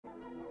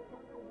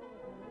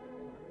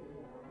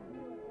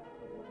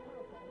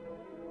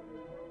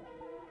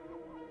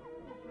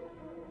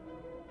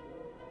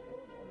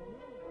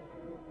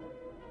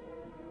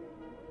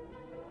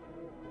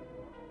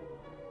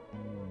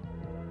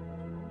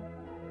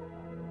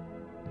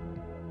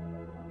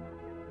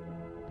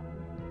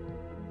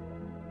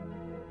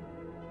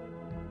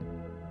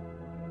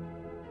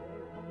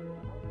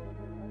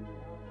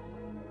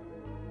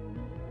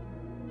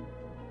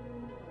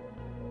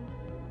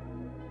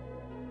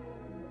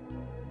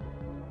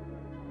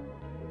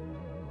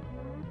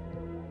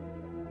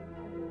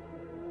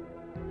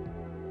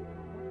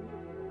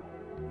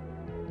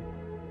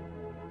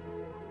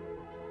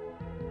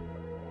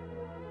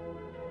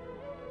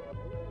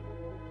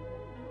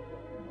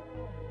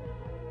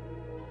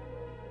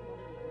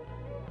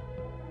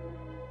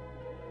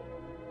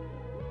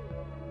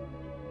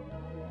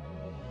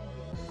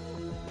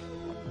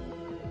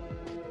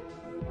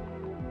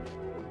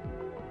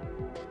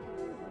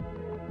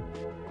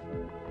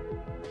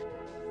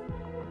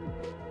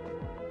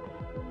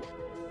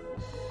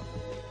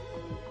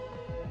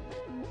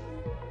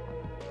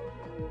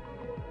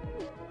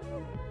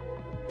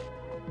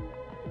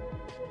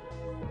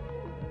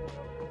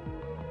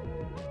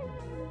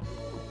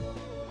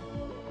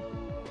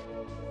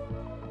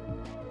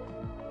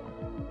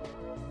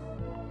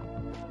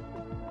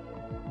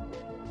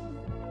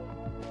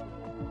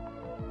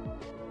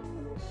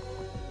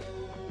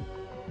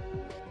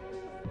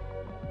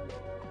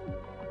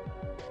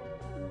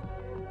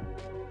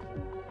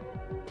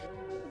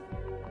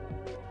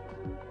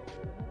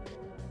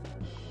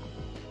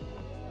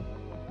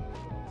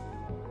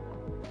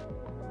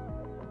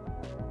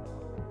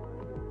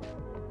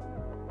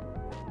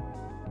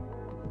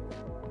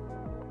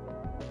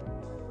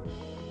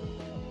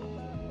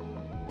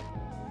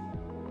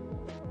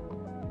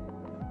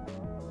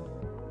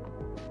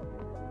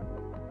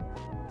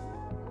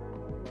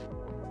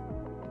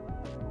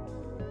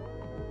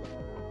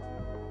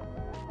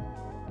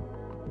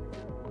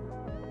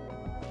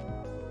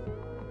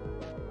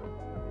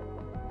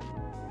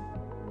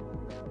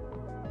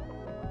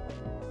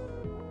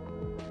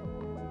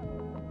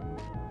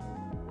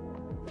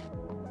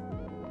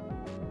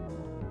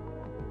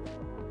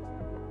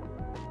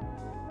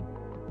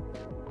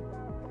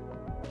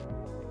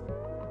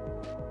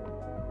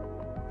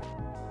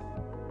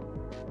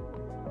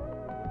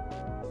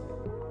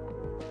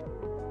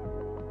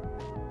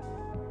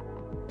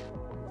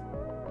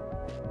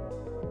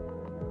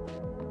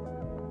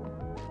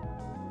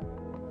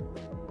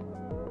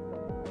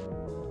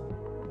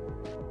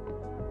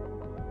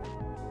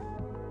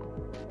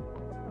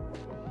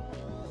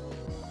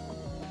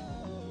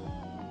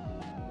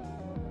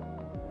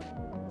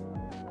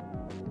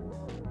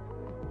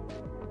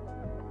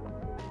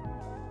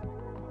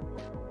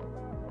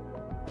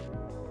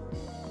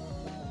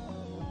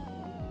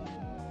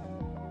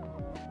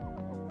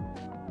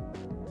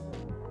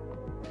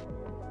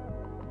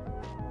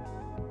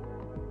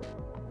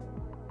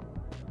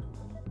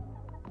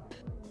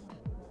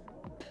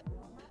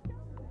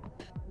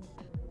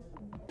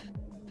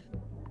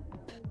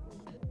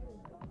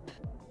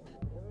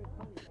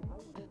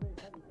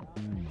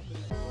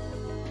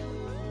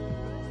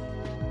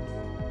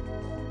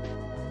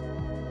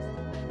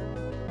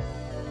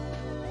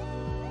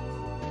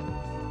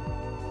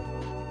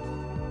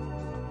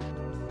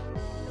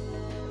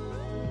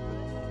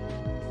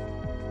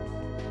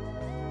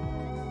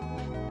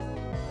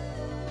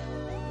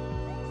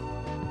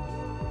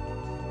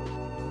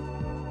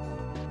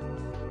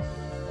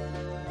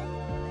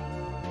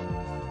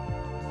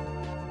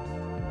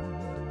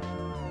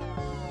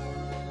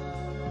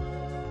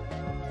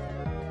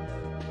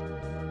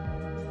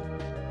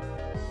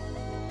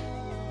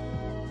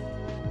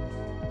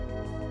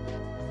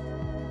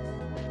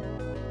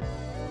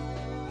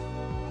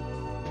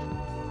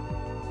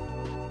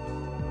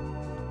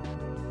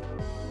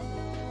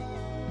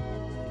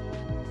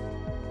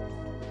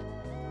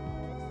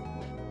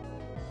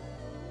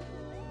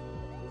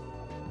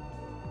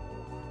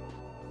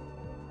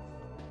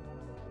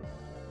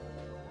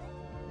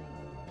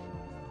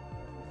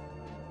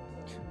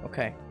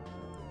Okay.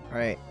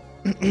 Alright.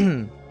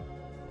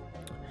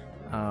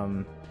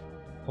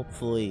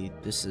 Hopefully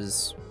this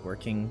is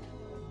working.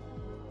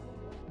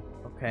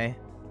 Okay.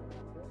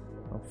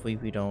 Hopefully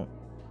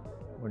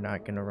we're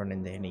not gonna run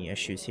into any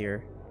issues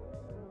here.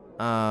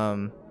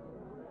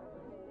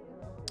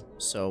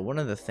 So one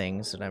of the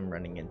things that I'm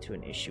running into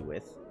an issue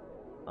with,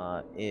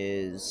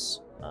 is,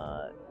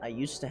 I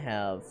used to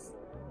have,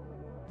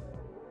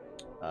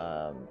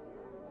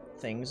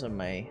 things on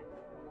my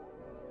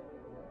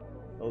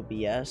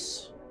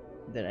OBS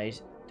that I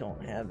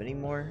don't have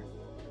anymore,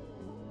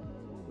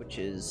 which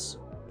is,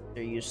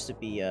 there used to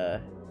be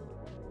a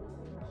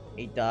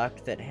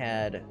dock that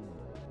had,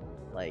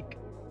 like,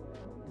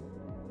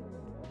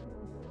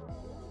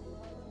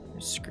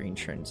 screen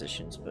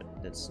transitions, but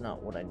that's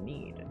not what I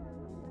need.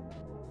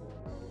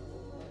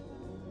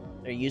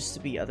 There used to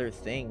be other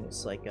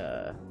things, like,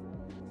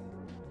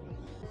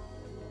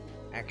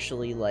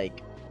 actually,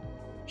 like,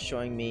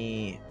 showing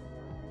me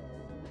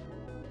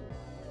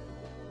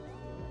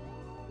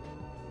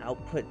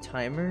output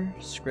timer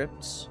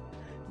scripts.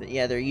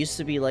 Yeah, there used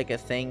to be, like, a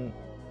thing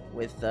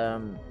with,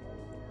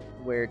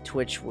 where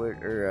Twitch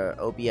would, or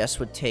OBS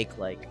would take,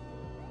 like,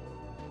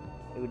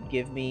 it would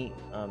give me,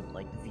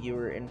 like,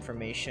 viewer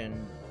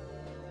information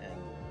and,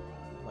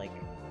 like,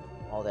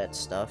 all that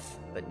stuff,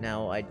 but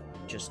now I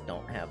just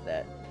don't have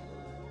that.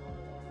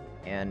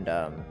 And,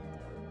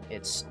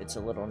 it's a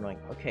little annoying.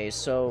 Okay,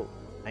 so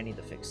I need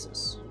to fix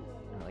this.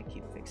 I know I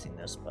keep fixing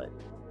this, but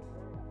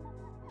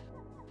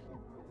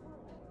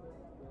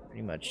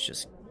pretty much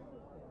just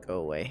go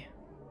away.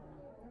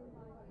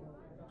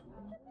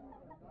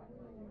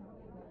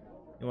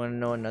 You want to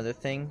know another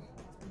thing?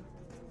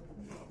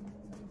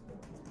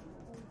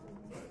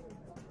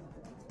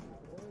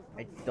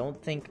 I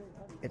don't think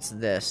it's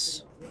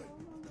this.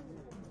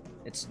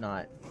 It's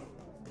not.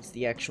 It's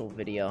the actual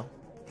video.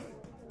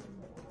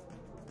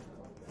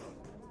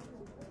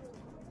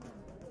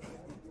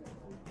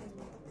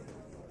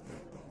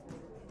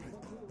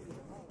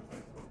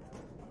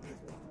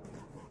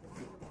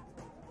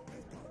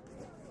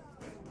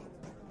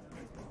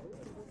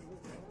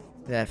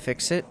 Did that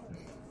fix it?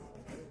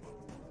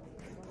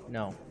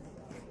 No.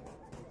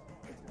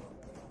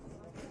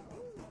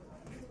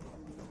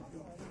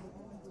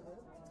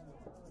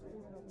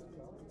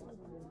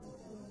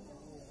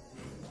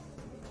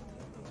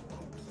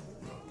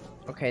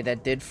 Okay,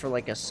 that did for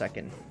like a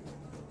second.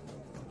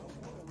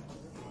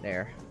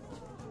 There.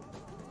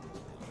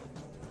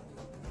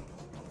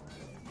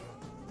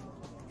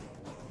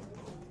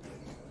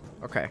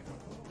 Okay.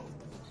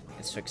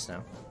 It's fixed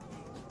now.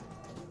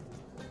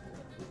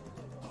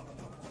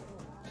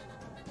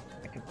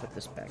 I can put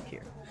this back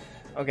here.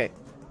 Okay.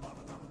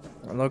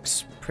 It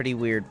looks pretty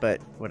weird,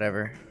 but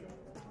whatever.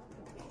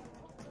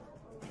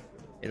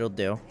 It'll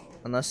do.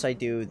 Unless I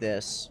do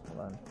this. Hold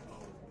on.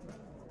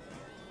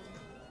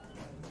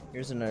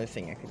 Here's another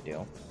thing I could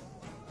do.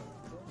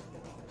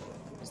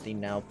 Is the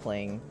now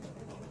playing.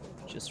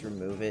 Just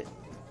remove it.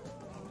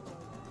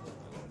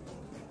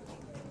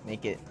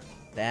 Make it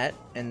that,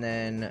 and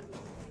then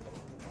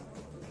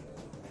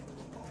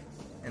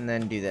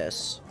do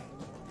this.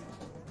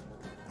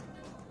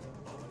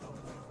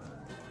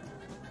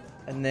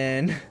 And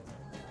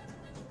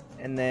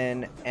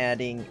then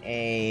adding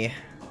a,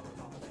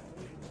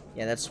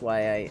 yeah, that's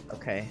why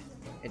okay,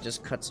 it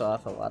just cuts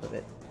off a lot of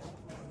it.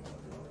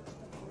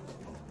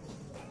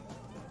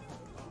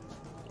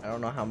 I don't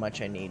know how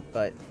much I need,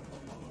 but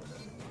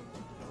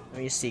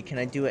let me see, can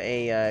I do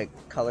a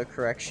color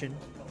correction?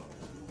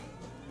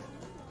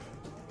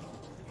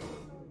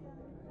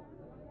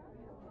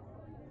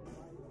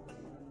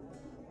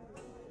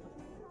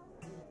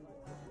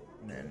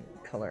 And then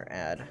color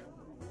add.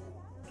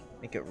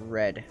 Make it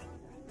red.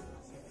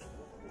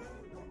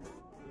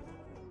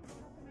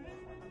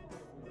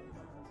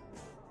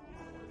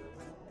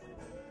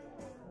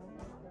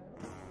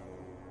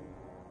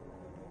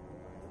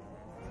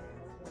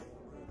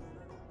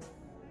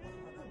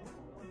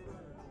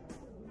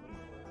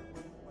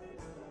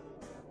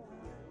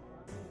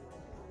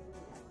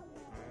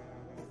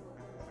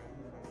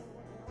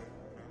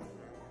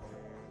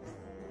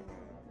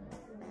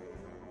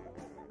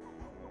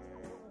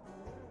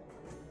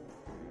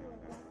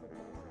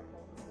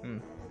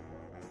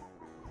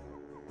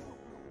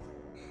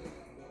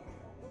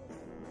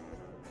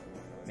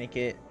 Make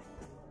it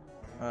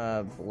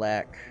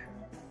black.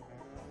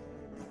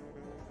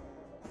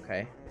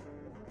 Okay.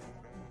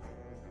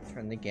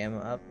 Turn the gamma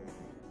up.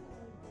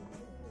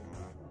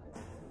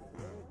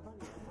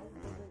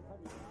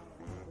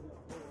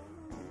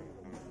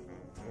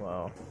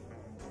 Whoa.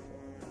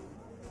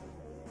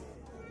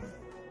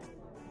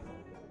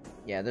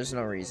 Yeah, there's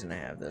no reason to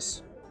have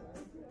this.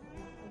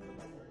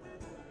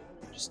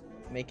 Just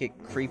make it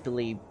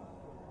creepily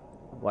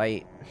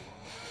white.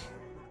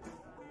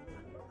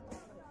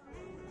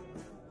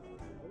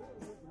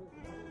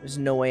 There's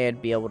no way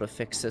I'd be able to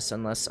fix this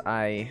unless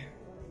I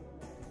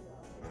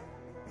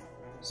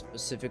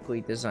specifically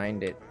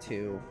designed it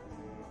to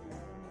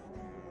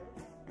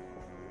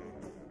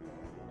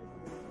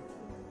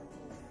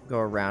go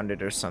around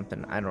it or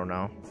something. I don't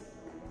know.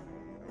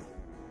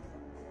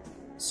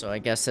 So I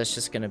guess that's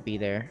just gonna be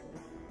there.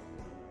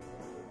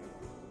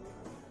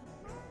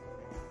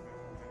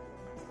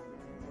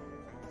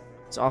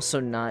 It's also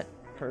not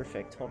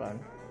perfect. Hold on.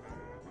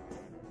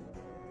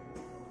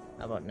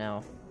 How about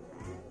now?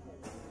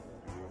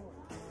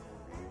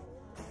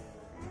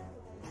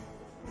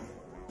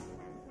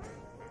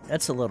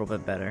 That's a little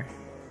bit better.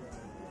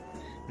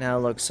 Now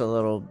it looks a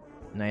little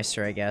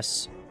nicer, I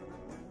guess.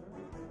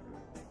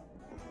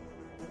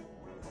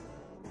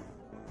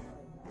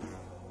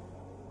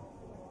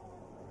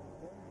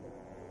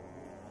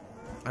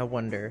 I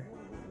wonder,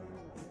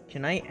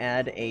 can I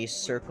add a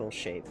circle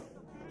shape?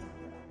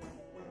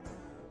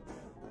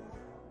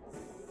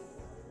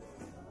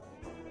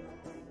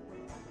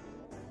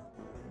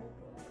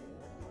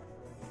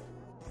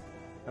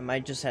 I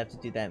might just have to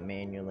do that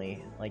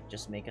manually, like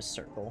just make a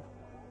circle.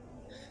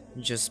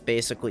 Just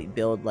basically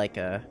build like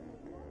a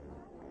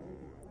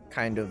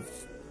kind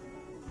of,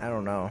 I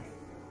don't know.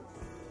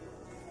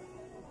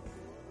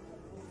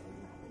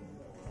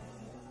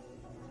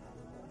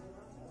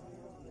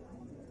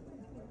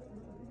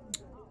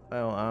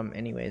 Well,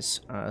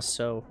 anyways,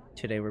 so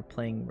today we're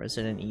playing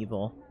Resident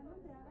Evil.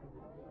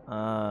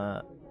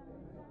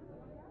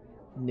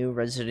 New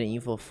Resident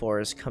Evil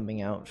 4 is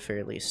coming out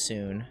fairly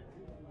soon.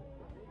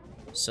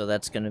 So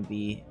that's gonna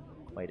be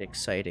quite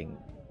exciting.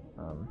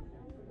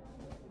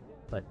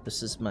 But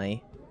this is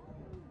my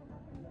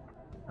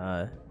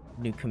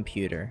new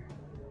computer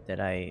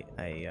that I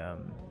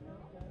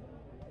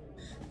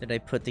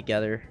put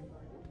together,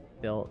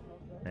 built,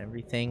 and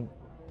everything,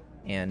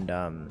 and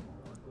I'm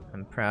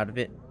proud of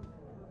it.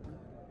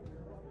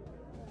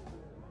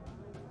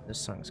 This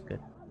song's good.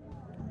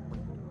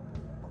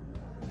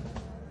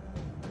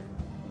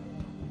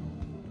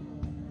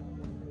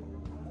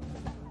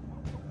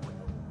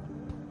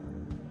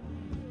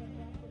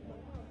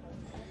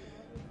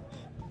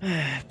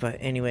 But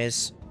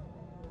anyways,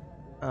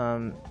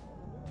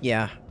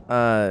 yeah,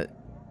 I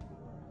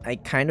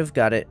kind of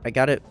got it. I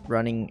got it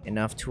running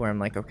enough to where I'm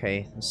like,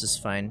 okay, this is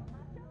fine.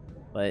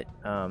 But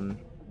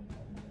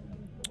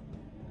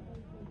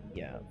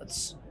yeah,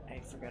 let's.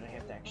 I forgot I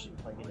have to actually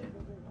plug it in.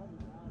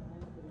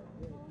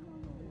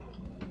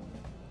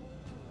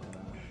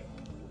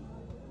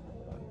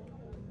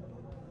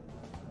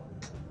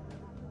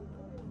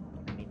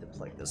 I need to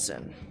plug this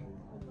in.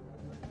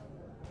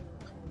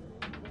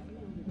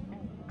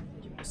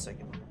 Give me a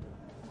second.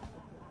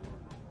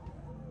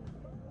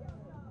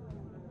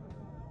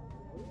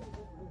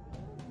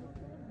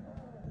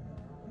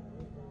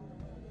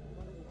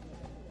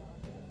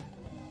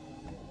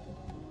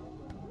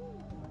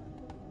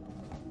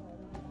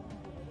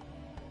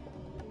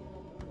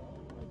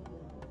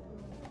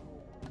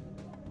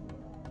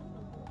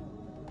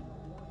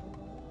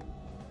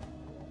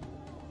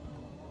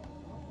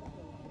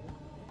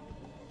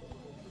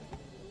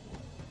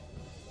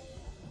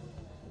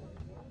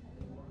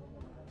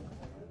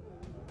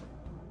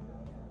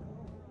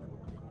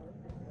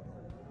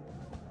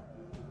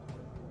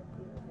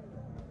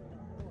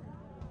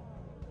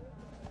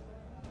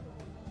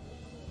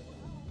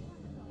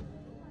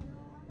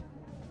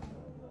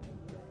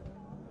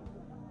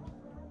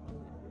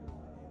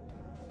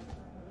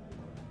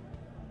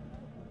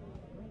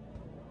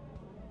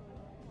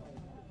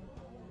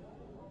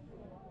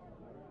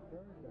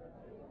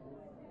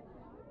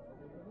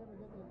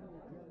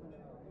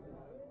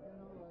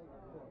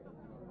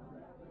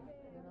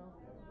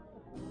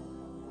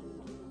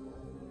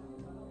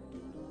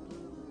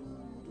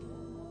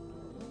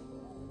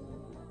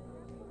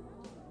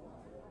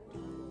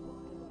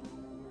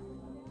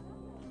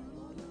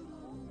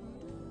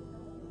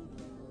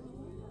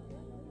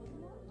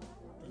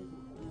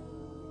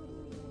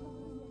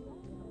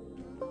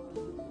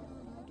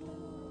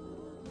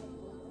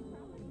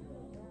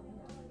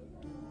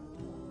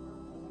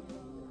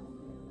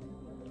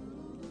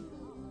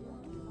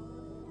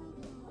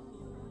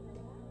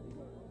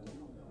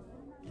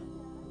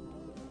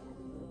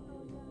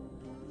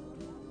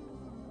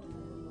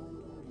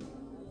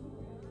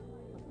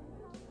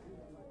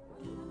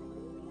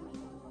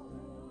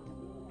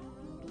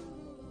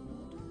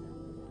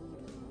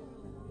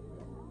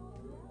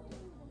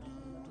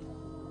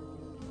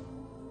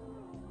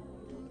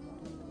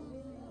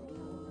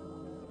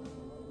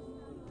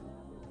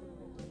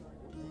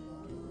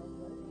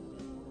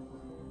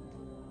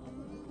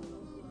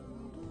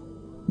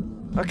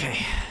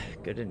 Okay,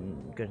 good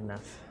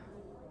enough.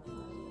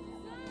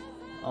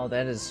 Oh,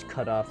 that is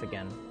cut off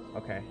again.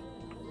 Okay.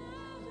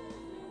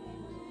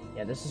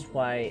 Yeah, this is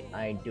why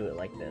I do it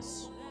like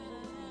this.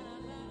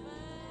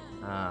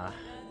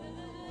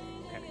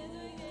 Okay.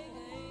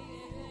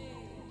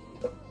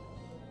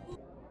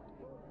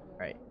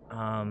 Right.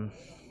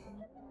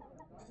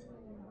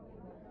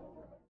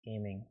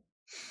 Gaming.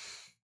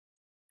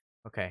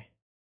 Okay.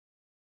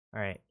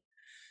 All right.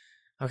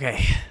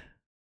 Okay.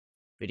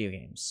 Video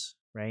games,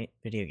 right?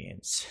 Video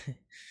games.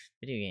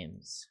 Video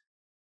games.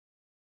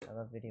 I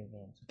love video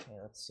games. Okay,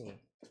 let's see.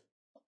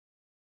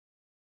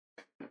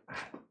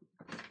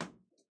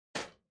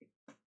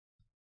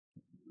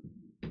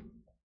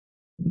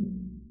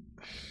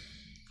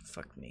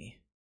 Fuck me.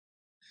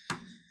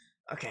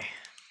 Okay.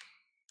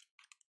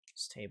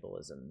 This table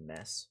is a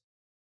mess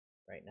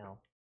right now.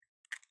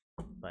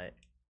 But,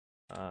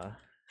 I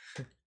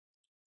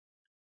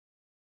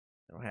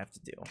don't have to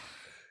do.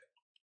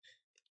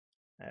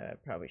 I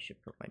probably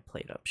should put my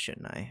plate up,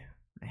 shouldn't I?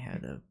 I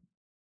had a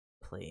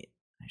plate.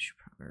 I should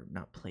probably, or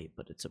not plate,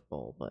 but it's a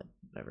bowl, but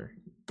whatever.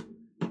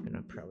 I'm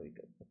gonna probably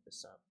go put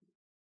this up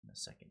in a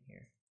second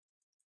here.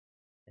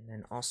 And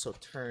then also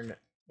turn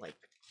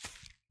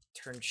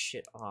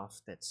shit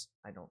off that's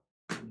I don't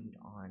need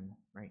on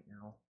right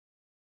now.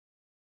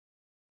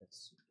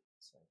 Let's see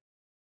what's like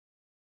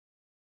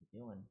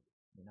doing,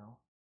 you know?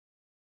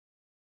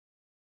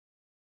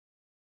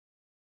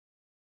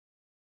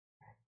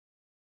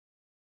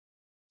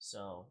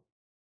 So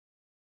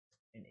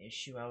an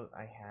issue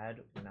I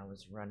had when I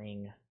was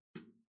running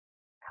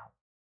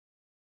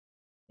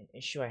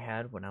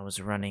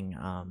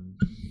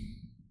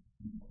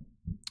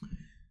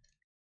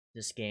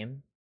this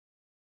game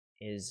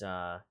is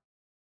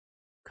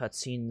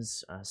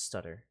cutscenes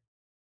stutter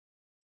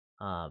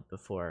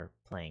before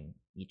playing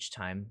each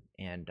time,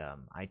 and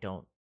I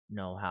don't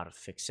know how to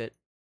fix it.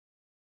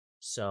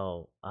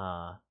 So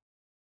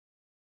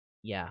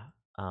yeah,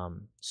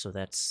 so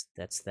that's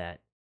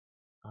that.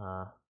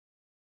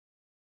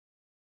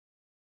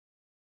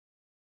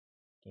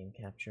 Game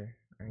capture.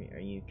 Are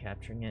you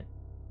capturing it?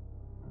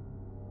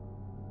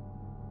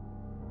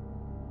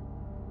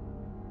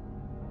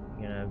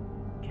 You gonna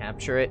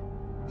capture it?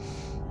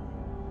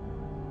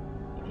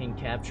 You can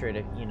capture it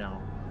if you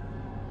know.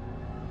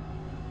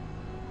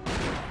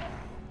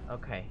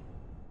 Okay.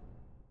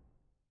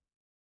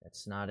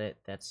 That's not it.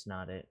 That's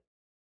not it.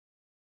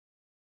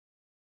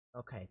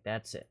 Okay,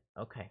 that's it.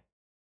 Okay.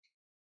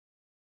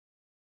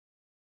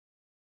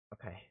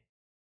 Okay.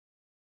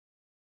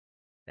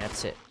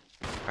 That's it.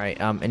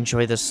 Alright,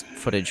 enjoy this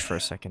footage for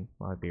a second.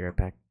 I'll be right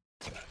back.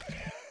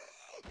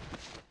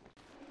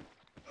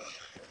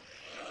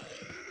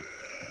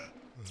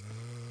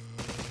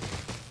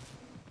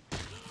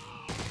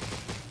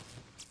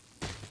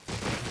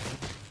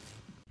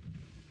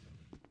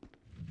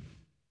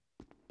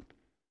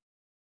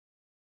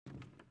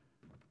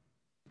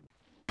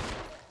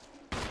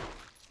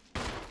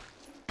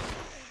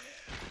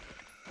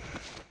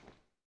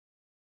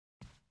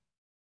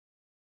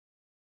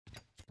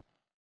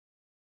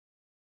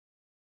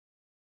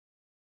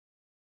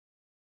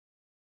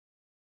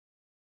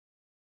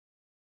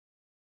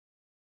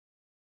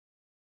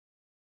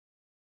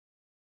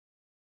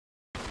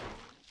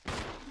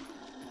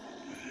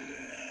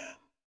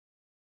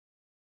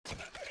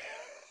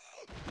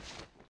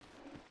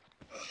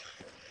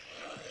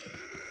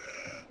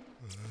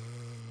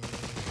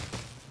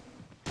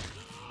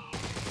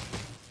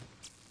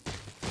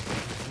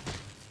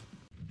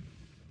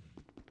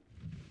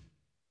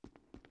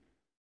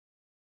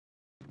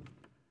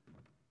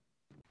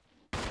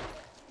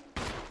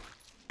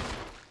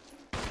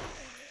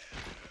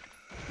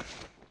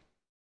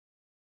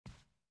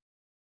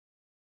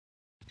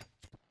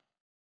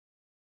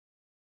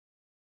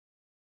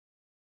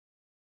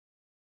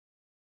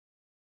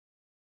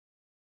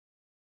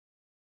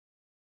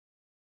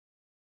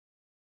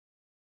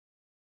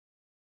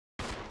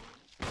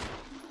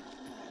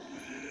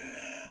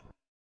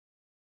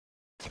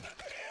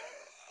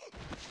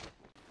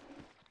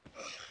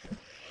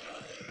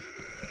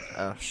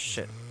 Oh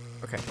shit.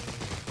 Okay.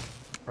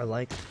 I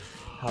like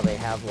how they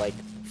have like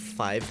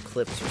 5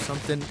 clips or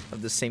something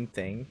of the same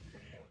thing.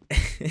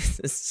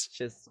 It's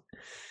just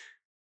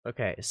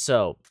okay.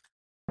 So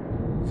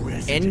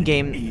end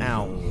game.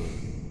 Ow.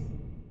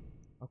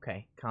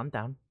 Okay, calm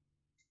down.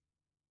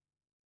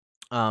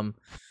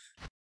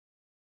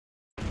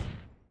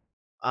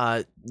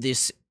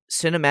 These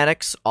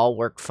cinematics all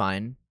work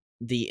fine.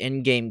 The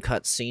in-game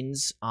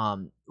cutscenes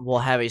will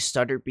have a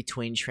stutter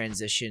between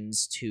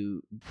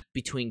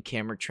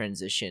camera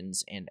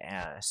transitions and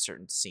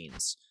certain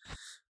scenes.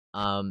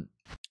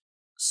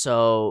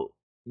 So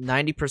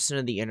 90%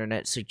 of the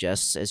internet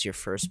suggests as your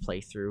first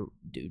playthrough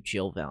do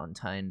Jill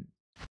Valentine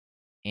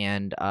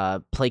and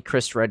play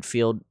Chris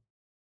Redfield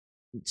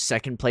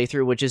second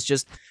playthrough, which is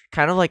just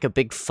kind of like a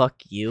big fuck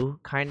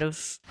you kind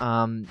of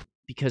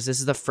because this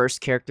is the first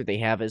character they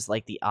have as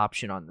like the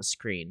option on the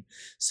screen.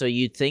 So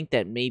you'd think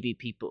that maybe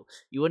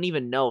you wouldn't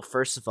even know,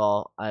 first of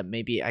all,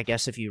 maybe I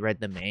guess if you read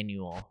the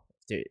manual,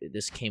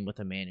 this came with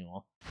a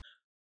manual,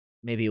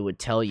 maybe it would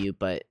tell you,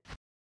 but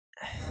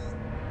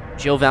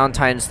Jill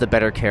Valentine's the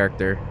better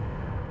character.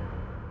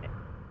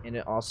 And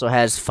it also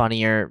has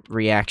funnier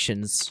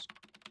reactions.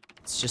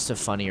 It's just a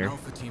funnier.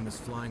 Alpha team is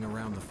flying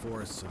around the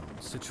forest zone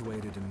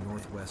situated in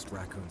northwest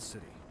Raccoon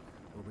City,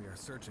 where we are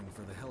searching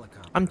for the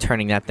helicopter. I'm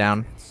turning that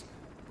down.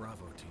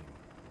 Bravo team,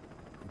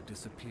 who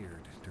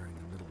disappeared during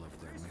the middle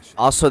of their mission.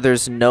 Also,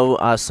 there's no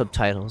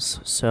subtitles,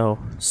 so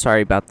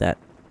sorry about that.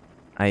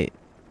 I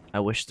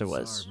wish there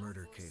was. Bizarre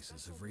murder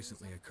cases have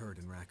recently occurred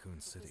in Raccoon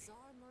City.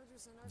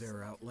 There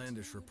are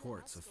outlandish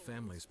reports of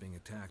families being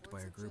attacked by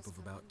a group of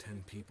about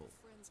 10 people.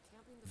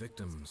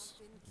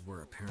 Victims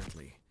were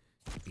apparently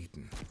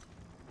eaten.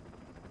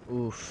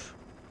 Oof.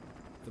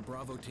 The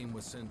Bravo team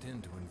was sent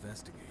in to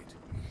investigate.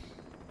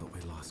 but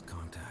we lost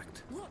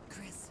contact. Look,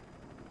 Chris.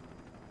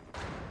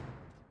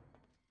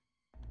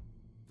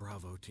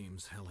 Bravo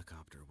team's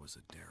helicopter was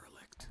a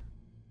derelict.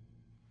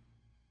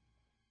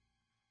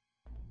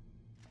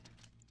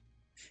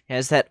 It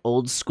has that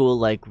old school,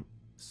 like,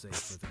 Save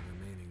for the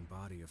remaining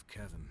body of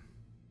Kevin.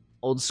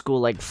 old school,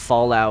 like,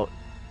 Fallout,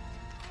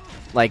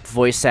 like,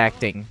 voice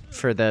acting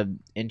for the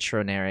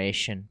intro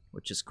narration,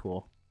 which is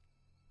cool.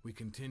 We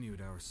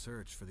continued our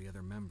search for the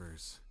other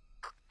members,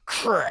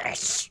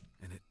 Chris!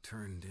 and it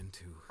turned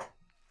into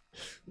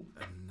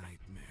a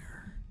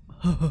nightmare.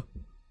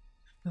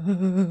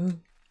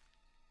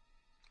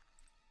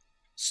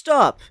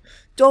 Stop!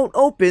 Don't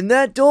open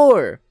that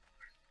door!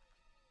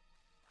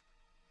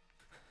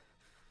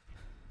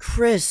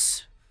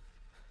 Chris!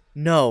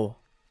 No.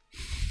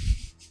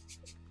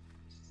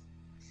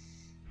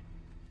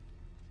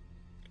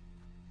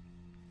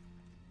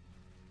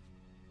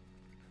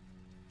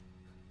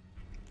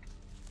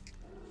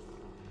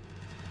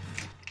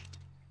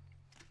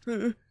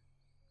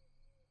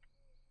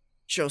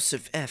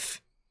 Joseph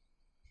F.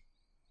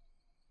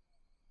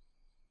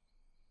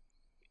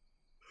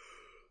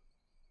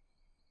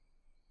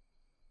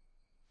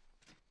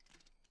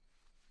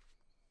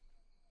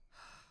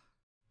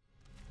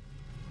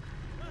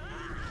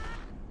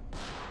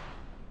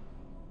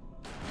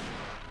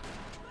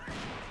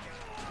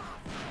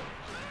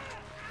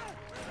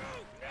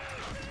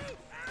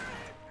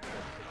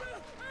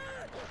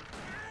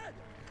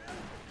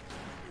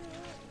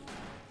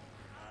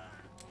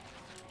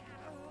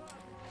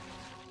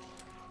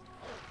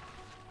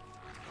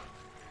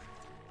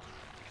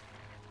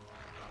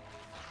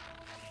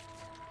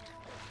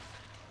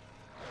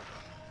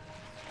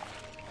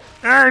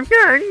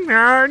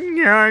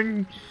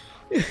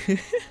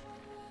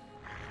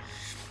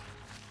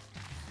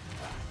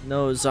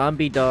 No,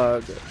 zombie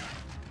dog.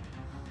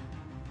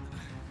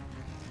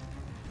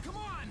 Come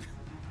on!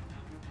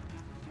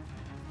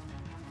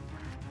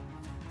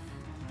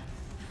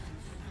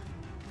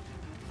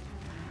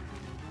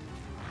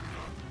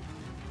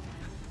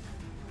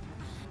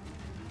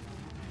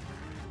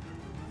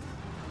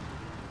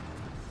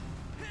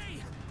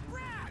 Hey,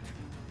 Brad!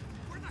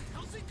 Where the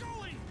hell's he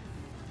going?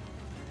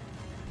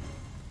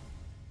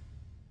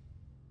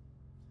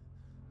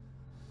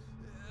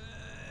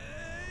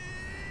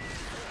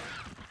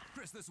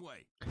 Chris, this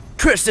way.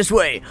 Chris, this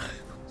way!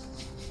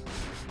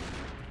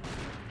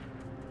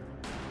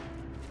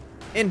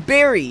 And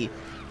Barry!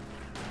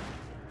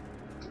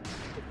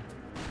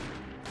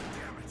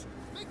 Damn it!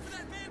 Make for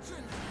that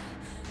mansion!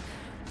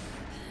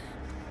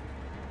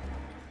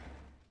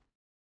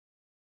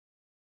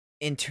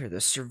 Enter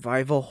the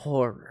survival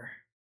horror.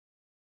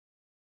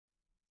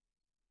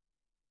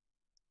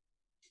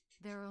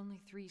 There are only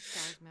 3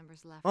 STARS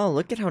members left. Oh,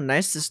 look at how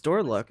nice this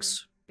door Wesker,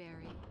 looks.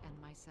 Barry,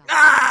 and myself.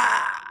 Ah!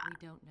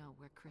 We don't know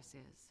where Chris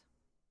is.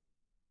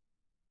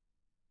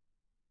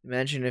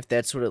 Imagine if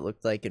that's what it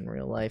looked like in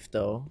real life,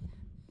 though.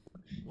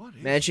 What is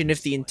Imagine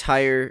if the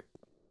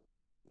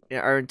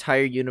our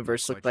entire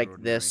universe looked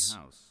like this,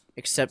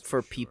 except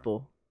for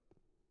people.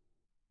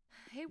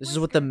 Hey, This is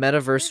what the Wesker,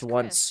 metaverse where's Chris?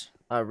 wants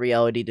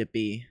reality to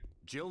be.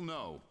 Jill,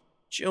 no.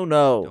 Jill,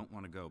 no. Don't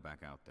want to go back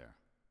out there.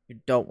 You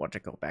don't want to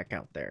go back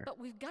out there. But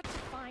we've got to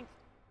find.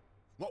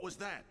 What was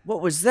that?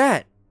 What was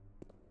that?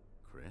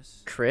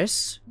 Chris?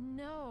 Chris?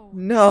 No.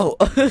 No.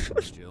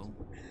 Jill,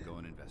 go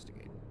and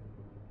investigate.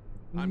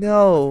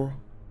 No.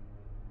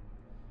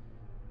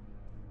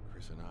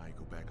 Chris and I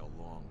go back a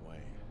long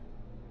way.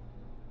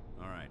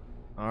 All right.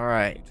 All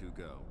right. You two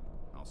go.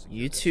 I'll see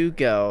You two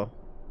go.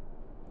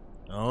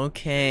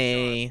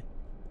 Okay.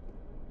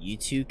 You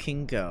two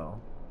can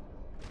go.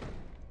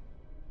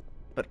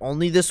 But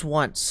only this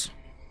once.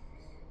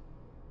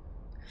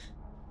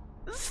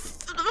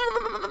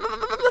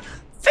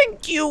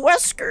 Thank you,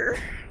 Wesker.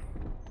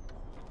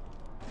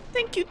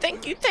 Thank you,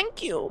 thank you,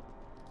 thank you.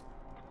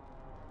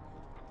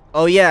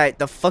 Oh yeah,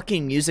 the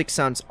fucking music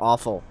sounds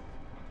awful.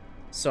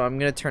 So I'm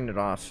gonna turn it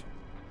off.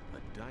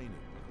 A dining room.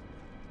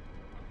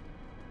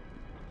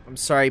 I'm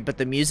sorry, but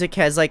the music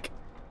has like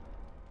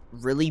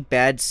really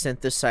bad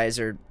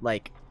synthesizer,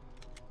 like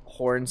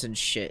horns and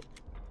shit.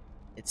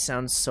 It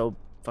sounds so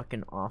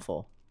fucking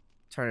awful.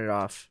 Turn it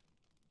off.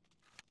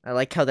 I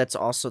like how that's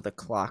also the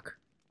clock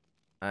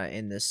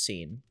in this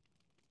scene.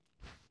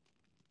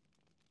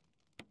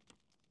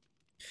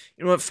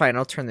 You know what? Fine,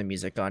 I'll turn the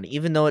music on,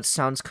 even though it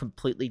sounds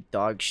completely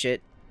dog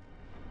shit.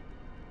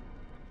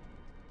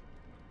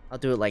 I'll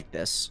do it like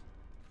this.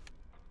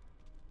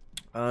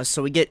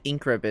 So we get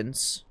ink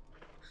ribbons.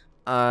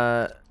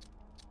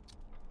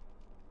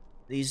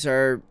 These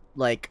are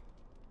like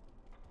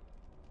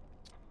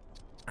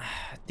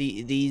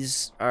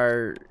these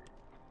are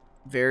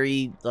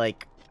very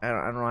like I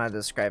don't know how to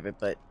describe it,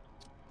 but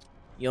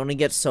you only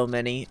get so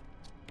many.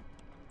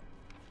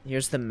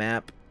 Here's the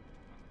map.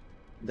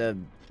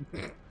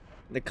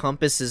 The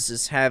compass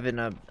is having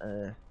a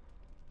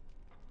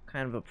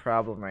kind of a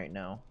problem right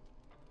now.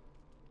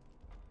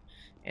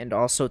 And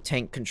also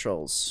tank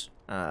controls.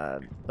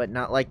 but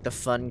not like the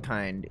fun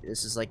kind.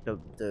 This is like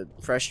the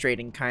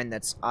frustrating kind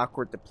that's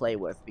awkward to play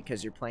with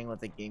because you're playing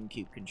with a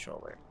GameCube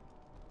controller.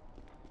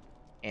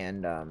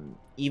 And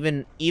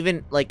even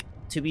like,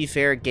 to be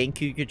fair,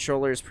 GameCube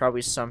controller is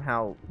probably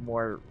somehow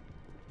more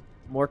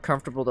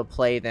comfortable to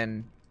play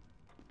than,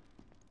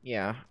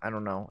 yeah, I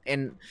don't know.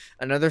 And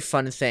another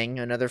fun thing,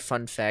 another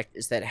fun fact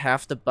is that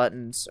half the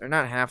buttons, or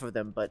not half of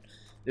them, but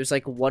there's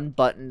like one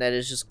button that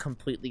is just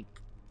completely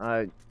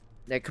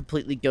that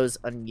completely goes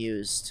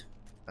unused.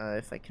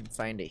 If I can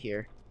find it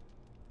here.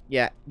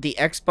 Yeah, the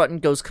X button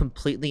goes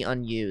completely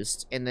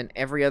unused, and then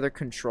every other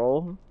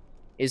control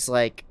is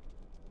like,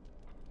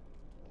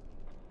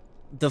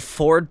 the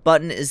forward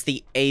button is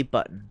the A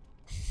button.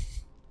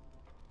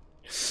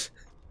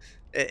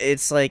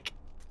 It's like,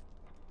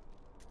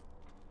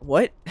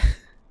 what?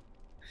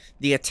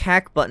 The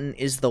attack button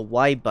is the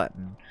Y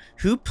button.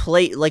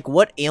 Like,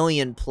 what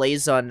alien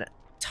plays on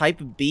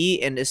Type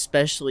B and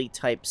especially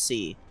Type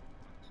C?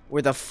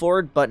 Where the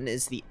forward button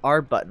is the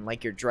R button,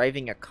 like you're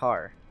driving a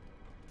car.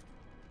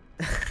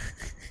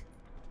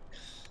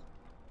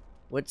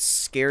 What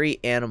scary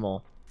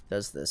animal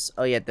does this?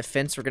 Oh yeah,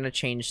 defense we're gonna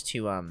change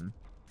to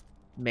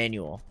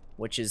manual,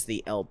 which is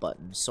the L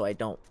button, so I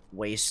don't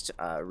waste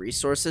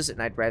resources,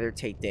 and I'd rather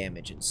take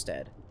damage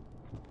instead.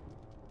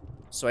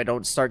 So I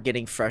don't start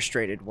getting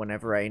frustrated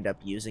whenever I end up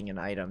using an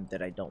item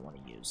that I don't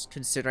want to use.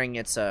 Considering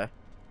it's a...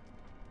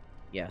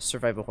 yeah,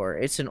 survival horror.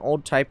 It's an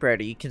old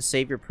typewriter. You can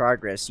save your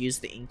progress. Use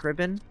the ink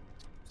ribbon.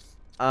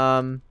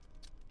 I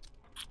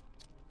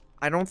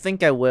don't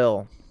think I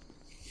will.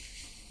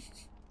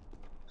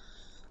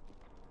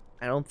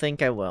 I don't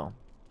think I will.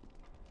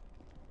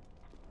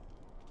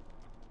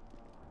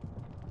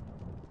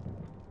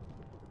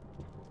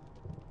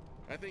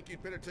 I think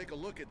you'd better take a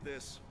look at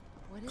this.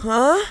 What is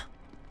Huh?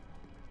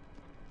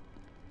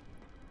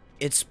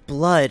 It's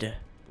blood.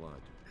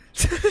 Blood.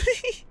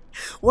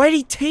 Why'd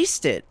he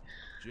taste it?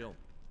 Jill,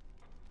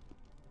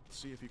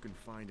 see if you can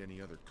find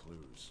any other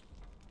clues.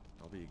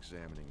 I'll be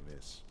examining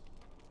this.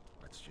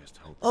 Let's just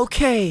hope. it's not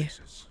Okay.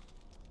 traces.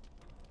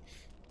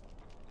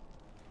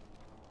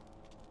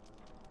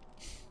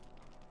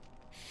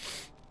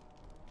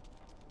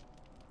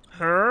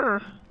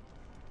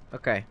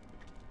 Okay.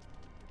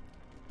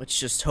 Let's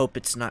just hope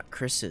it's not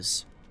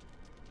Chris's.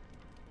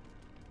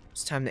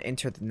 It's time to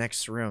enter the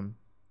next room.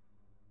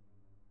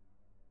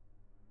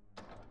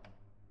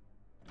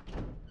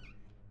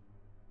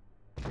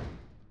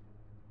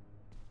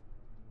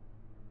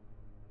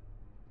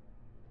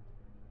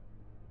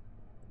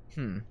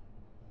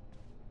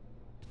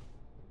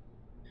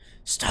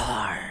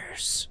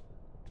 Stars.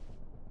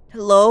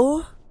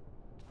 Hello?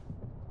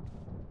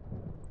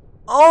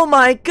 Oh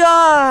my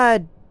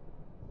god!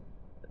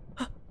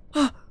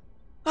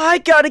 I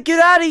gotta get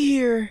out of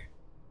here!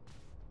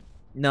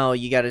 No,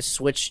 you gotta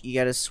switch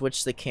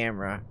the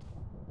camera.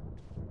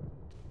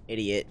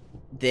 Idiot.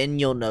 Then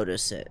you'll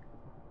notice it.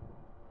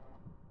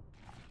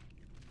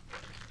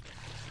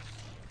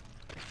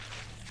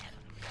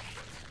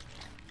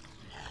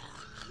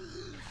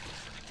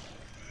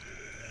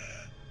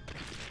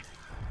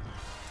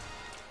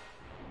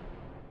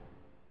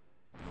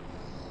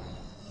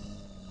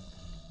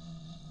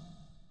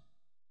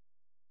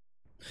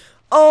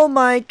 Oh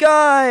my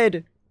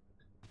god!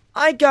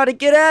 I gotta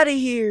get out of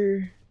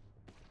here!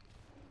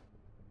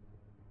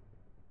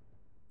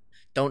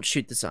 Don't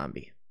shoot the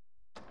zombie.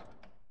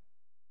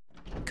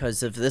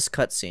 Because of this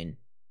cutscene.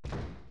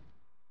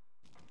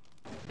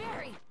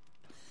 Barry!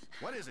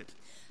 What is it?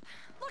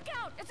 Look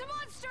out! It's a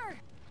monster!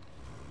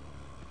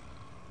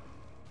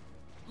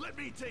 Let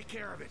me take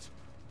care of it.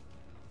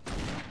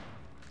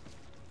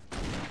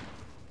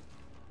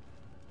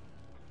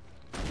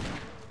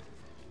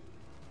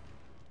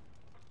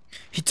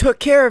 He took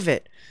care of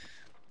it!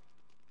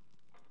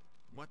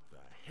 What the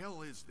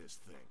hell is this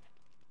thing?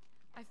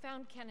 I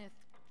found Kenneth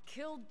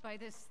killed by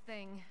this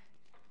thing.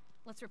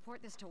 Let's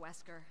report this to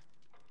Wesker.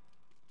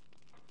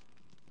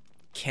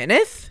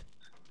 Kenneth?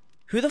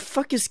 Who the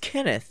fuck is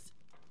Kenneth?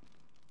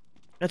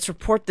 Let's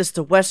report this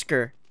to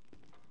Wesker.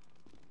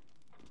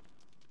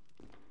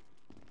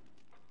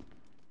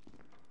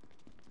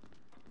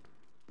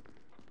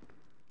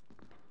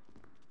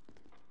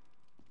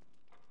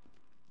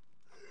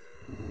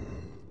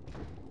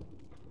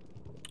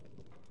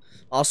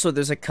 Also,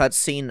 there's a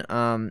cutscene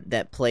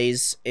that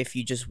plays if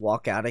you just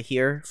walk out of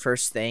here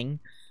first thing.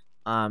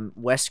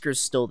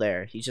 Wesker's still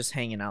there. He's just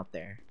hanging out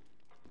there.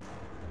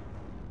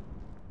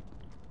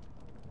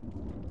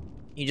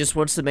 He just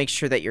wants to make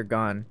sure that you're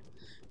gone.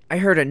 I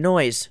heard a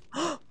noise.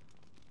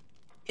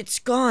 It's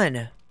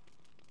gone.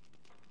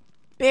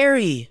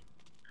 Barry.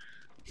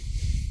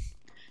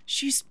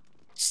 She's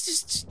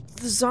just,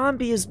 the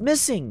zombie is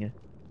missing.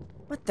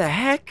 What the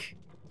heck?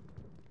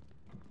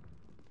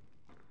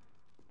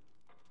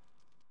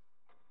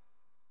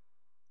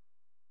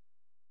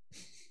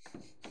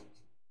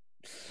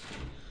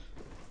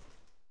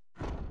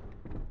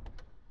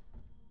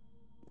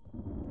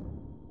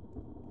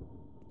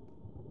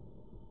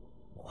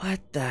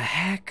 What the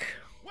heck?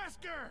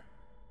 Wesker!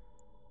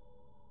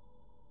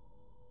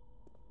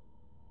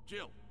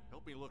 Jill,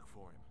 me look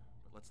for him,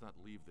 but let's not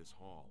leave this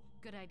hall.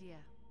 Good idea.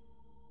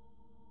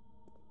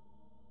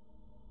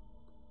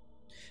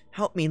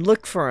 Help me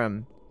look for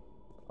him.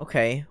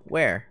 Okay,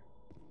 where?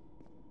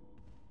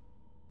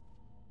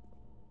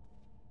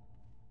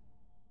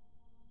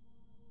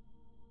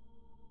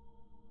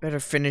 Better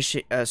finish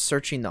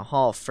searching the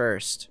hall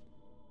first.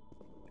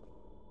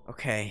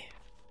 Okay.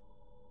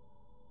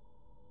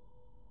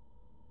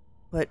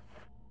 But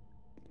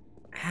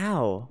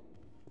how?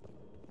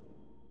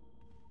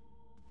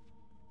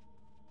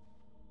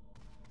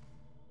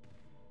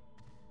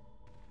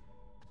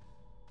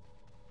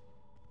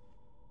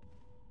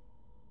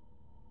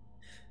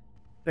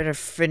 Better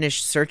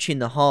finish searching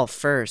the hall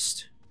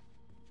first.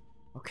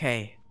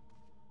 Okay.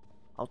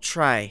 I'll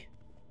try.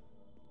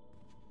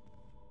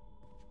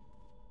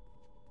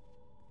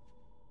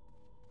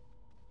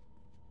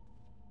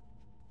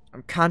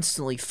 I'm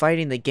constantly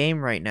fighting the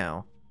game right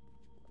now.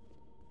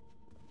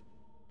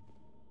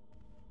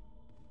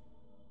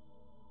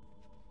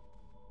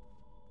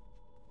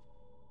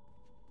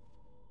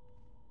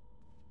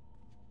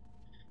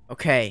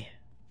 Okay.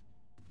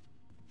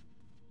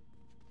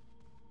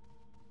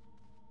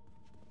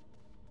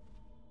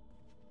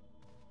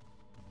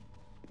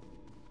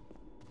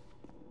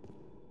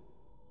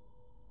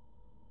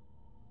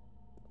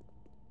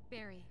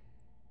 Barry.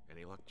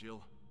 Any luck,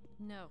 Jill?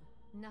 No,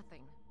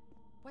 nothing.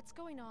 What's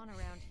going on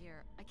around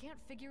here? I can't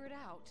figure it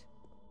out.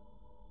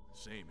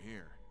 Same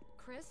here.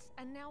 Chris,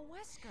 and now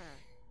Wesker.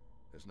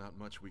 There's not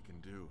much we can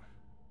do.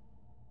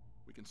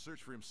 We can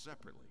search for him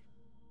separately.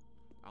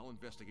 I'll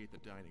investigate the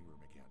dining room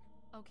again.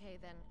 Okay,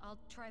 then. I'll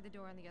try the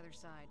door on the other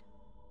side.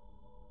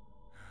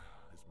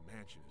 This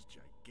mansion is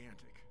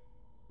gigantic.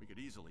 We could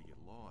easily get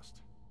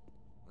lost.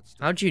 Let's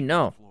How'd you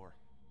know? Floor.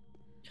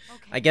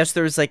 Okay. I guess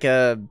there's like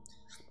a...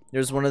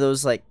 There's one of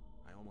those like...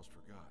 I almost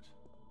forgot.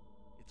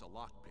 It's a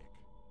lockpick.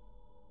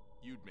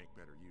 You'd make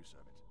better use of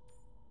it.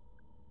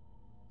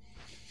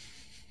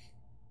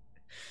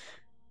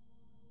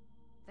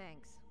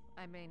 Thanks.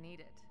 I may need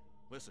it.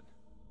 Listen,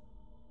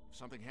 if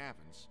something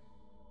happens,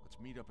 let's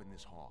meet up in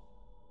this hall.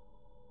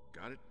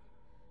 Got it?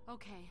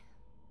 Okay.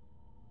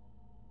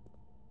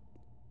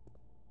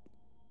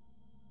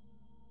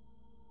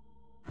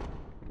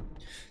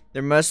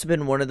 There must have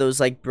been one of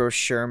those like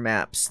brochure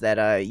maps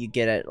that you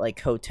get at like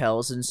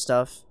hotels and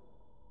stuff.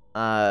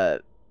 Or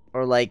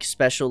like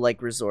special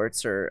like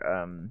resorts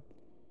or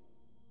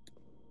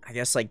I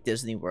guess like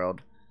Disney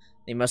World.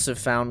 They must have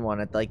found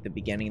one at like the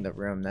beginning of the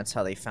room. That's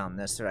how they found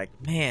this. They're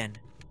like, man,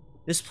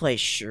 this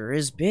place sure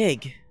is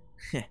big.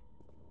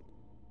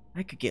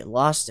 I could get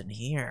lost in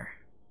here.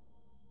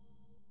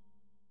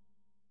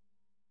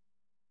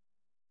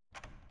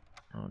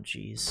 Oh,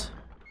 jeez.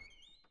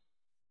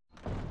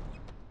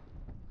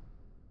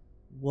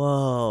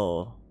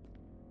 Whoa.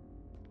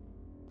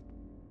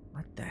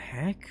 What the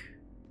heck?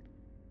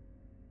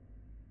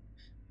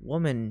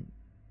 Woman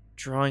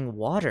drawing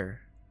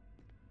water.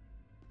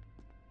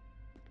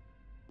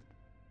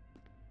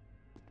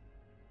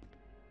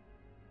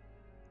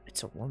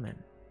 It's a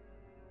woman.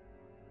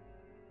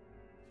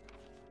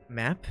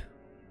 Map?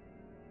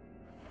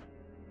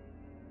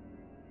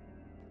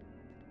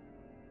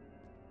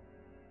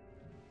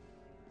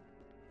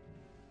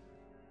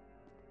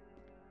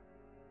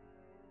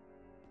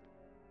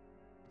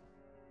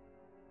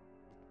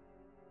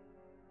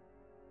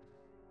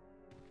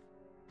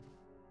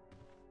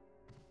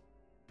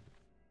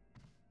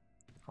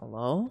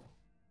 Hello?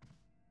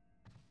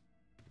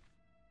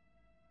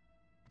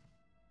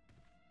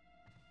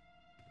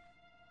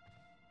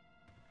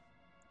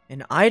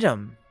 An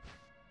item.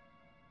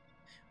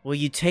 Will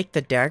you take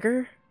the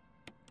dagger?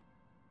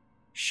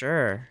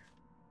 Sure.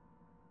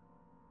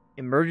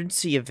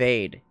 Emergency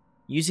evade.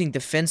 Using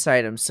defense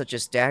items such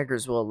as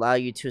daggers will allow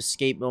you to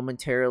escape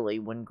momentarily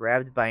when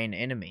grabbed by an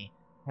enemy.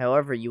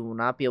 However, you will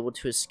not be able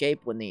to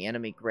escape when the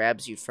enemy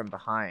grabs you from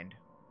behind.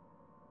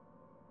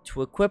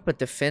 To equip a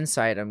defense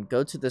item,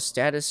 go to the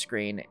status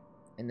screen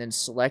and then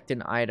select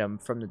an item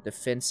from the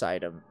defense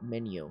item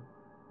menu.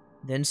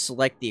 Then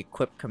select the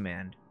equip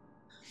command.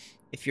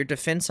 If your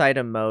defense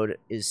item mode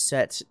is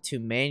set to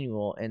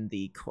manual in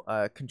the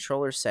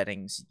controller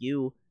settings,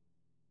 you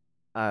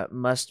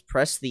must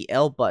press the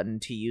L button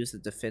to use the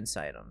defense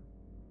item.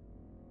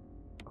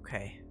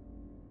 Okay.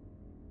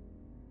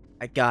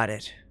 I got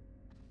it.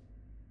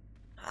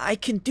 I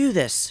can do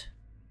this!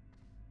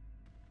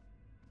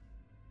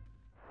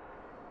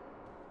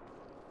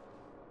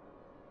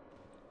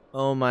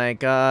 Oh my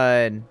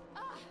god.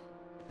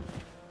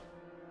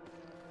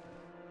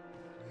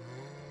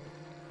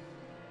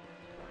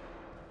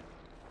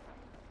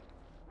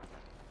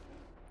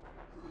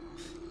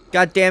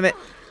 God damn it.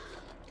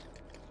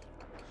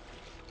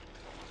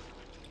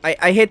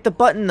 I hit the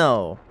button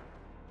though.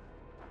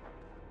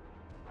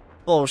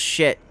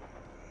 Bullshit.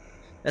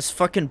 That's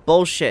fucking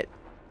bullshit.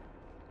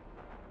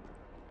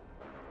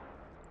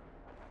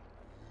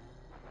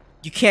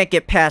 You can't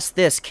get past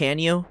this, can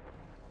you?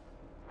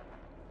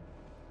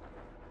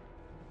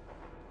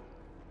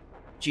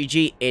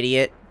 GG,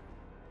 idiot.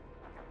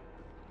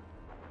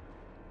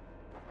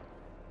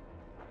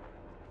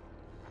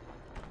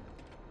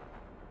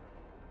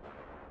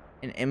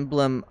 An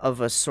emblem of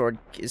a sword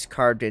is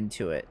carved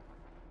into it.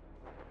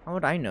 How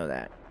would I know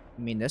that?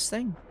 You mean this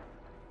thing?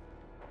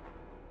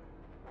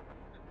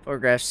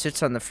 Photograph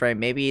sits on the frame.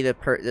 Maybe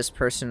this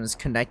person is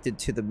connected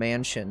to the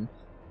mansion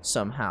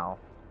somehow.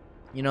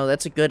 You know,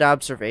 that's a good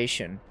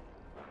observation.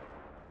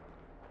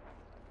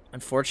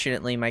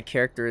 Unfortunately, my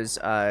character is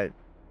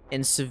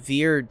in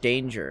severe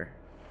danger.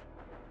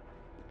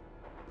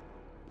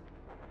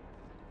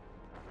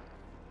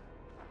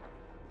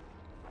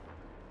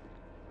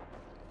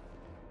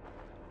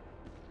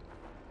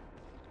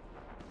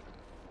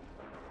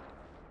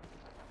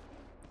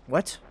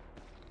 What?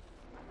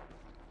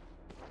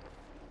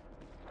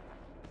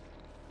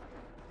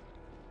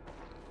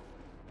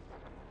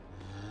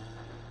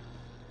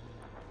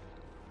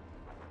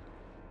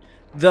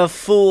 The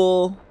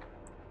fool.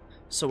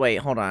 So wait,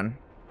 hold on.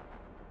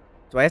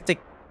 Do I have to...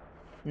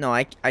 No,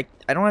 I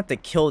don't have to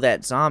kill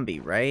that zombie,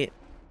 right?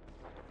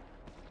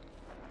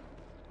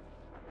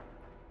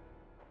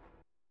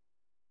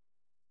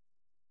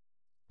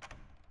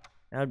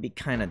 That would be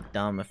kind of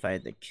dumb if I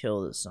had to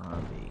kill the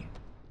zombie.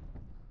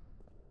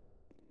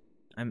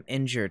 I'm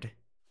injured.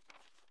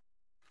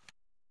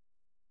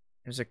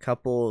 There's a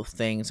couple of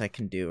things I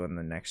can do on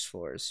the next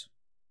floors.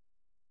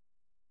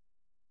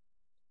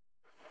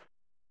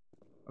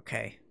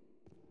 Okay.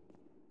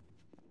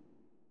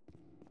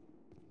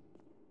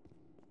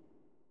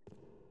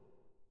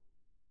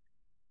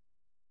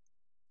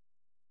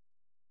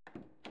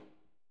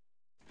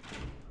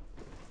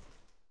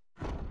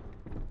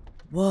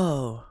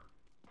 Whoa.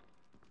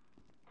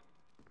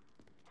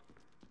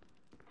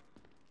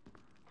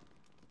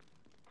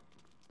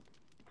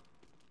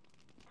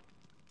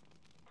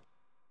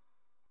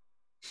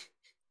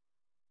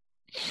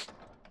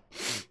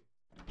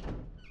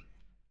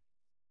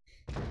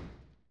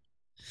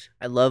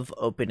 I love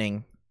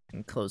opening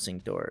and closing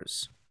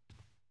doors.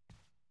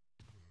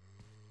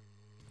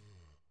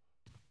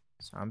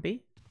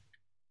 Zombie?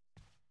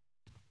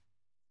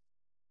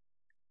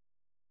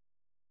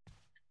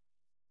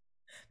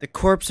 The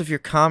corpse of your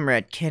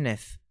comrade,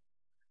 Kenneth.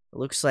 It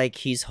looks like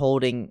he's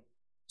holding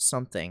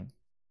something.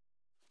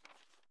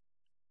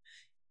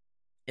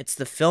 It's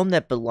the film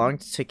that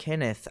belonged to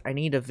Kenneth. I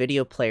need a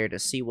video player to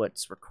see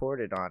what's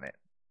recorded on it.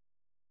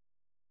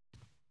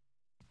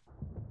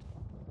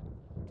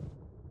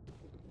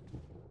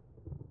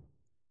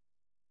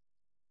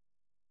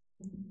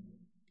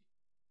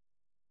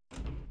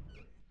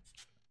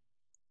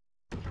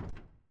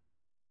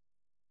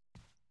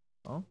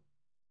 Oh?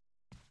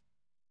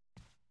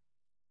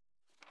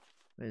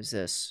 What is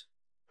this?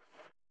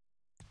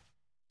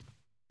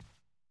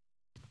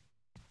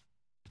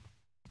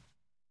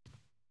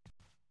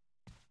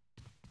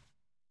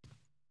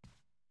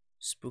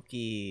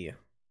 Spooky.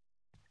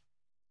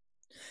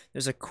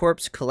 There's a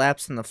corpse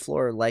collapsed on the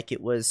floor like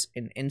it was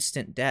an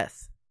instant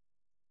death.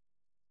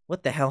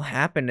 What the hell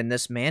happened in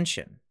this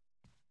mansion?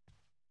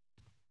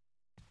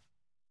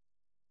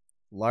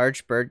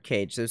 Large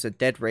birdcage. There's a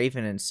dead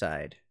raven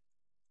inside.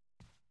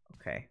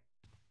 Okay.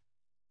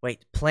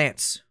 Wait,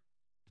 plants.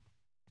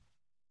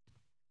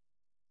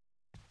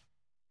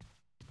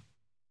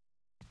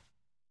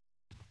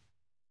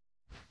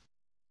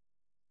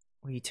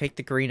 Will you take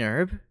the green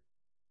herb?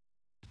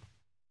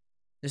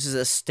 This is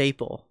a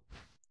staple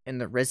in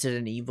the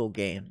Resident Evil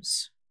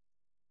games.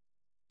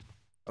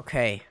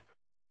 Okay.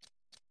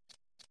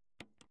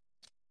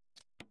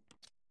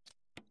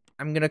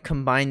 I'm gonna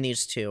combine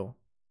these two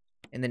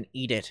and then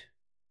eat it.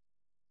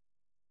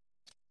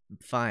 I'm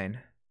fine.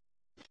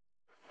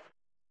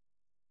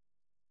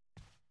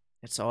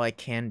 It's all I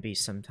can be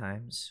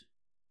sometimes.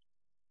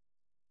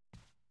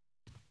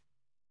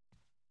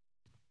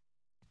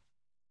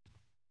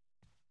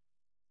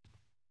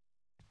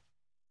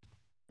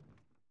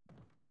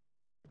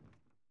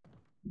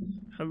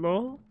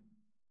 Hello?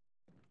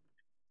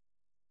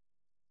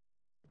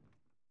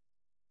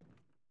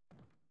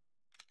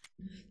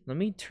 Let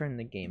me turn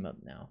the game up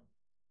now,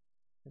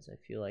 because I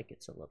feel like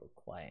it's a little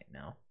quiet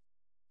now.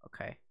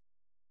 Okay.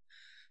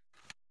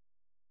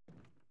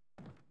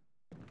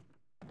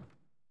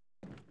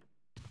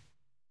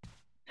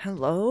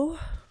 Hello?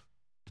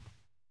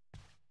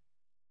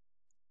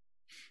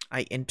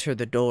 I enter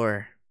the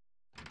door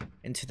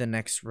into the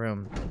next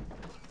room.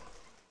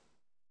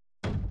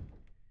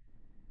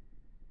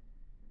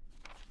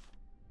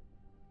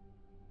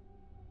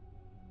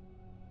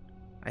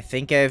 I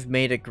think I've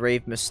made a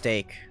grave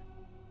mistake.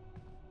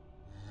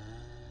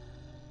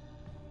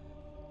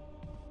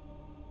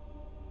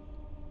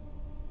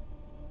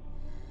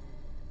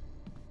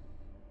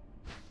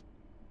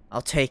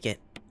 I'll take it.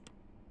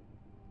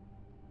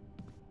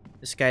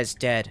 This guy's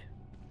dead.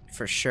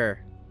 For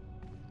sure.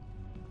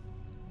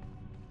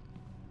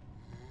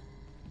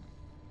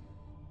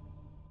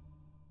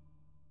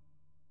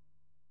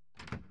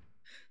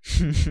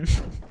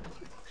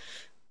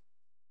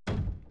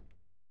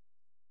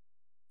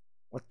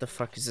 What the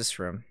fuck is this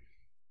room?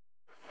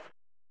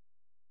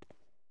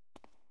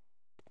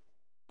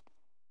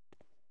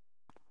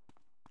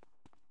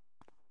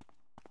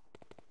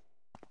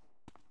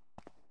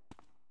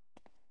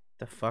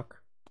 The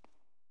fuck?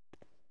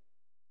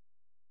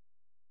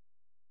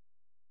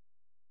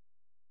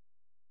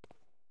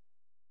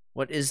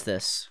 What is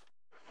this?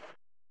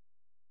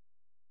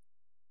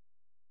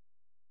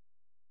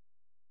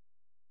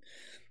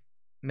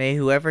 May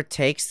whoever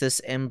takes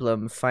this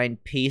emblem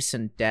find peace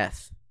and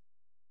death.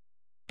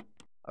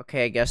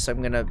 Okay, I guess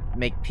I'm gonna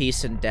make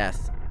peace and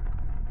death.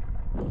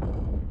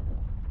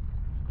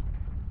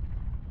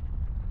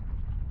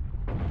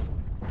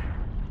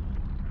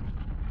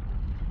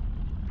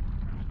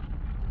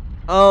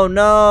 Oh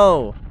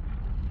no!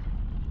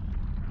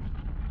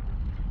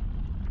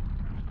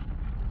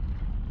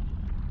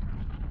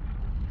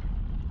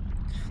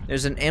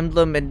 There's an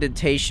emblem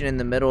indentation in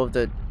the middle of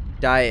the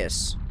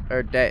dais.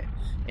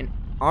 An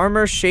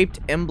armor-shaped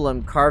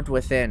emblem carved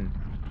within.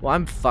 Well,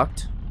 I'm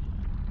fucked.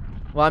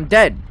 Well, I'm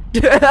dead.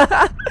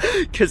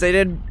 Because I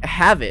didn't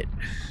have it.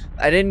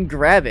 I didn't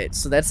grab it.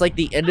 So that's like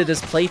the end of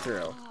this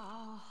playthrough.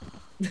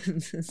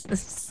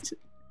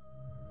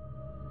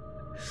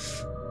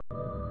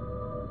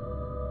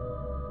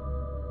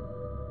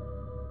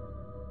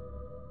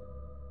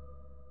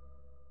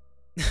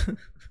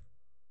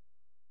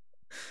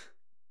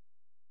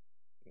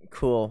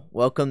 Cool.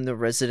 Welcome to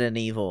Resident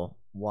Evil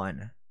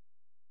 1.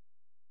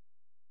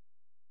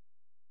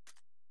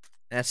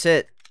 That's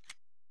it.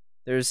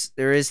 There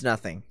is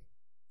nothing.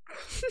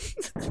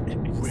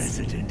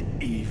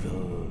 Resident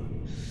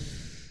Evil.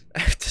 I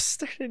have to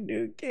start a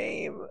new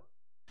game.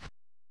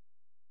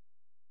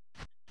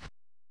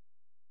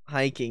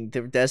 Hiking.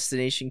 The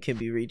destination can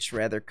be reached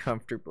rather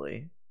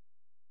comfortably.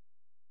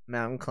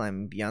 Mountain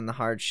climbing. Beyond the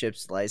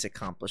hardships lies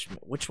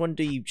accomplishment. Which one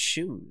do you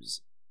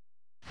choose?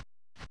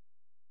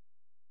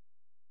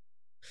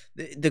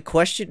 The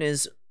question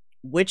is,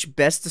 which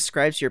best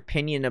describes your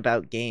opinion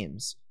about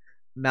games?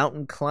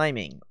 Mountain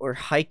climbing or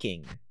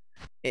hiking?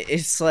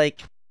 It's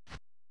like,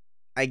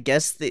 I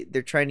guess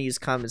they're trying to use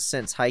common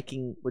sense.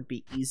 Hiking would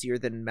be easier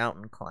than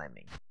mountain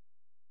climbing.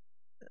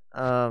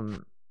 I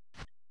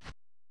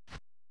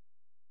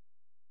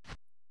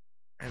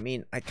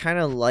mean, I kind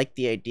of like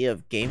the idea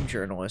of game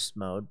journalist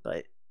mode,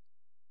 but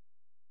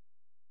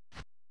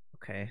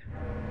okay.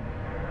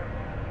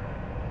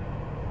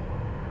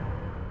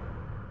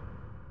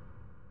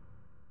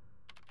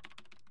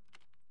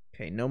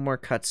 Okay, no more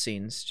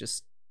cutscenes.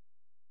 Just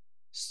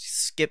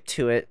skip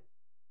to it.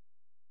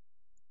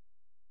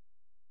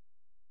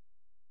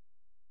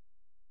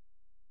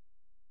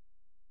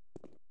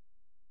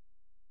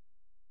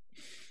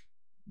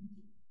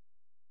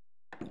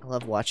 I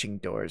love watching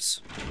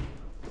doors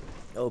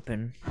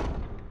open.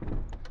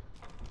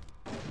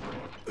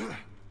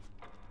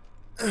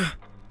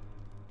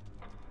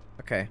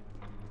 Okay.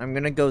 I'm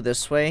gonna go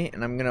this way,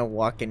 and I'm gonna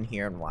walk in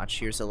here and watch.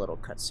 Here's a little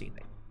cutscene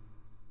that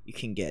you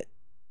can get.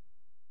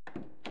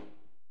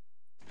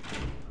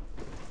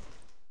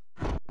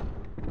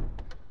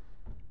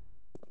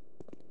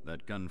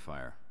 That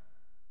gunfire.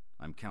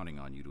 I'm counting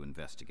on you to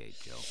investigate,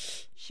 Jill.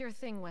 Sure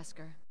thing,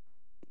 Wesker.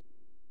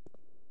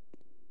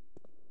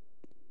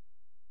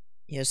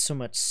 He has so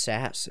much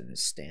sass in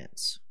his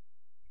stance.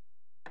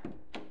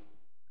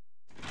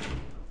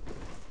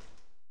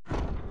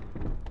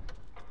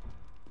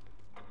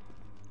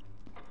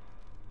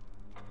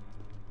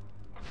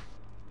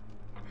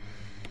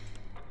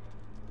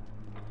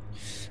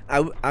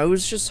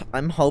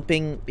 I'm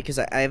hoping, because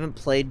I haven't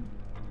played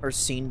or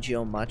seen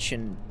Jill much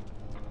in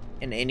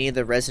any of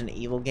the Resident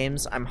Evil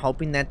games. I'm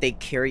hoping that they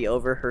carry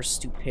over her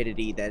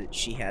stupidity that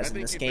she has in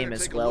this game,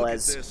 as well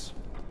as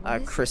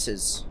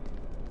Chris's.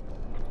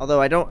 Although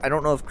I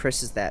don't know if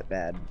Chris is that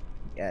bad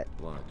yet.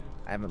 Blood.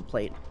 I haven't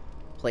played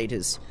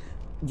his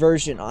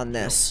version on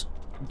this,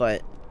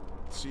 but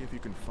See if you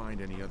can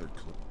find any other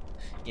clue.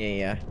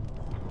 yeah.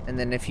 And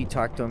then if you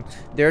talk to him,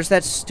 there's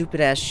that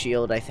stupid ass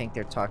shield I think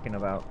they're talking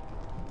about.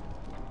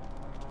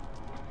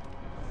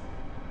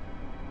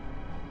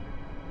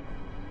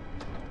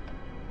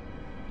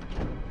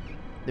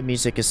 The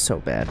music is so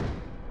bad.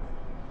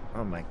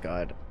 Oh my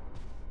god.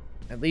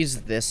 At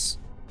least this.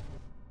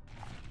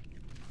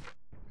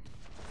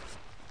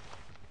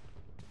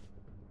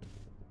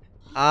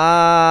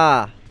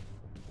 Ah!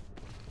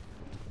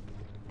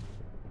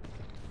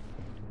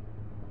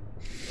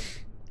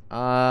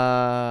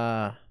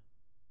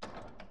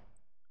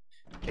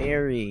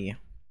 Barry.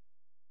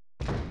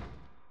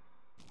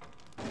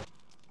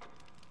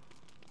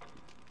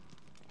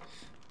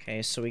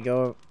 Okay, so we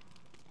go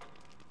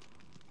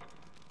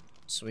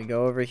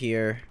over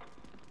here.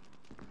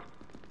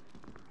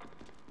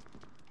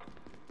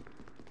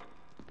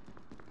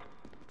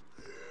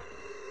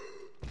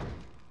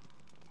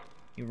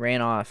 He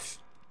ran off.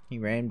 He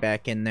ran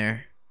back in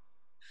there.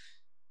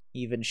 He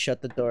even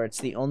shut the door. It's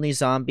the only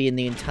zombie in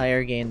the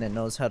entire game that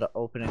knows how to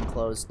open and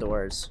close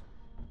doors.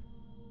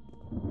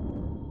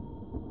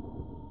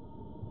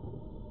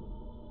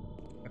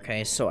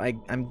 Okay, so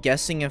I'm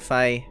guessing if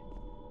I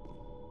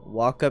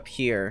walk up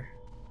here.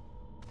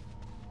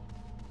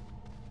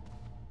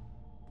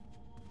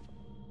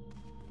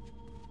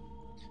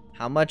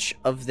 How much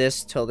of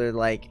this till they're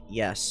like,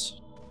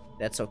 yes,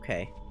 that's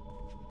okay.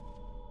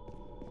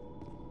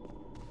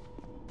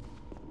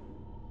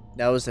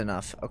 That was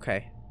enough.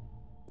 Okay.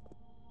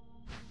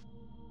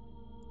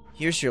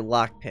 Here's your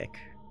lockpick.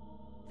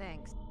 Thanks.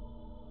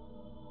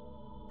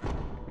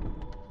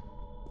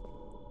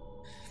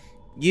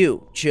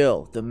 You,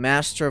 Jill, the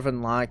master of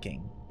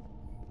unlocking.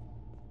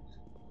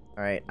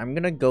 Alright, I'm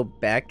gonna go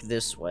back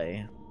this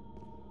way.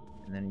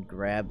 And then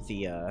grab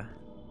the,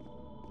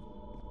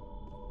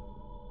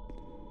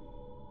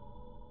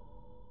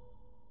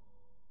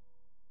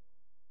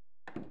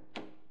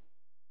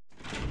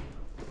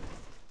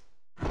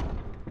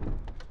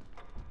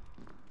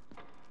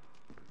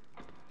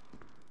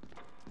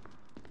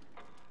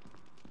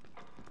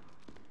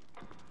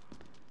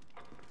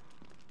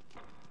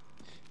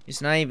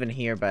 He's not even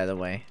here, by the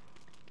way.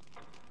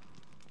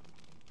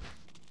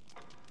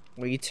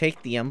 Will you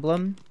take the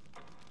emblem?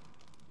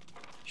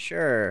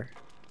 Sure.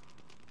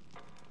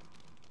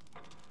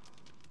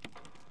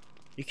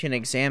 You can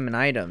examine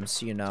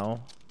items, you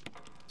know.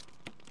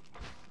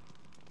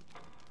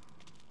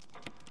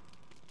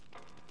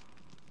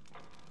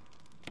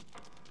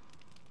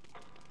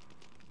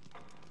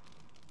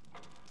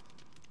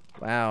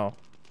 Wow.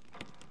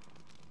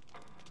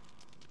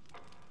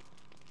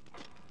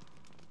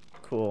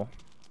 Cool.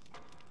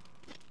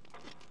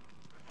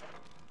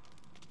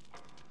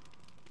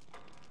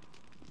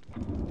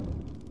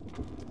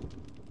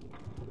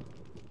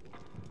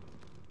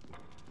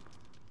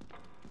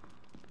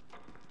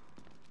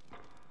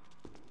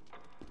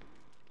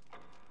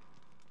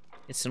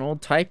 It's an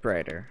old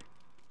typewriter.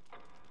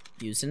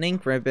 Use an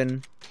ink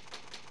ribbon.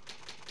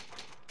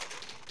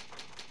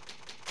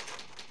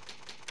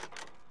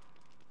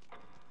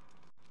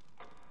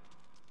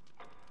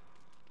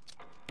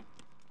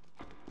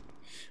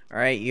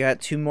 Alright, you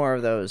got 2 more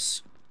of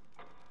those.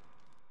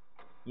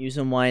 Use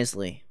them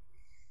wisely.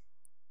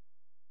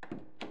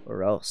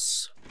 Or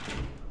else.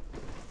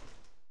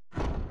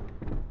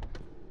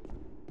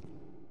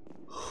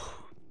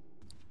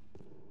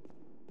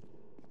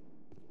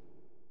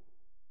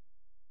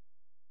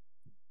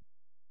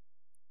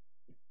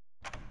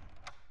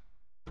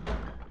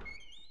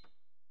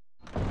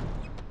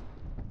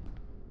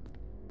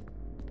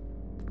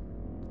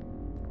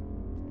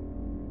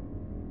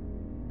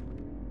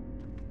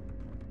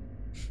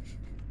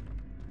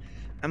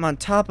 I'm on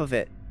top of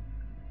it.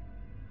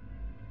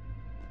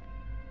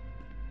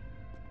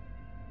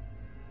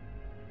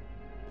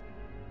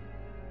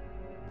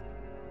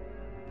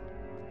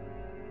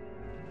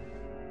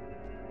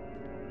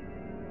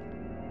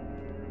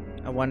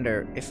 I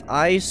wonder if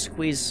I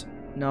squeeze...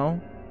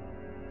 No?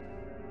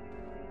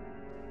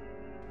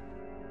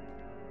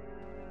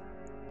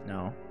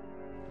 No.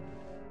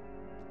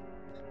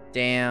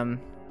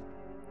 Damn.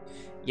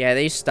 Yeah,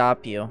 they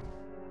stop you.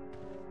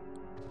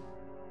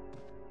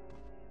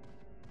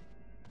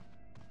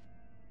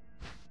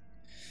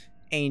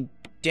 A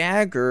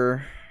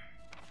dagger.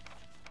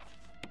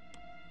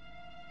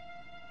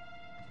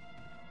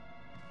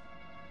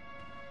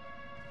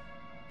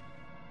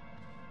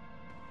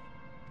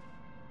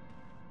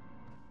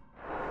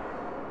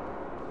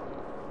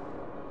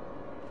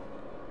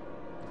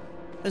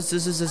 This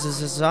is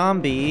a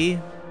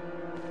zombie.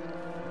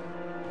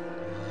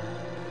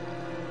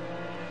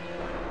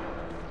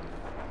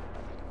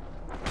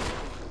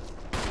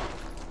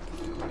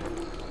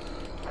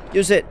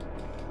 Use it.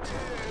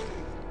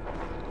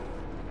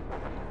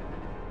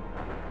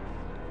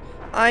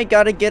 I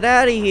gotta get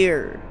out of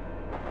here.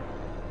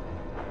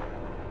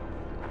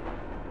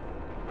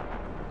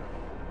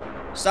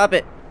 Stop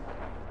it.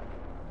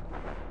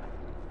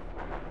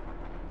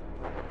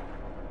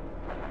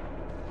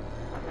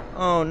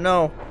 Oh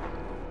no.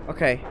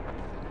 Okay.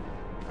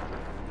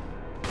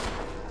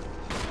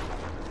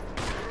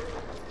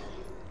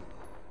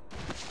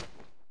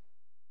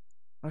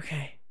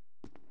 Okay.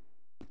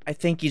 I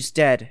think he's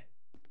dead.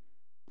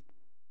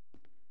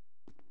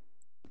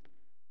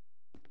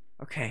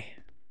 Okay.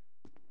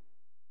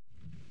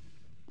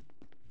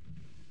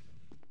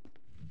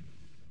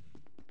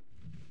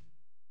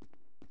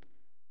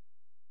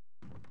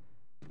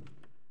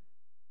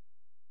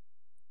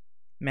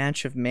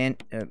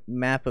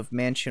 Map of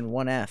Mansion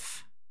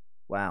 1F.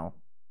 Wow.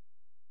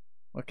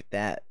 Look at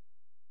that.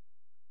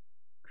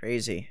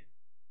 Crazy.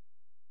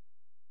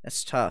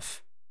 That's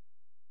tough.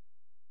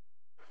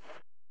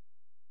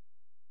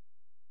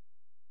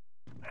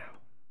 Wow.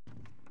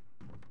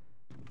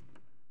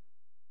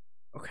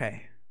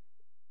 Okay.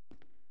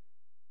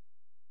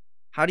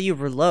 How do you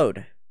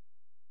reload?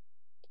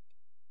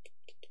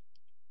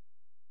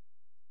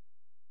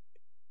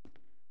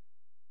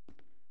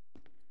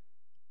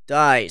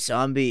 Die,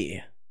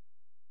 zombie.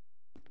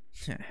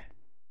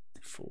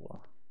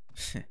 Fool.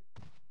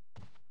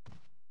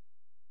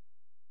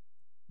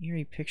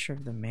 Eerie picture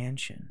of the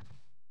mansion.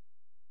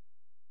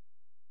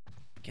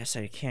 Guess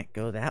I can't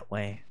go that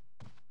way.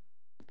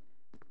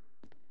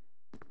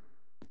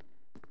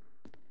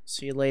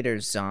 See you later,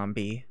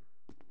 zombie.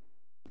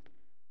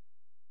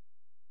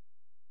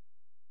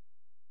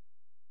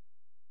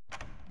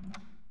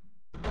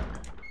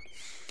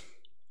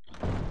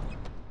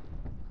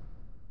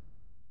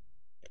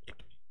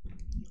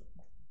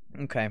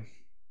 Okay.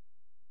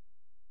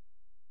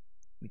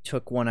 We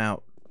took one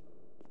out.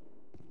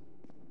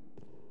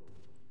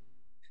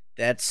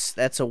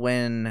 That's a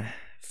win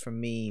for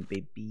me,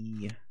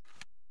 baby.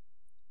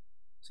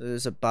 So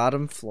there's a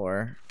bottom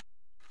floor.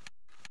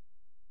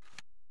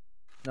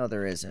 No,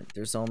 there isn't.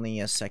 There's only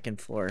a second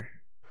floor.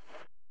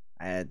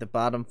 The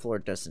bottom floor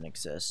doesn't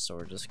exist, so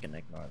we're just gonna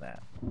ignore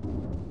that.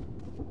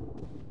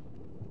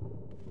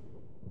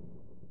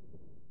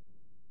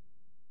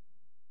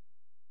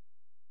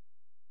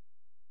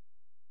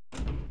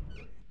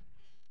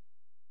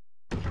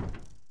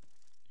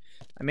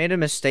 I made a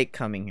mistake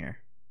coming here.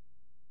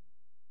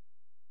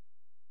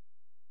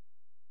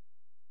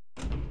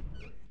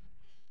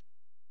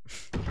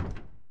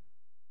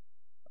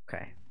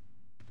 Okay.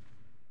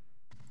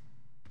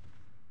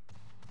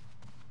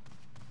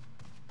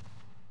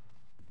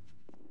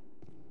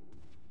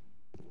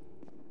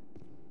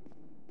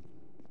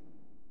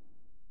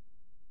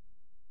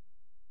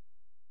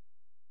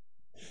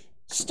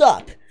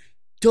 Stop!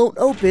 Don't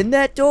open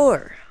that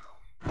door!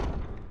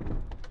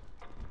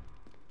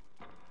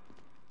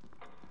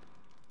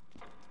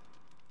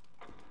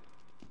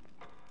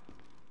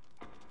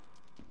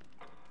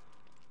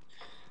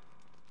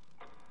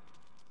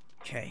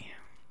 Okay.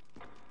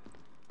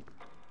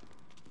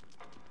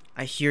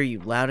 I hear you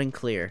loud and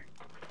clear.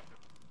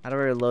 How do I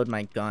reload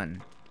my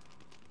gun?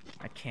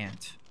 I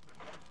can't.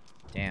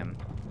 Damn.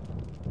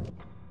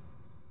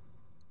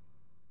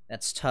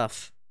 That's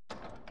tough.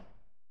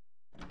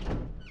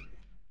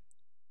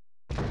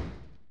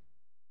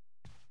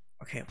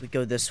 Okay, we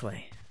go this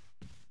way.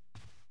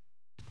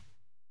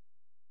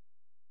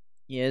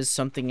 He has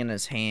something in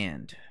his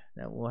hand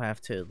that we'll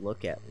have to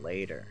look at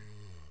later.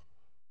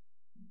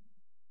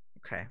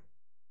 Okay.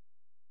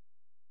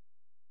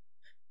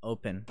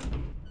 Open.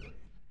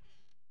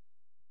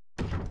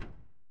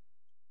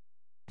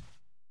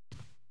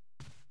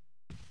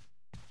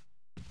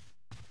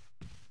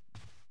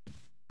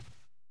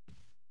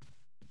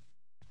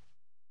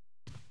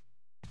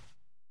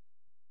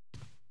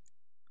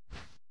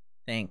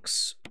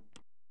 Thanks.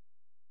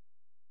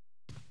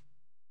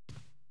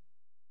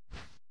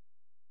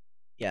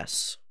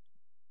 Yes.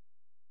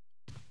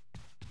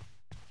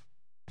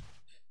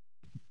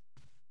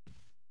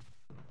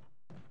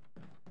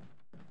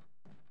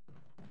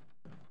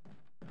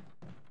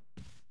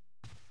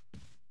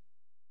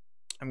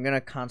 I'm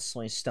gonna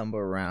constantly stumble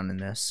around in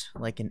this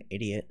like an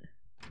idiot.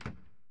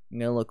 I'm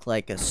gonna look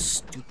like a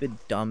stupid,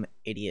 dumb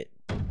idiot.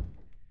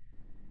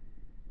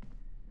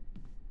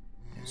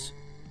 Yes.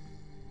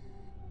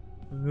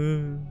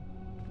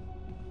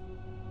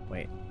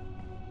 Wait.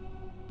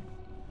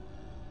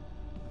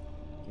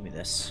 Give me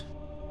this.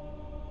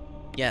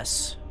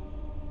 Yes.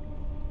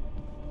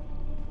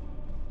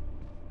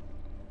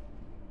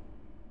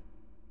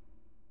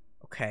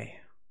 Okay.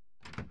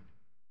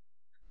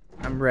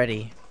 I'm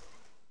ready.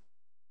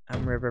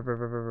 I'm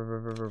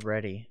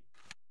ready.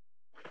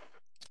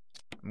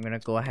 I'm gonna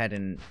go ahead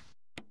and...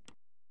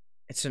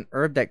 It's an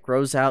herb that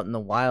grows out in the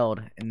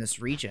wild in this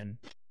region.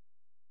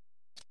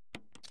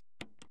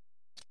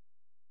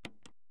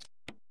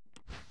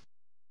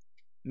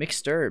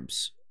 Mixed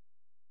herbs.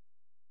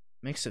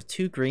 Mix of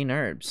 2 green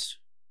herbs.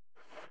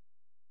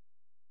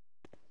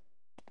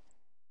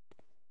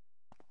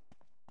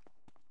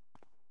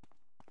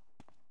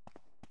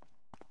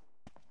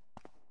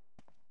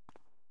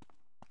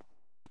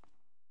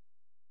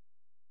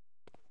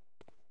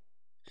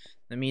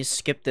 Let me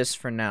skip this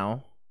for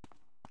now.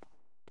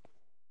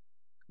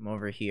 Come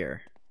over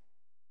here.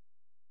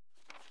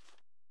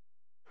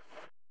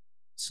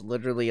 It's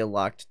literally a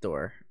locked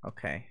door.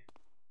 Okay.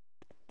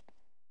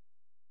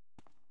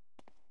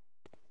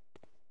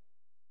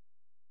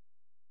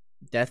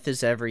 Death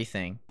is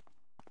everything.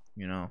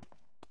 You know.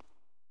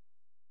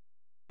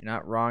 You're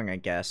not wrong, I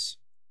guess.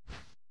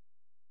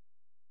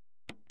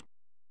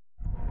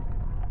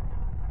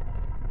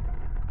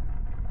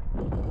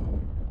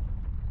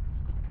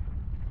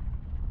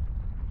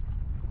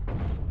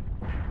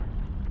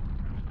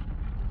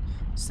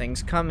 This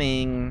thing's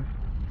coming.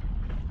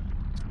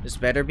 This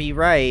better be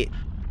right.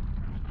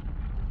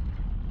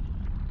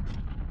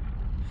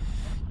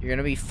 You're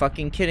gonna be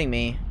fucking kidding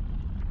me.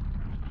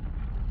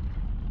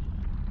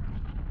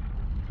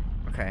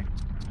 Okay.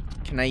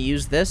 Can I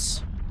use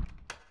this?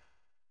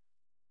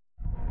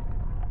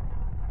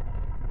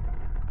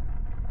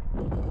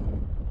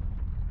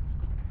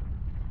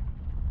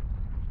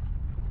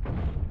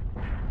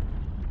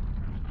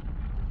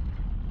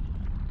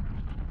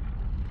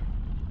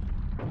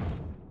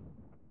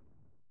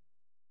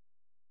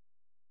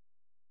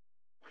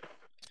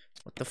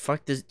 What the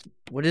fuck does...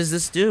 What does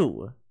this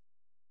do?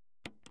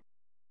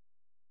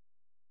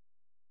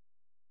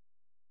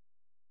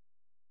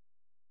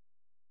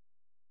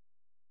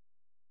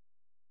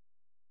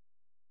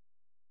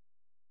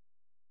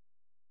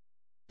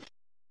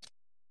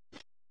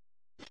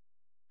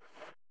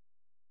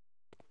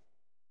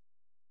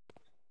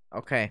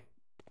 Okay.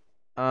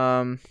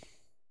 I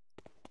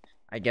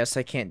guess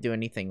I can't do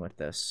anything with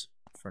this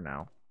for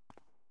now.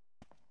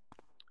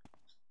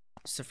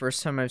 It's the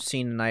first time I've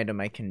seen an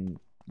item I can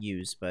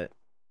use, but...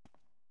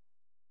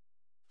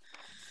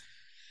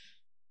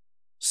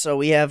 So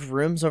we have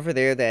rooms over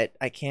there that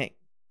I can't,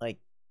 like,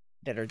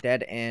 that are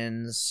dead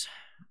ends.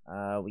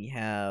 We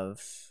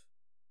have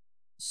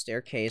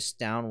staircase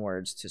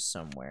downwards to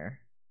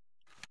somewhere.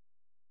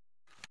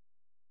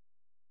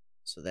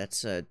 So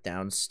that's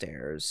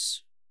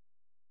downstairs.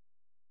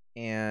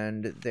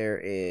 And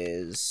there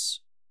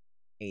is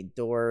a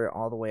door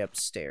all the way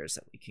upstairs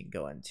that we can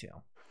go into.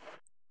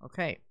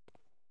 Okay.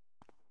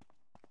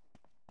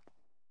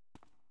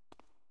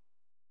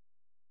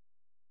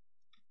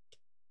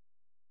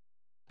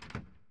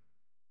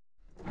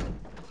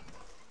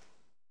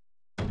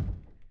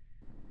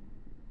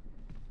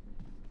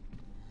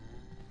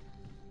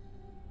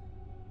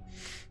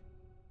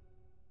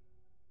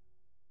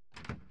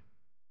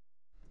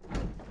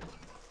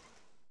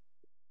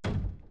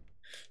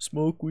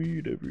 Smoke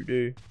weed every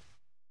day.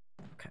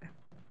 Okay.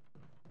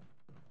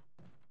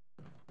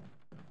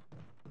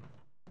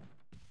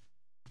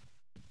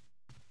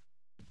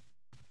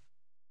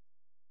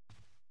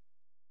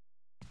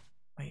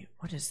 Wait,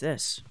 what is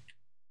this?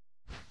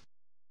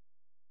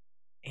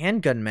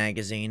 Handgun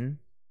magazine?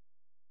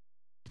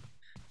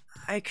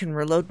 I can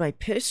reload my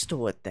pistol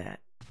with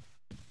that.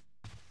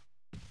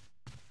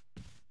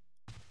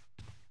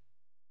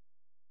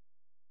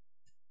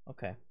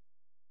 Okay.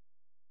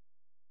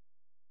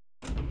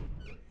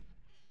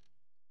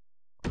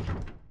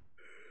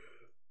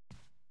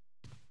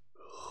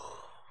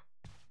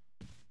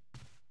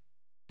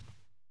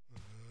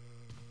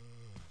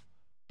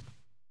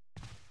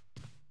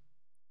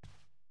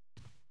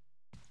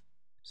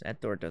 So that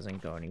door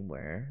doesn't go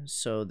anywhere.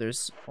 So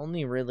there's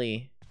only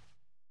really...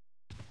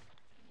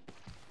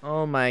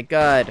 Oh my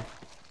god.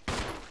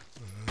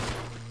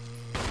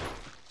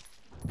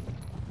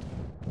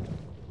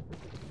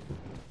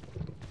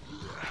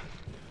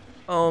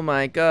 Oh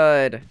my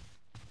god.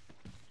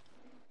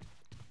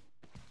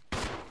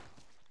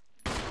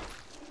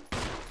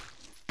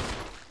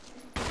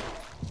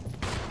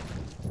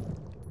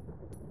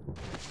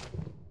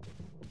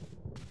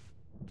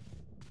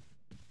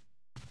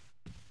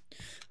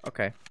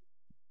 Okay.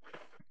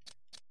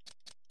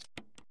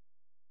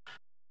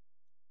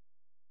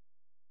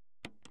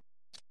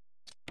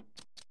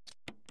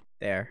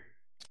 There.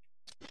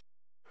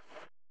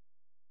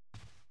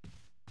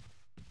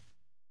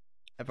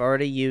 I've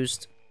already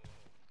used...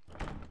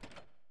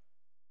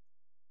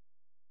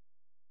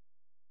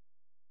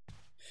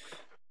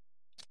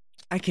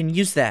 I can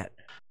use that.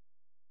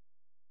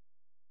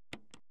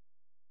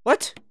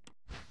 What?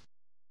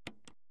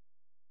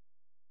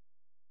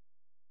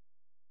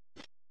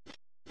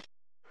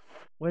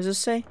 What does it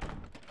say?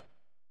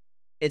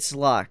 It's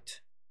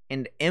locked.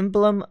 An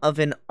emblem of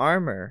an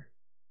armor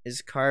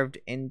is carved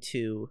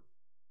into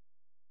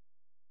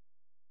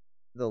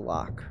the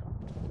lock.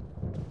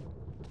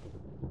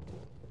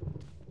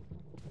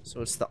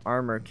 So it's the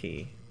armor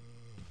key.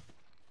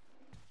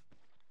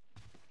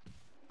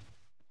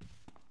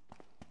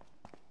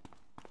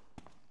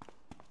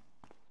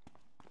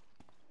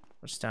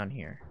 What's down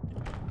here?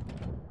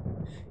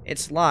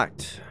 It's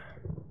locked.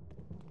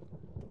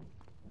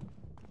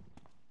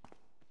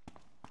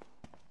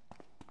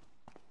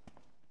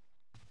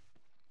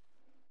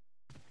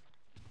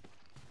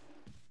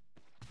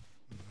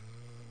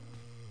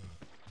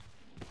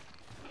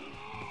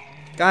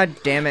 God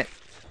damn it.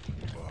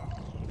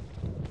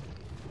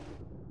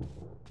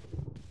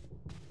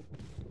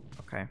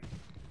 Okay.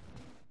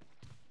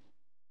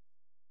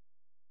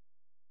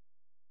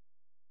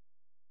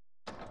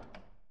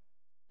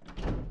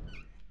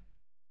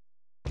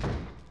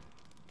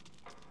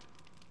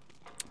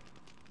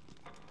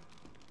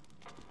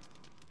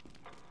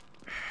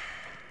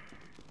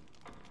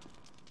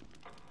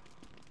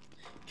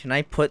 Can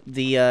I put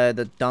the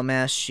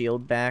dumbass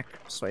shield back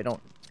so I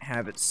don't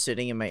have it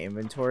sitting in my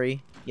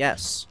inventory?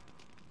 Yes.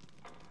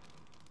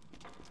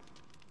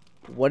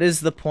 What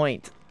is the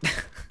point?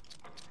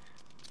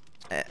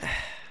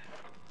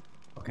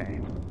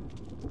 Okay.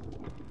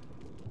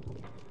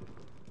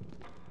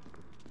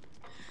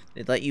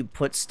 They'd let you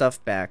put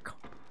stuff back.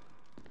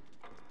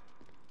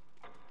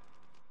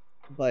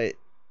 But...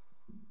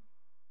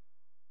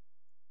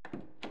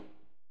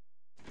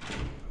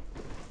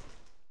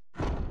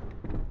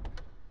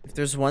 if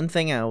there's one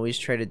thing I always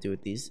try to do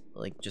with these,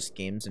 like, just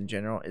games in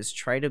general, is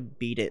try to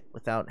beat it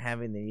without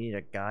having to need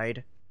a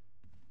guide.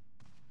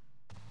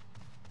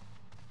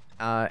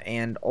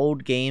 And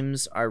old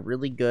games are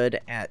really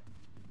good at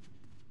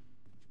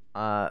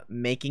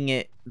making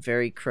it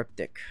very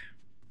cryptic.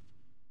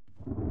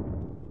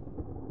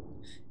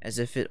 As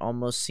if it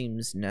almost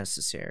seems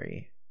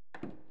necessary.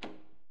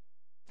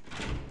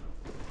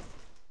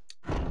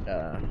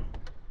 And,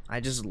 I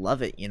just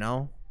love it, you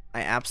know?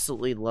 I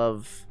absolutely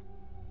love...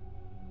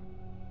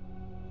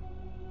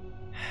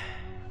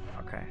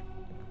 Okay.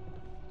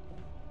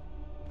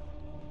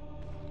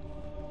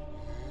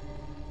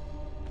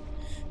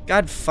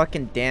 God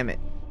fucking damn it.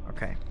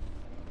 Okay.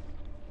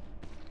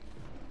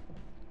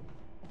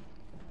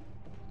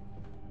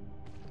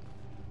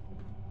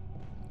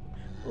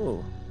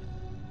 Ooh.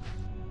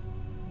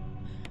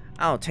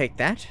 I'll take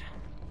that.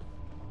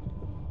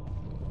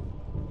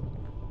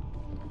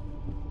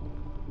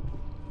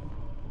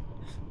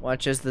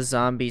 Watch as the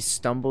zombie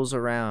stumbles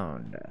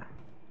around.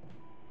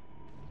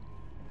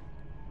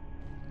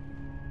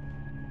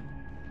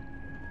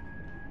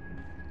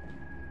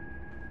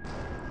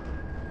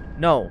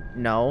 No,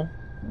 no.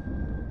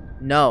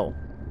 No.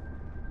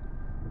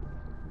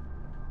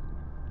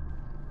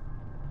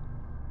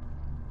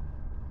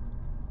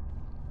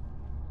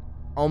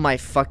 Oh my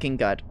fucking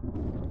god.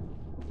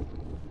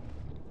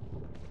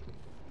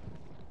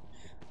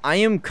 I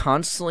am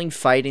constantly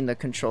fighting the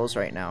controls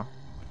right now.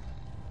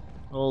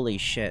 Holy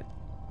shit.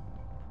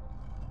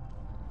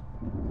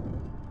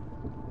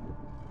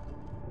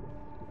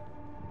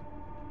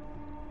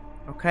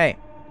 Okay.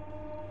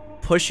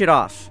 Push it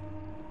off.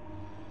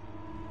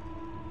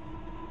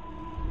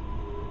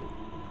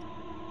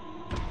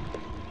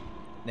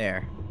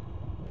 There.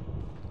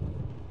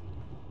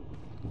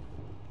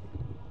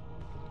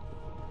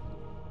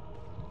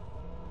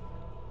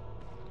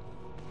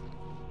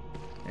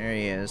 There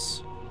he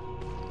is.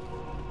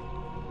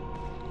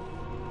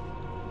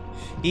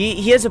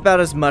 He has about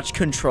as much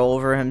control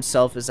over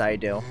himself as I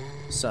do,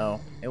 so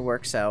it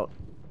works out.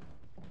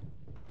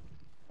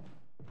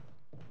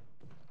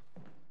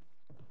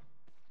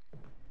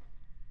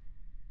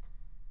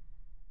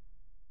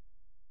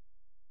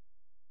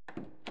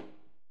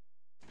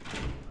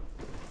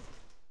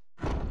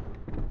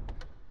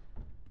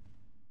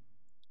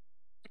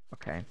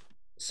 Okay,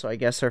 so I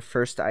guess our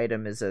first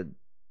item is a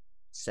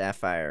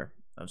sapphire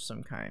of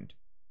some kind.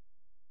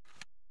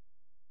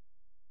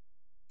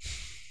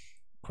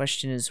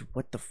 Question is,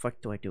 what the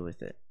fuck do I do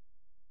with it?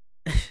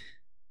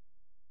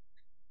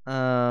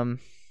 Can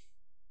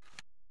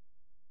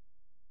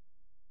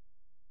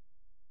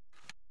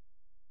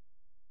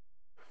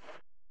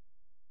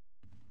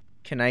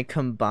I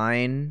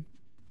combine,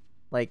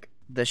 like,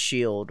 the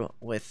shield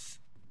with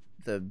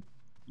the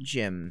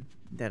gem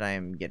that I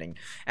am getting?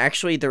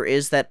 Actually, there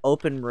is that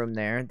open room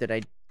there that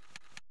I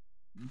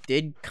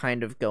did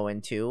kind of go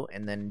into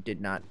and then did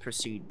not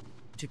proceed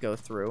to go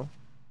through.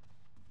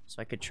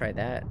 So I could try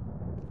that.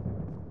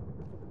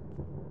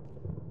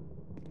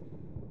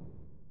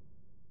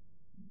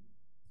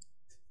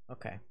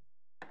 Okay.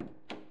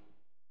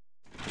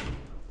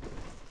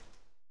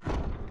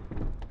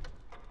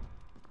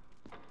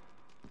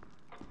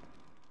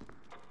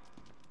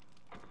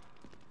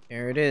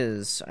 There it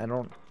is.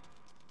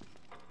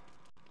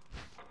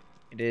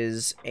 It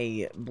is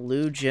a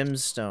blue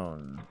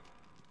gemstone.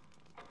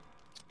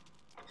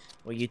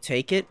 Will you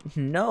take it?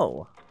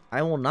 No,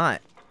 I will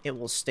not. It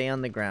will stay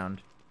on the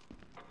ground.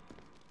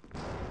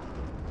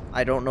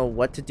 I don't know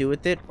what to do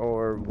with it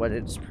or what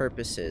its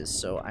purpose is,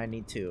 so I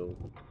need to...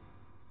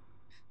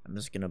 I'm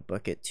just gonna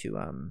book it to,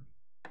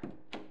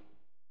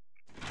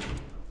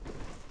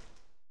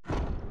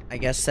 I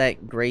guess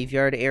that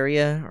graveyard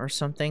area or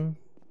something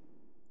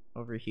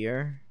over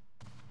here,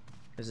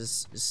 because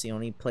this is the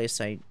only place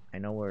I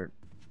know where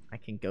I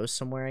can go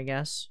somewhere, I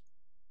guess.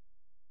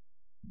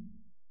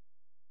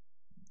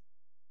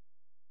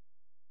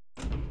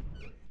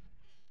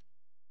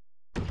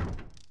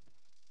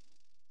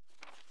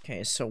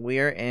 Okay, so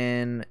we're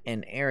in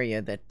an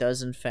area that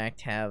does in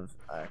fact have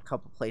a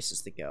couple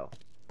places to go.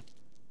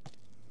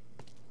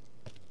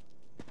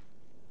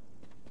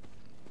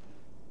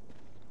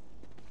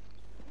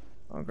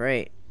 Oh,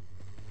 great.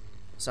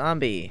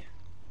 Zombie.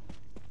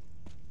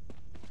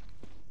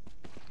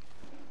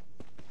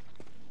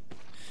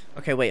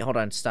 Okay, wait, hold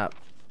on, stop.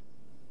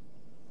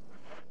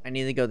 I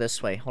need to go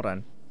this way, hold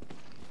on.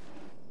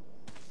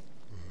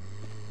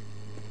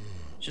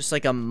 Just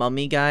like a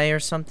mummy guy or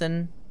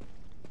something.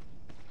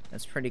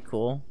 That's pretty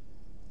cool.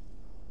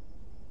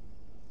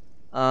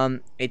 A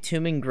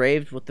tomb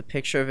engraved with the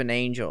picture of an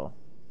angel.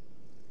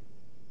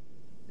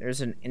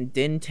 There's an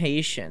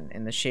indentation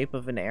in the shape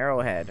of an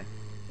arrowhead.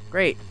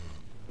 Great.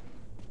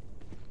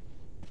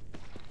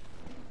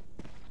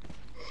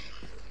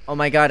 Oh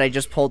my god, I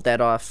just pulled that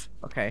off.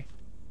 Okay.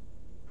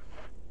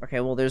 Okay,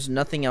 well, there's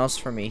nothing else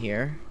for me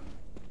here,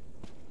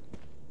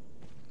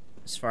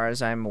 as far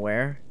as I'm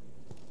aware.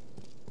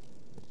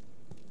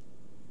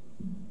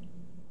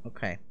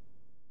 Okay.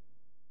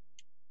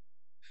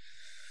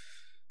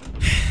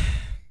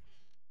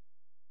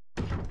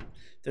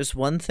 There's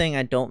one thing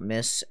I don't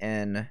miss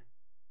in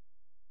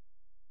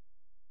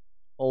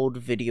old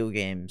video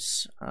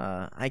games.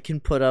 I can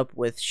put up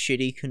with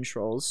shitty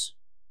controls.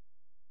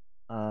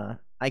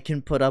 I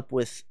can put up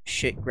with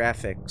shit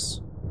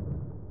graphics.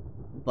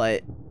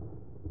 But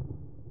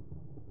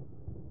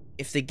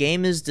if the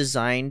game is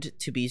designed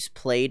to be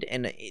played,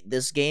 and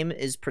this game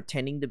is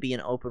pretending to be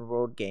an open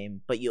world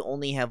game, but you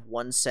only have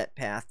one set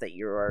path that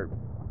you are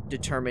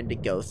determined to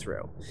go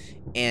through,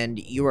 and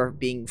you are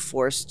being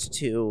forced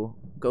to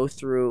go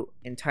through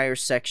entire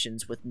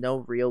sections with no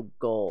real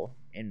goal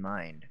in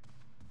mind.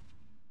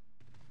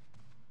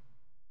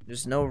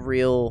 There's no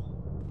real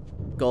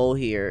goal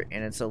here,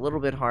 and it's a little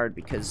bit hard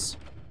because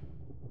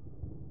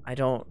I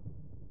don't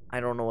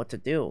know what to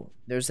do.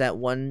 There's that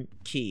one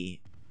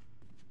key.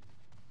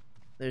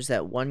 There's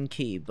that one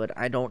key, but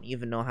I don't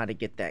even know how to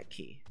get that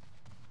key.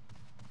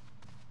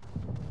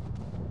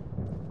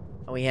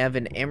 We have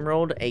an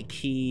emerald, a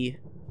key,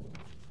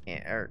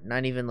 or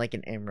not even like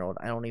an emerald.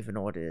 I don't even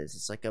know what it is.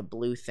 It's like a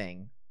blue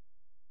thing.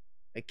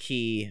 A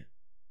key.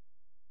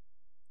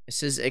 It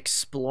says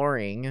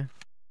exploring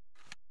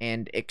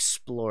and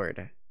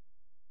explored.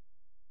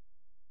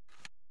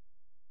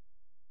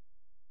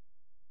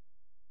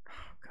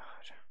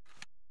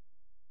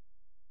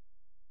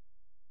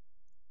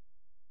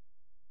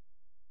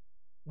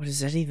 What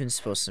is that even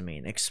supposed to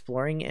mean?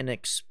 Exploring and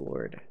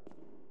explored.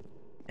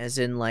 As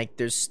in, like,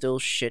 there's still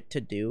shit to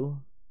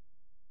do?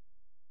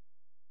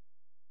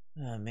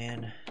 Oh,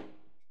 man.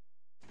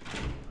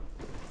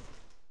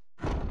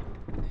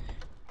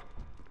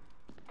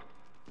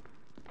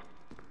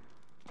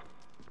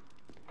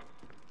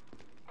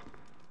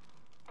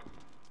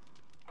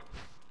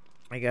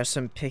 I guess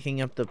I'm picking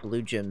up the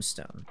blue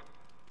gemstone.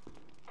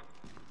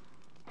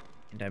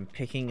 And I'm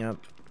picking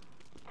up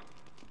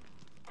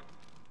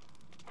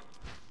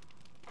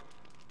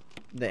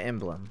the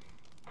emblem.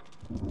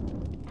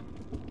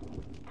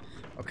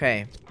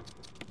 Okay.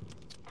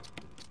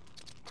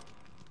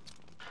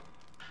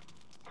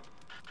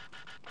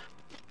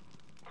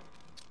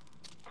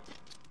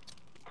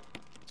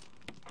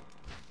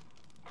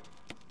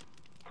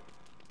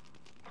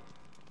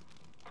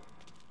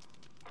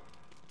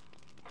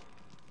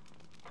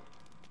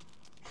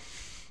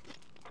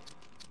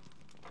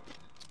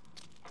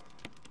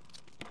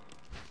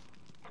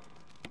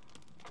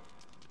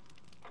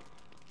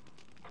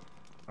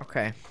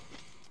 Okay.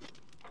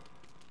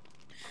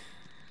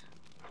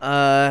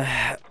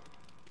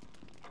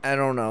 I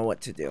don't know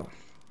what to do.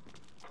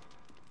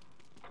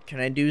 Can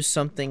I do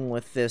something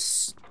with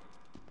this?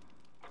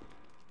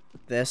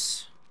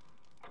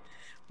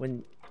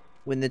 When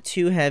the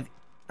two have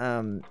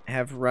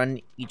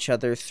run each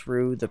other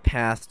through, the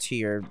path to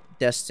your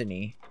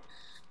destiny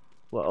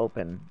will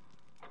open.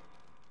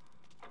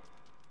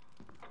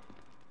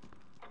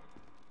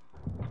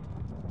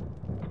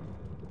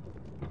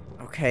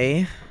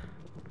 Okay.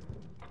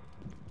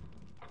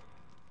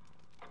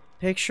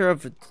 Picture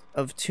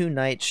of two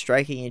knights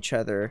striking each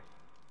other.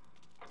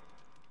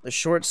 The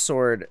short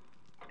sword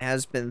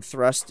has been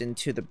thrust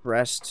into the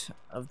breast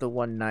of the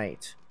one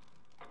knight,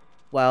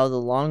 while the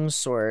long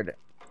sword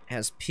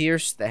has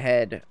pierced the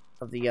head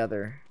of the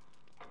other.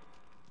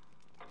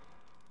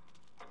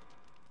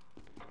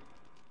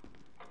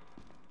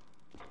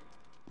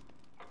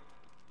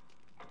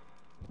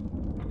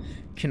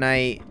 Can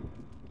I...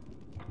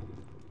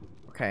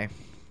 Okay.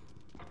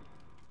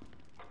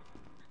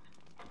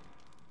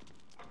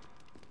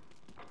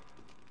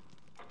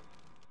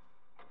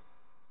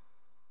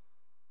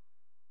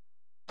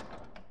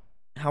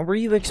 How were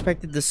you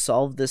expected to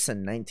solve this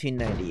in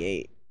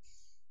 1998?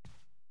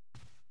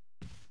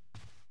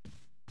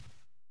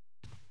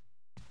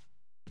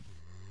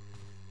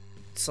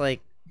 It's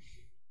like...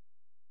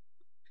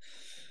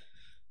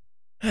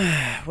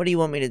 What do you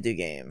want me to do,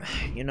 game?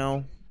 You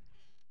know?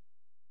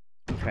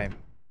 Okay.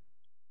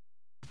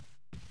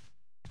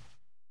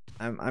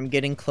 I'm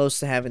getting close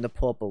to having to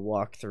pull up a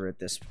walkthrough at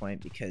this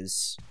point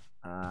because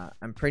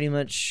I'm pretty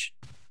much,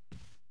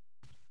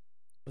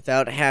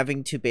 without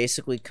having to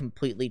basically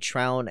completely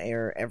trial and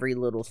error every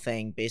little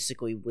thing,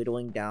 basically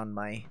whittling down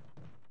my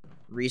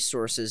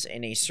resources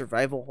in a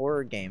survival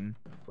horror game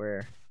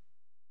where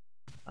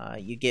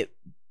you get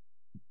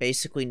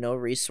basically no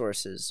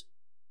resources.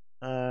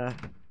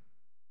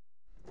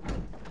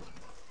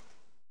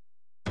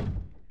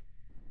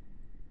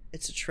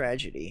 It's a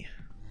tragedy.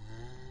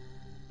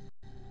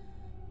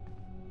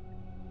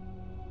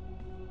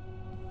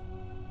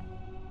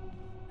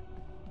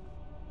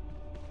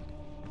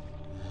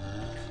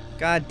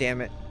 God damn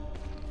it.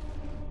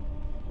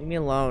 Leave me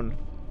alone.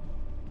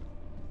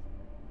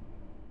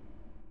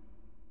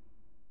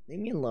 Leave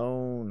me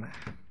alone.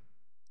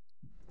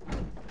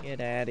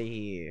 Get out of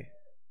here.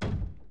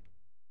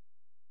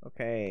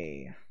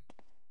 Okay.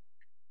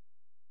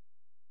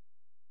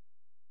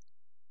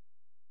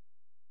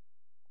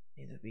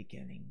 In the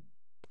beginning.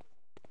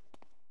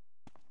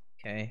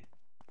 Okay.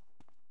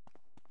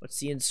 What's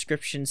the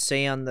inscription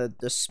say on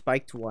the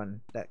spiked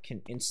one that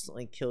can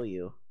instantly kill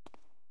you?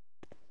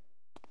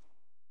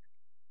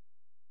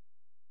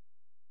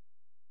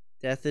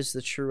 Death is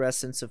the true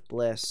essence of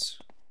bliss.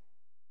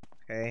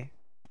 Okay.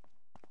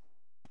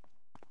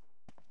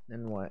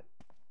 Then what?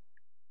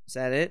 Is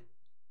that it?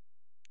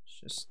 It's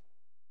just...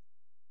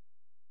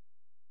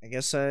 I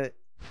guess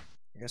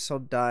I'll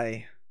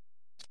die.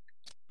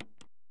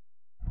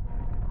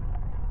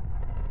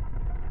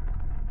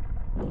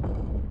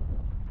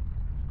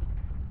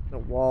 The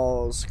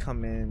walls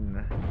come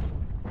in.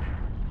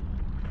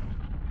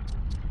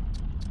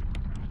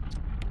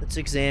 Let's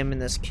examine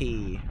this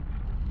key.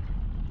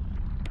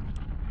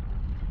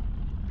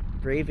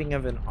 Engraving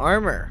of an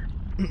armor.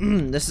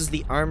 This is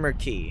the armor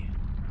key.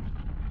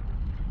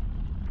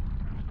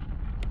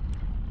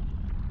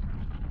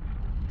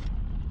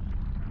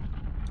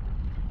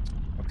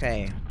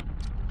 Okay.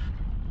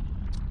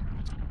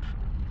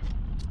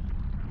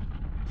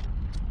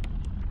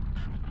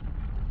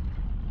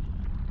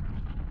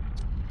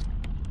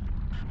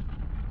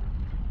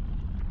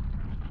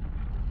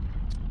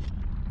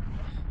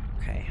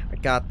 Okay, I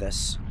got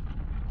this.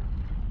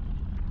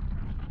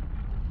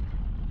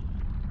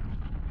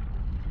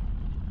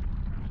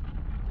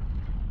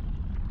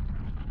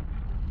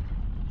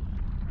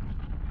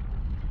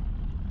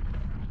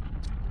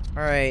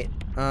 All right.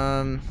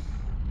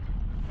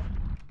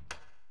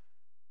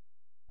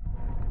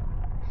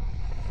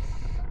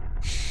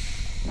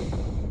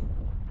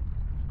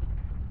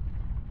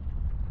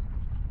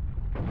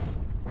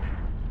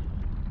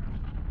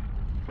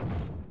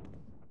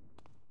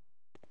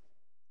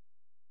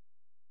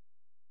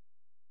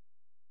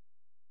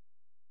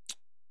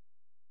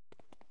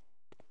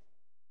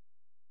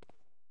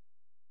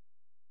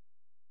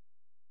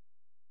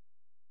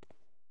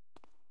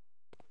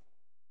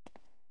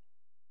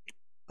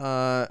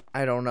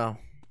 I don't know.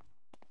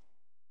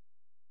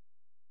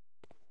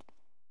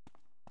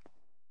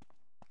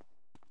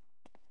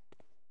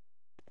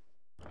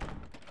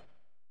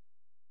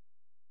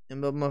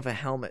 Emblem of a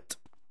helmet.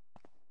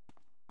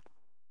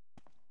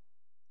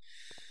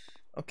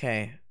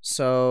 Okay,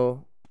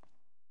 so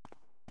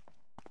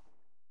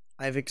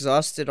I've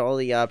exhausted all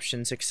the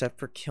options except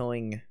for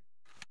killing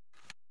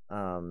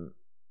the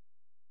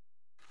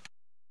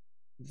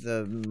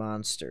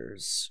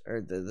monsters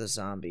or the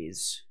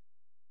zombies.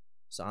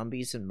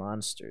 Zombies and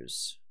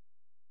monsters.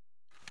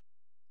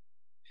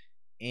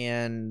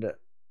 And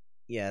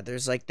yeah,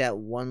 there's like that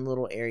one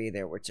little area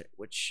there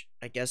which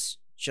I guess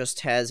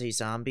just has a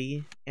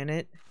zombie in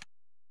it.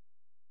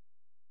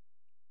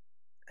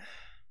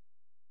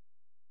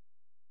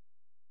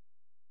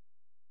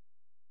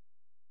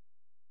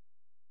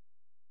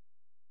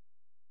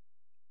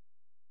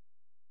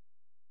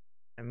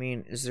 I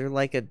mean, is there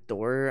like a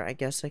door I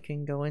guess I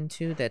can go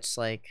into that's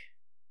like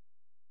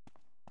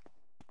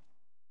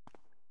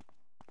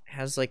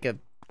has like a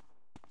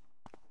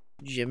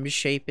gym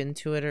shape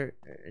into it or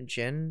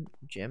gym?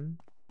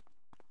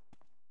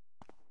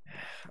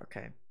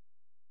 Okay.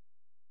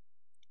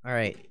 All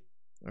right.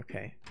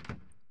 Okay.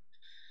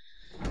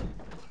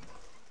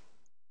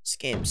 This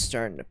game's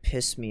starting to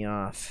piss me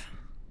off.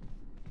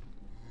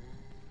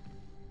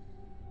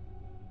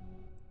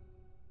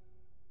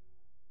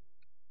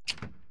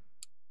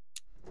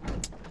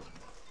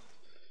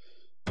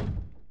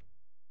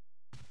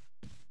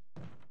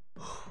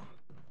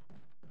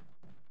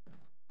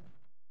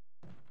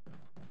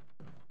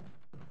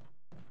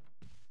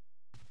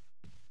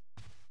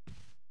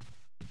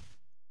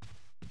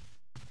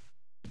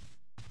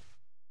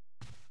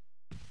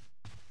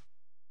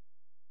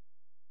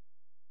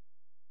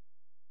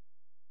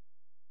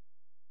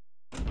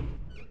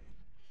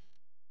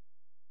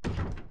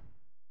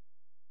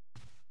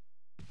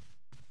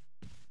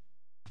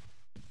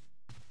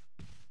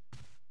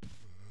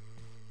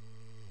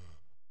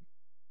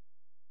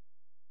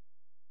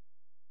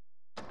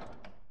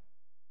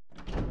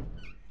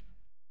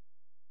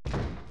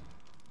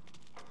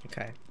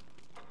 Okay.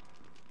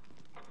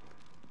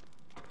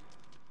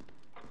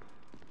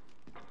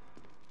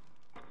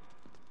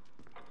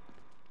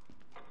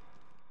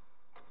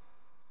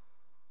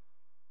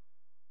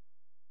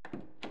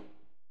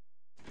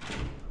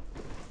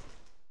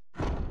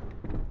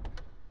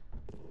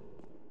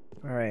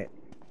 All right.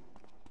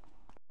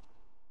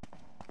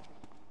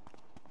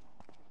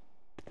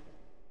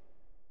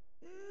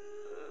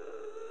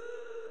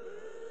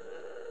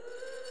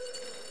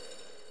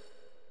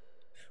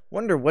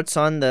 Wonder what's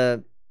on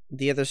the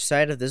other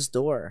side of this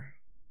door.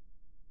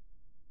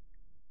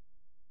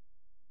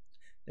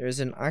 There's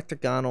an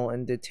octagonal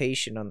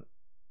indentation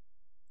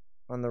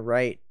on the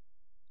right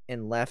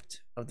and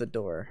left of the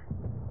door.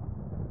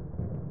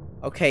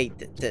 Okay,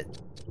 the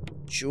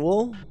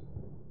jewel?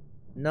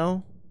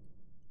 No.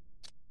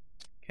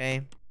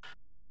 Okay.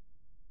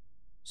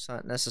 It's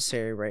not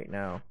necessary right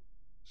now.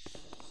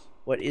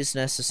 What is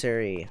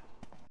necessary?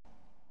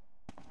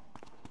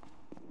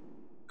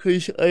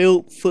 'Cause I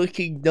don't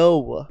fucking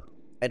know.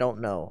 I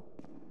don't know.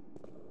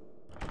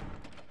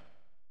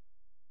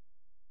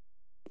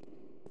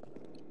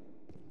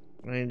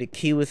 I need a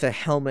key with a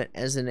helmet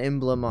as an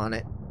emblem on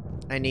it.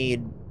 I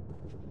need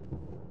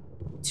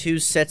 2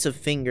 sets of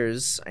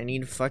fingers. I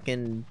need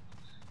fucking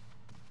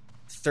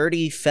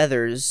 30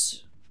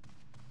 feathers.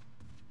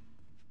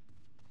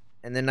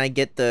 And then I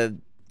get the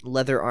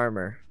leather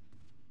armor.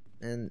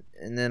 And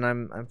then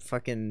I'm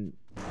fucking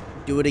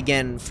do it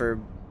again for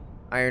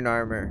iron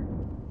armor.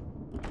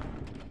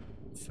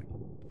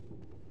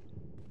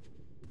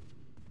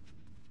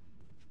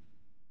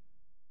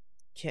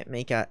 Can't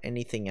make out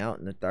anything out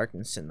in the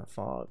darkness and the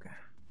fog.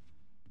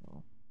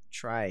 Well,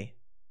 try.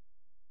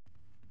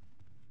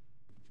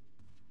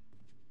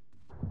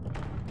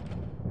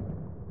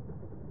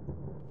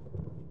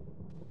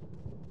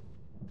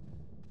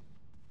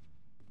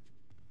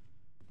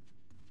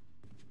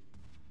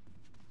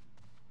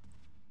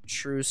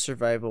 True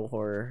survival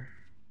horror.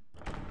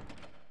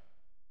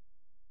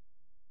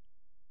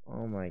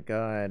 Oh my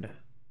god.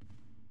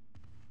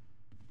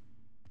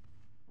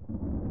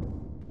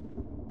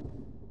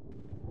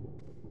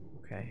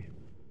 Okay.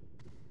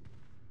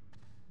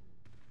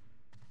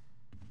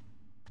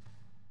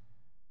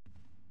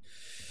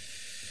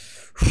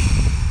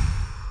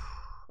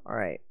 All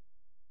right.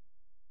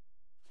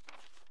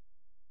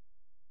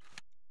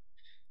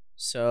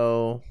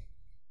 So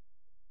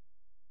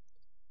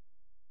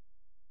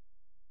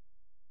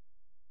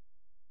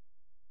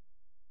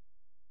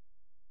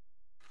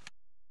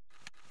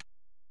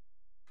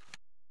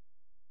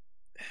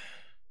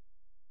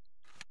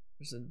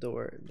there's a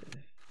door.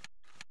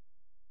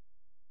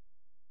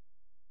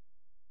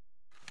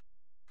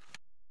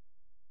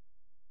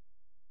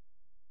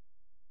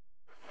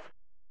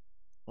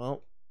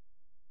 Well,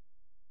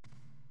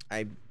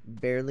 I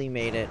barely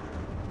made it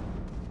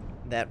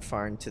that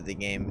far into the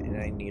game and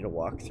I need a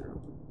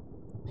walkthrough.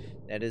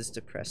 That is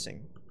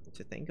depressing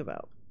to think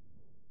about.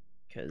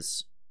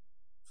 'Cause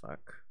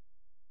fuck.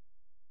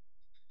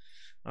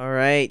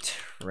 Alright,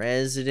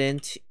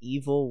 Resident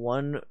Evil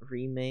 1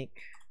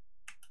 Remake.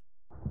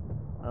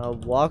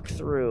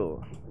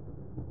 Walkthrough.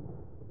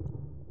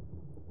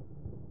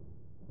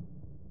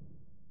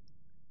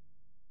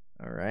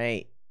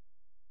 Alright.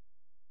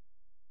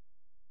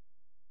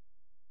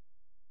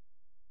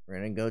 We're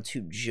gonna go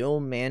to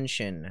Jill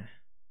Mansion.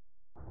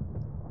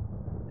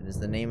 That is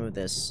the name of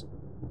this.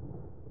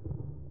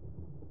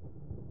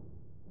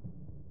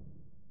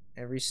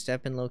 Every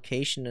step and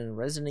location in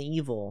Resident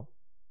Evil.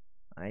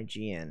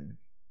 IGN.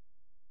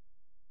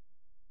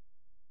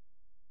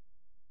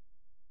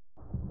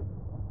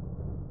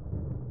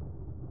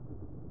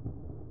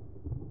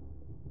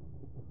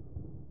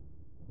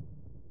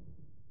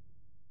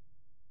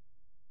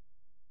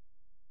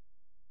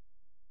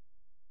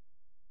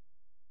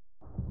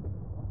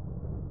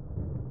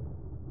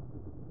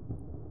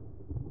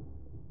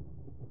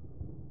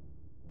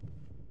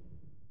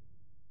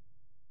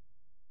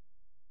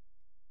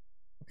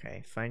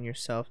 Okay, find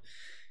yourself.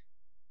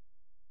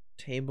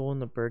 Table in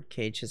the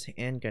birdcage has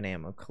handgun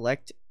ammo.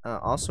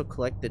 Also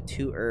collect the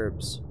 2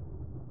 herbs.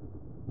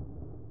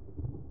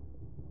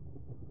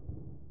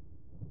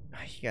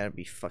 You gotta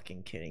be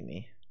fucking kidding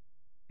me.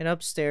 Head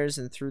upstairs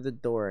and through the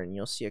door and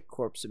you'll see a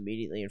corpse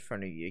immediately in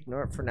front of you.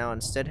 Ignore it for now.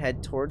 Instead,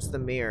 head towards the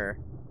mirror.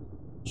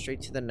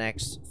 Straight to the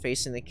next.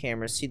 Facing the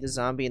camera. See the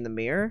zombie in the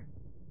mirror?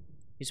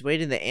 He's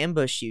waiting to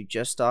ambush you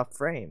just off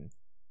frame.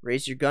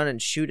 Raise your gun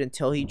and shoot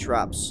until he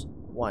drops.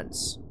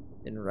 Once.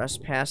 Then rush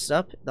past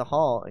up the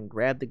hall and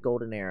grab the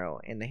golden arrow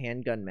and the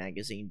handgun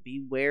magazine. Be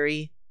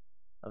wary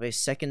of a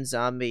second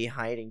zombie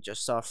hiding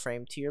just off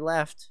frame to your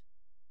left.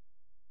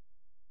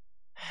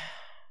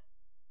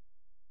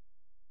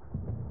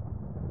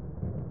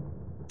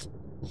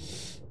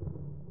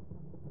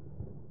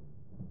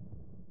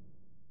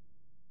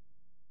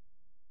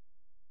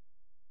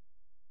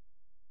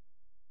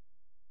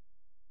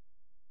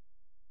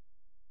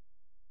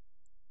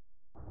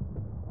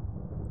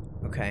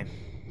 Okay.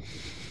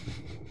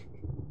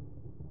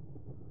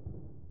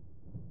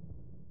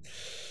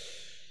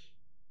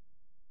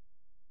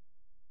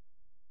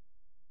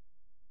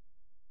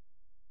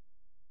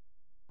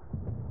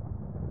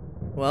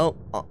 Well,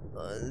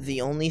 the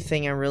only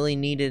thing I really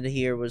needed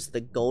here was the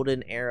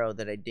golden arrow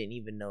that I didn't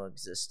even know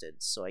existed.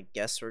 So I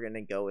guess we're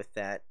gonna go with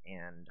that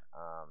and,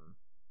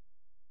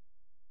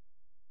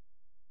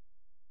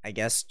 I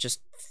guess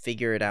just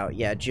figure it out.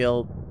 Yeah,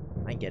 Jill,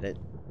 I get it.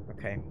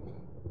 Okay.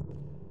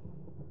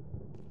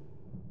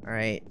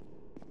 Alright.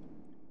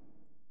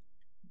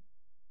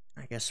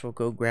 I guess we'll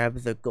go grab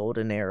the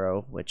golden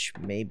arrow, which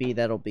maybe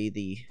that'll be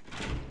the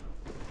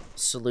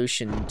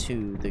solution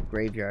to the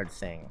graveyard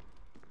thing.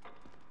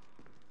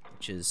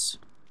 Which is,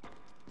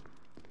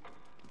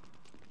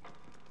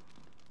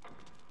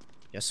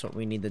 guess what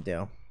we need to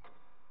do.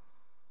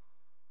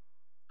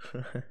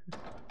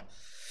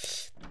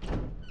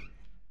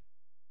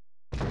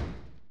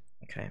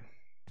 Okay.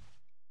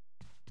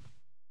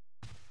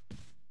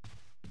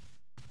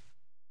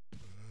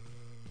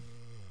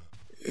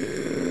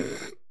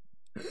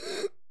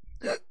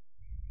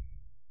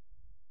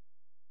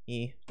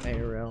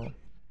 ARL.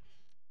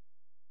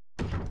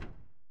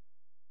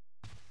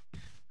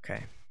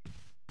 Okay.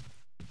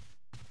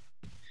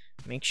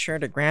 Make sure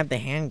to grab the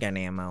handgun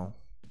ammo.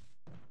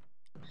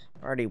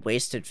 Already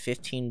wasted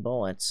 15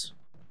 bullets.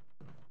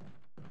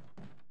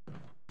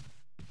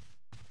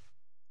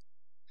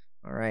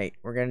 Alright,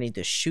 we're gonna need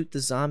to shoot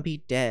the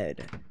zombie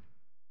dead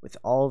with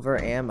all of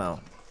our ammo.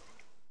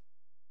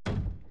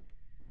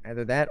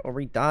 Either that or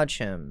we dodge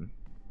him.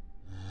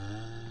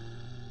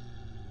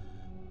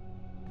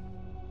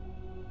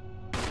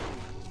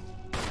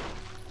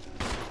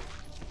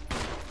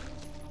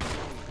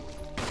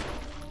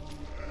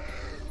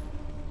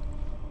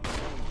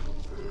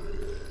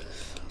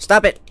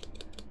 Stop it!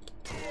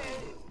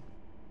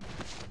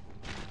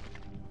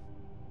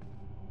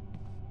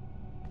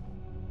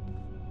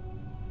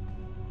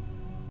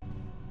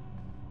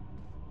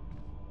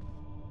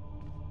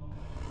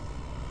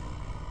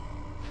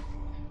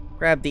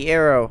 Grab the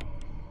arrow.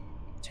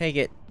 Take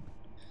it.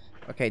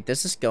 Okay,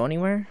 does this go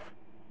anywhere?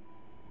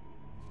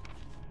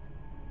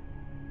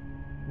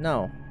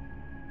 No.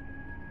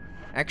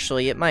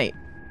 Actually, it might.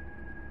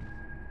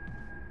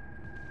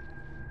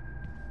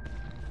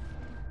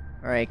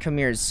 Alright, come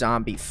here,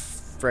 zombie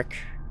frick.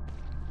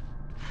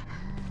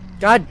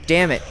 God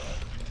damn it.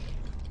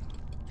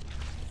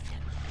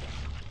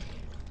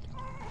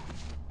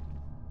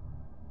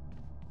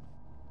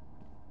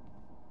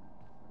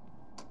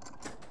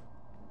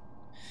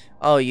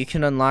 Oh, you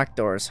can unlock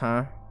doors,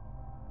 huh?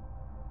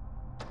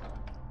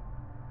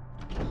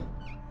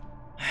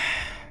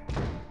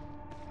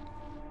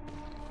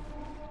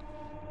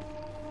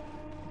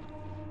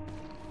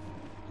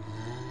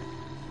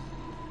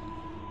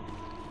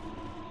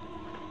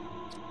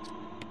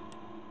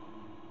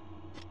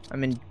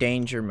 I'm in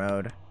danger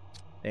mode.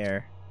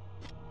 There.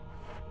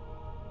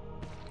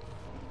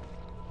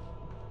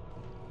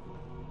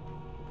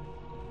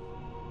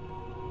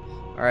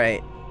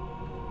 Alright.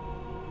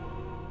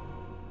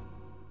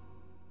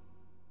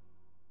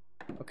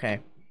 Okay.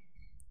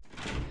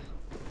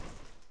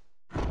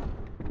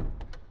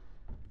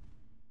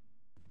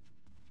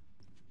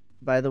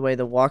 By the way,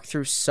 the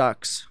walkthrough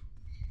sucks.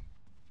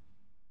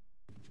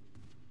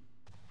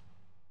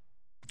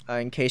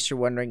 In case you're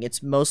wondering,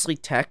 it's mostly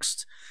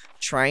text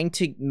trying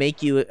to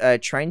make you,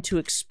 trying to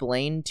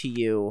explain to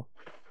you.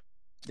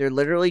 They're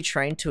literally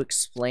trying to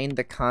explain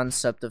the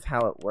concept of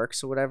how it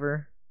works or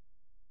whatever.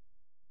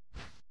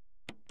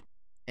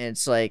 And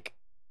it's like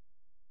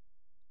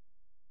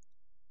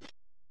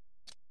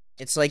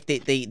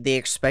they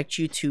expect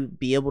you to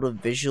be able to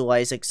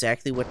visualize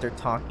exactly what they're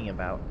talking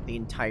about the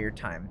entire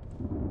time.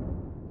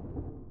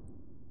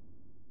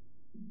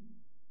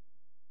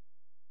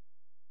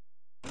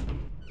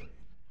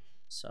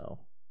 So,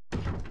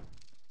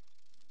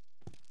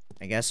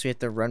 I guess we have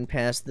to run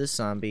past this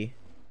zombie.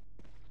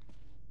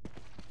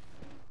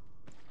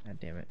 God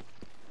damn it.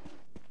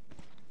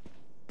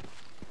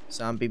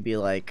 Zombie be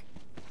like,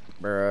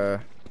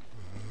 bruh.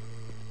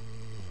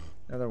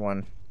 Another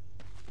one.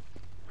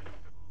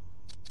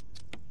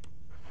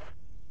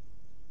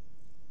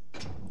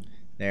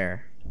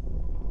 There.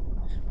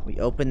 We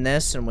open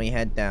this and we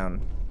head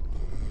down.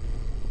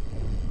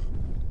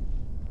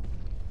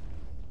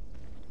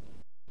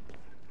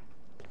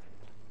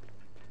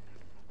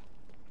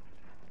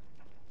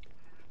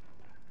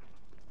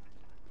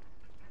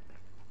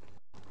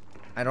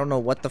 I don't know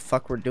what the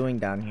fuck we're doing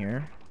down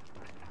here.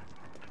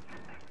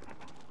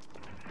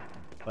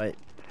 But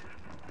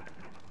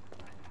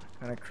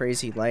kind of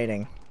crazy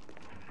lighting.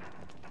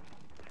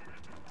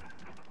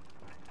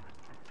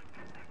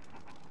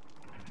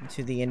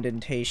 Into the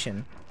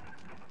indentation.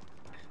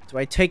 Do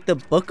I take the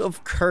Book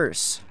of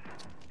Curse?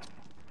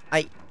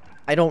 I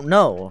don't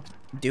know.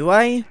 Do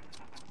I?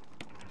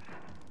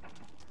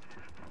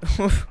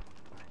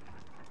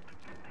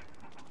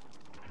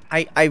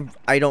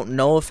 I don't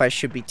know if I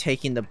should be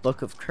taking the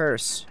Book of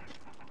Curse.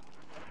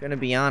 I'm gonna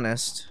be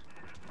honest.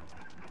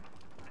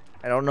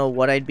 I don't know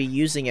what I'd be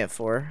using it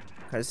for,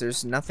 because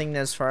there's nothing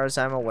as far as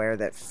I'm aware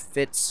that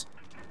fits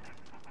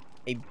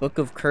a Book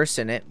of Curse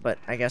in it, but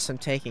I guess I'm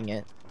taking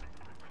it.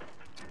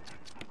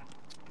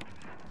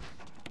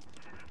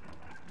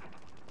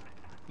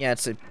 Yeah,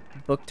 it's a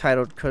book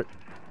titled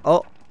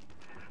Oh!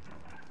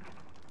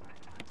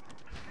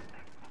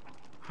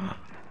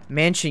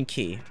 Mansion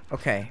key.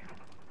 Okay.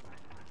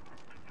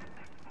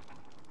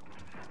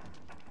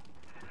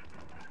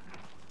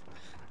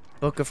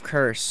 Book of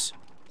Curse.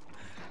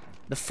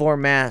 The Four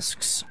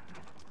Masks.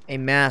 A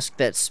mask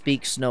that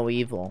speaks no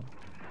evil.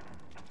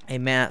 A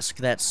mask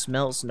that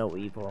smells no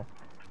evil.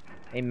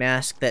 A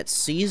mask that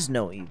sees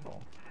no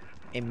evil.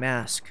 A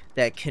mask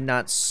that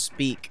cannot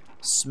speak,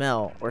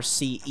 smell, or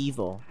see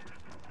evil.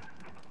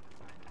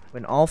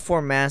 When all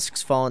four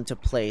masks fall into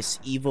place,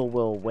 evil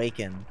will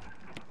awaken.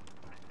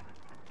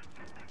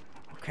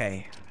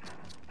 Okay.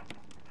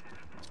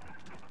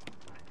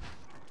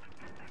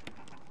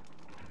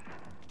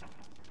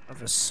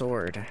 Of a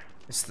sword.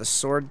 It's the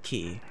sword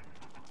key.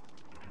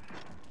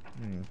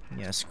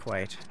 Yes,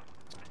 quite.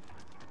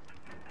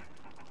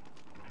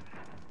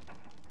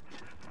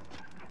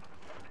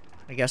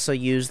 I guess I'll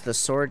use the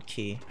sword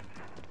key.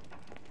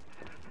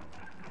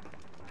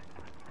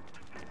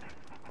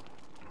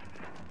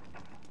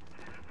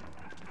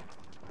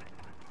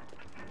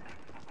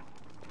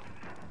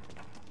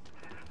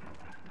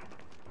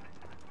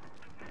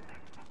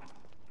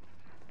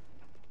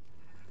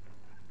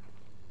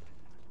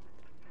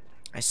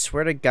 I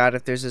swear to God,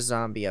 if there's a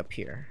zombie up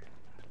here.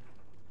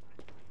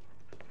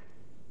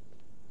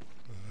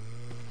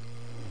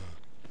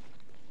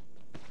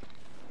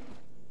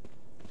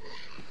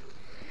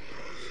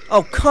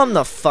 Oh, come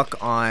the fuck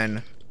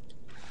on.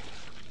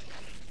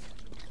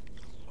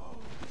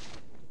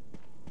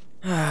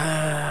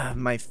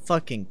 My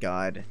fucking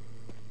God.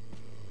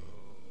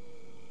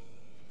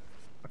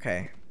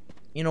 Okay.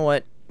 You know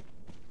what?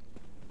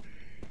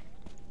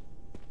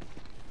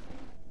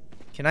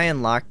 Can I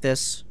unlock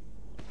this?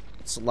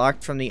 It's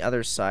locked from the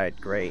other side.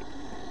 Great.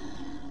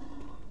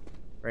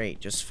 Great.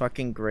 Just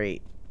fucking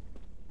great.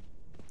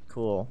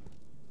 Cool.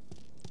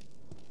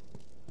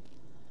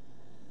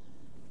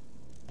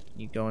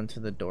 You go into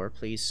the door,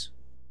 please.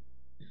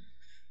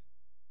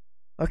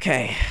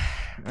 Okay.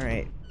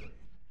 Alright.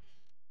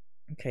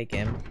 Okay,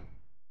 game.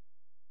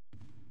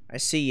 I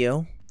see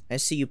you. I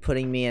see you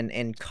putting me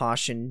in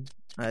caution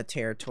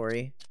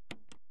territory.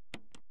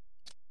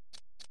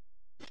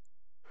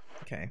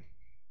 Okay.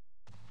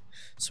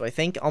 So I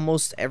think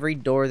almost every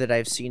door that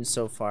I've seen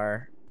so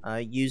far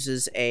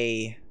uses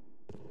a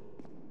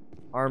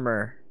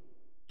armor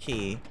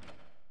key.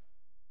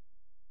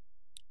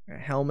 A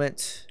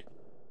helmet.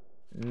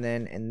 And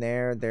then in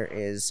there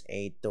is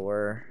a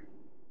door.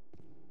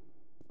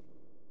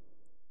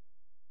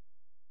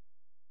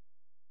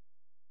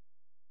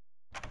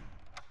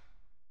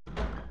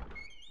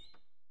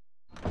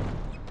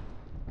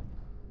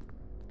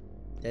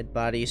 Dead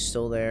body's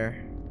still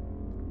there.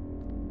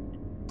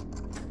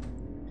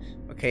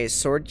 Okay,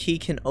 sword key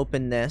can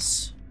open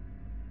this.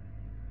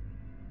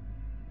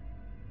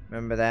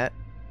 Remember that?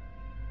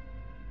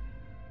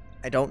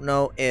 I don't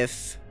know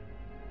if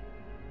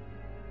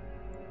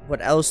what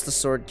else the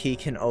sword key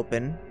can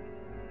open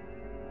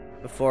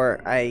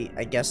before I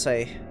guess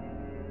I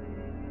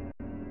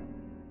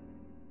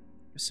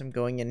Guess I'm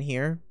going in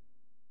here.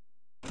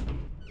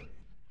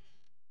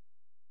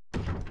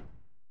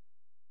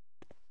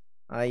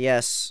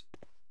 Yes.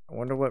 I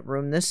wonder what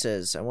room this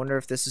is. I wonder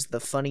if this is the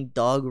funny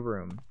dog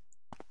room.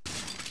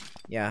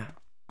 Yeah.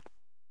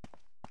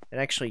 It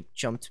actually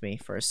jumped me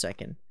for a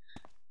second.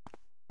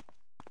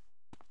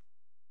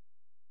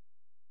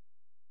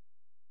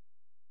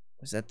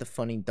 Was that the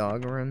funny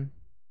dog room?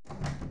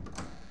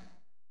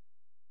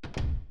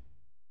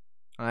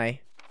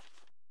 Hi.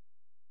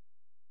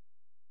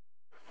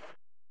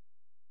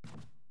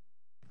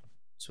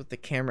 What's with the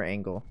camera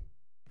angle?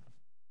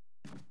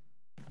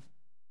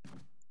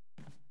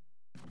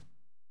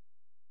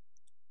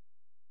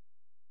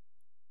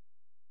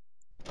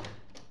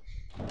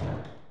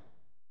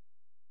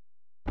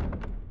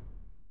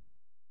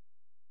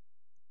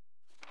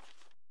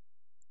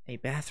 A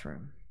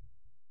bathroom.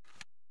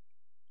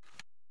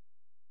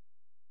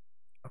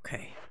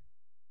 Okay.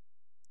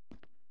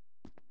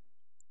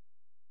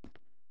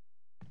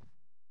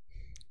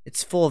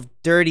 It's full of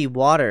dirty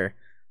water.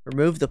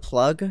 Remove the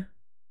plug.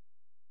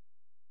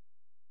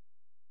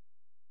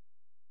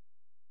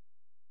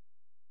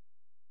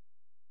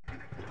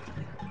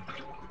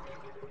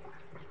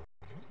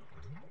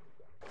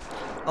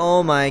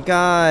 Oh my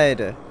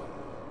god.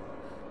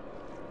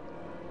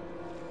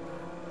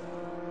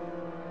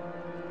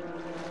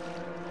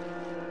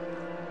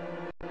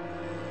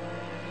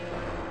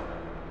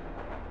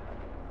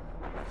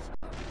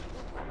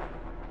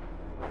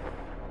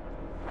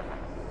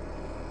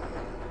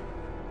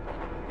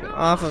 Get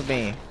off of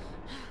me.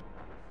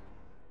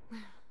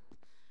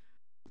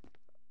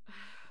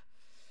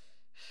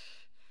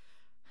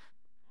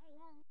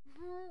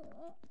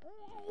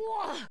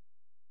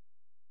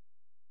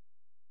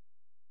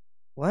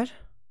 What?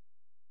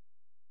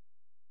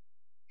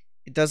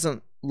 It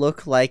doesn't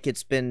look like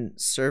it's been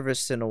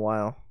serviced in a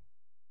while.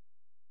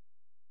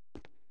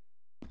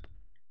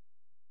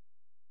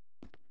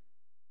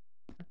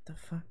 What the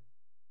fuck?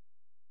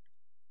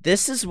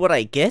 This is what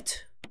I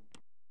get?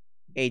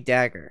 A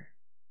dagger.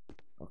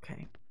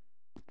 Okay.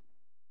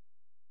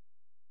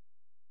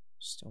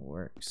 Still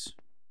works.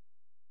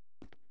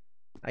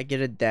 I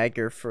get a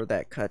dagger for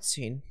that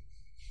cutscene.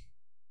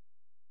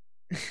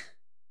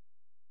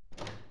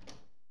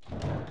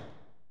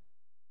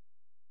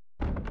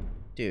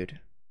 Dude.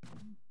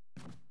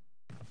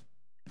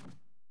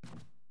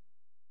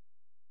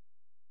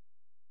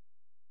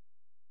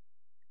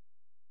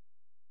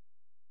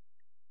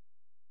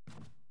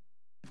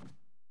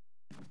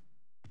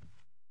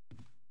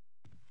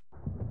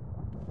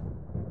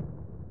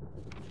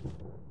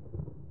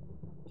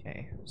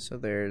 Okay, so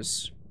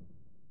there's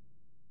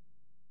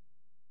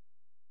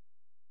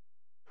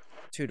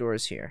 2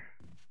 doors here.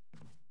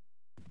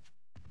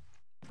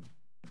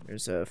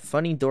 There's a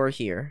funny door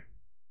here,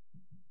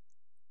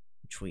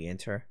 which we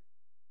enter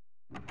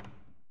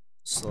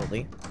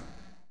slowly.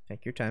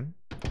 Take your time.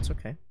 It's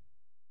okay.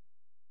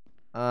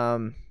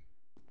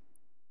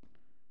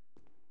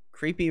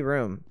 Creepy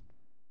room.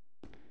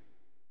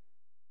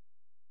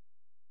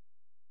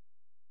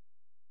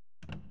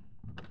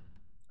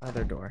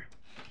 Other door.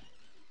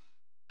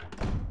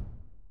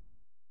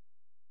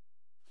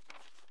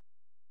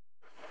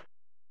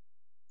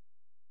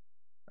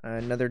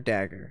 Another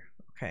dagger.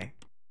 Okay.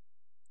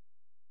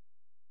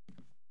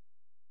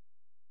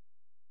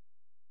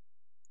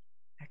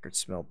 Acrid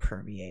smell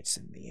permeates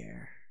in the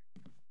air.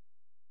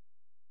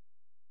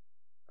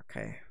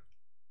 Okay.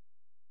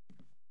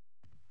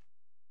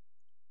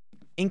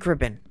 Ink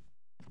ribbon.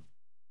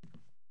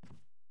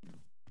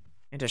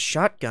 And a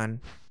shotgun.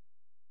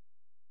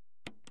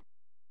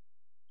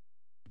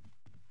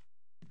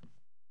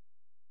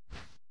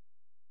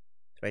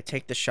 Do I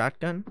take the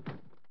shotgun?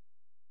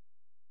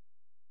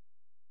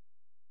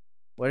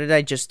 What did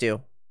I just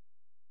do?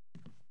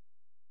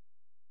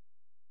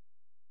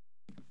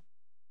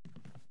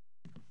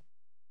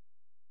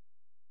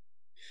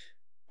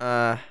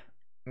 I'm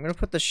gonna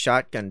put the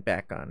shotgun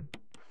back on.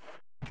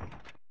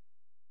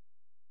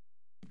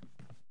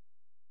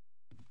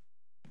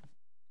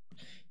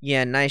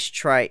 Yeah, nice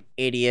try,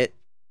 idiot.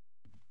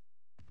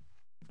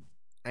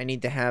 I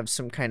need to have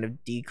some kind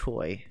of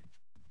decoy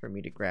for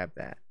me to grab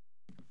that.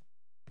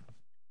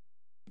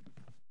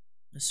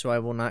 So I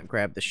will not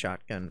grab the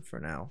shotgun for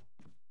now.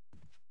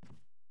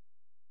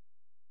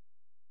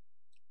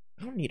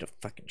 I don't need a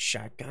fucking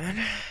shotgun.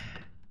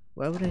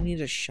 Why would I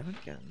need a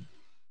shotgun?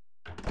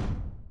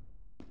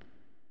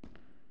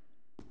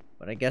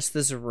 But I guess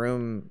this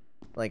room,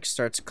 like,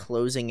 starts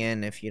closing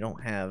in if you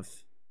don't have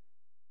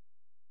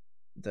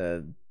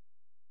the...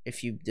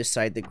 if you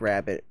decide to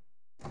grab it.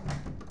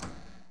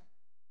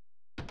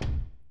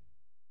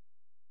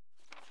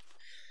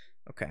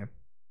 Okay.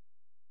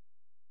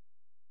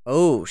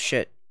 Oh,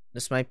 shit.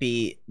 This might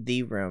be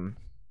the room.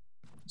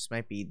 This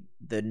might be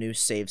the new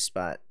save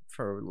spot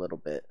for a little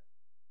bit.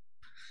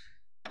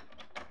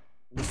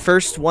 The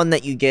first one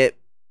that you get...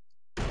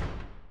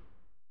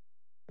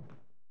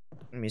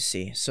 Let me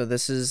see. So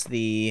this is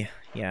the...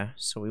 yeah,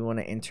 so we want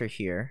to enter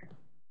here.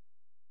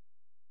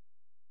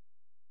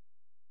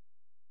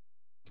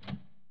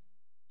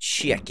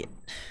 Check it.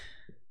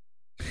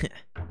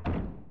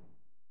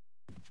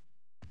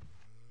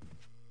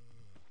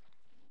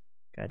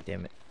 God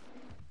damn it.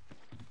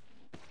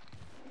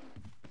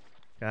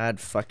 God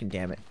fucking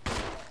damn it.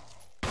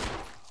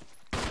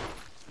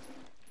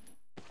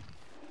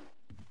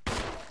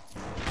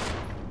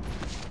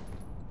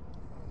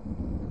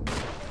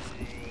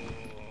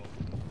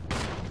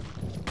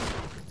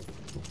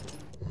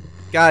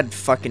 God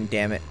fucking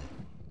damn it.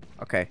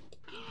 Okay.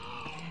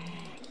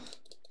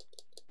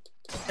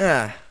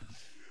 Ah.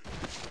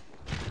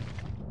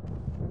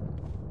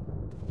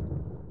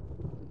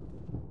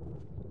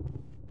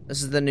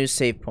 This is the new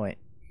save point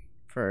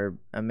for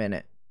a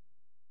minute.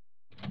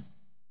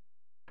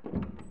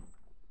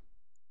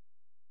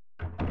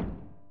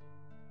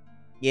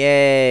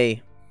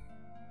 Yay.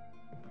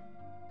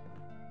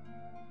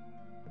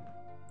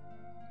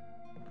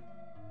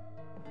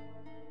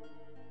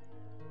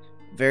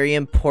 Very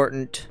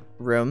important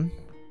room.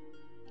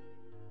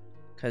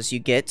 Because you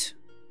get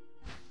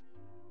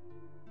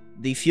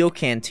the fuel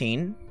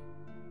canteen.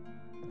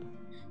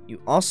 You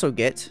also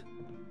get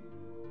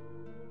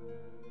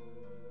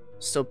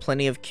still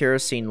plenty of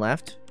kerosene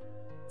left.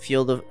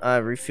 Refuel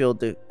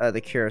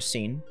the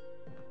kerosene,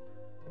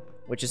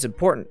 which is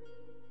important.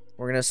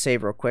 We're gonna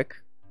save real quick.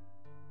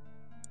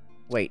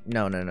 Wait,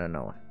 no,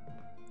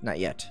 not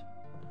yet.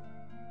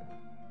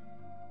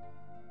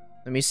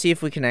 Let me see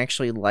if we can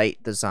actually light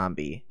the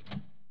zombie.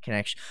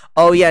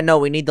 Oh yeah, no,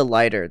 we need the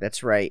lighter.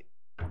 That's right.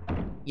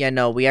 Yeah,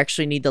 no, we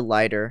actually need the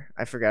lighter.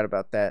 I forgot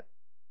about that.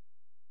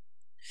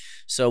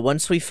 So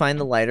once we find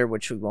the lighter,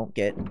 which we won't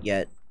get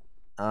yet,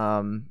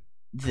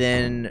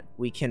 then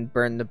we can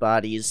burn the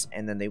bodies,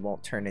 and then they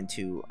won't turn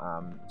into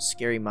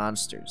scary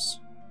monsters.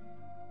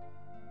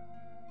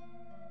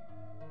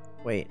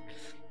 Wait,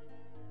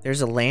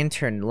 there's a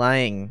lantern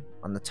lying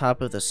on the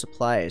top of the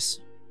supplies.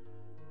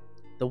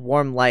 The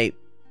warm light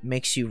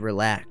makes you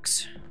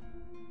relax.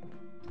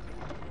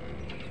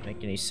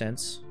 Make any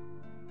sense?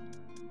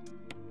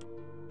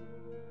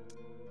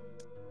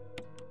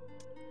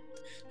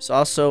 So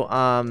also,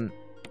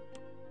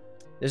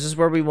 this is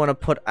where we want to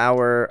put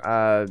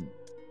our,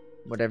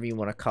 whatever you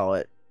want to call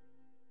it.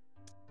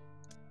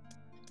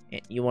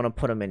 You want to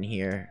put them in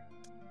here.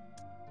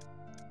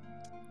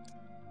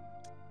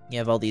 You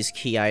have all these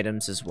key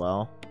items as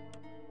well.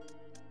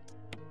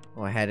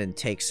 Go ahead and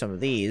take some of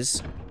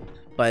these.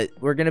 But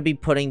we're going to be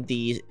putting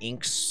the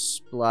ink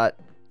splot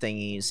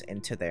thingies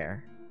into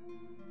there.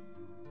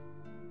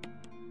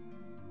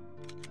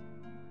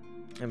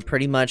 And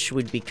pretty much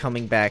we'd be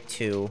coming back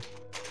to...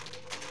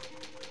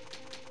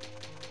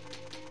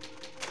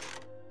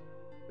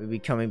 We'd be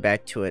coming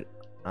back to it.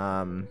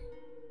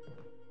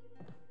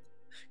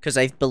 Because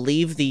I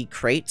believe the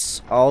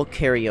crates all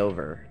carry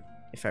over,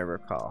 if I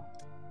recall.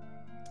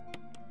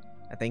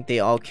 I think they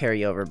all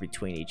carry over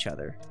between each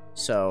other.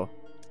 So...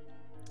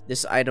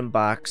 This item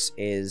box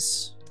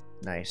is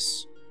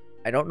nice.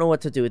 I don't know what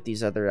to do with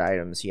these other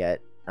items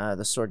yet.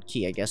 The sword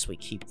key, I guess we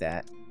keep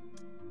that.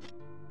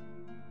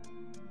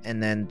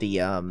 And then the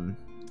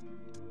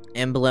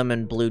emblem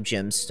and blue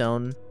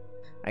gemstone,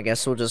 I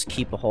guess we'll just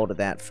keep a hold of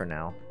that for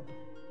now.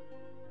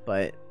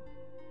 But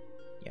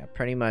yeah,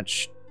 pretty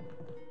much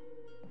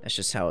that's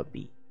just how it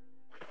be.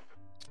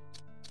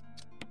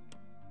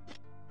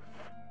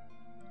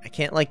 I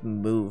can't like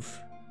move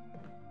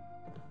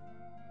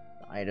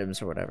the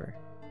items or whatever.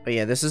 But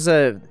yeah, this is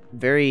a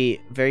very,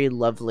 very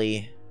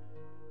lovely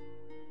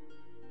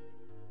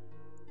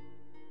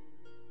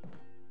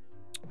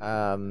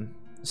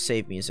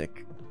save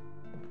music.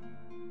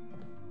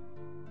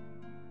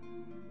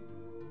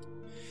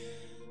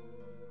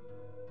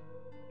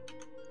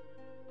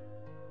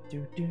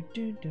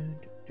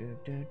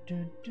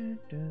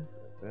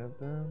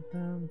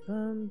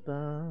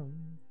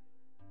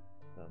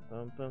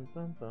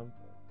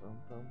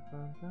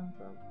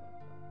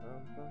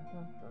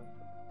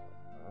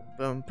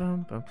 Boom,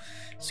 boom, boom.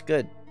 It's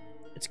good.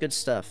 It's good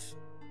stuff.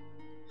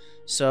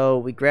 So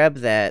we grab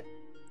that,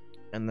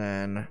 and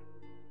then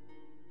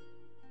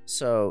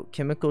so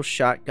chemical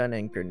shotgun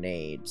and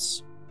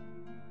grenades.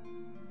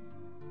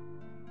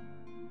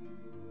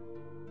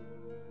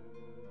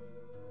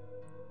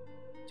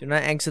 Do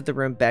not exit the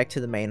room back to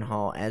the main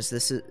hall, as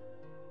this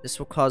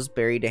will cause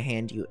Barry to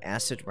hand you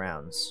acid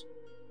rounds,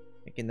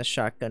 making the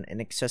shotgun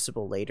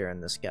inaccessible later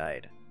in this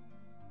guide.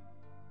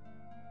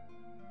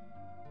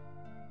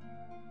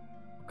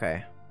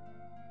 Okay.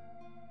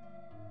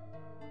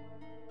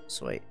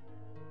 So wait.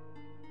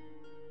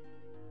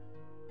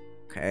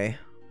 Okay.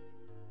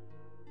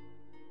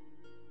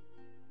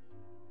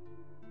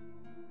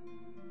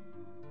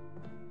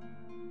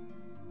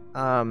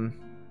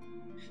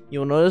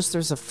 You'll notice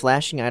there's a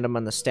flashing item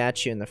on the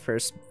statue in the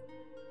first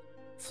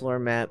floor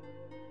map.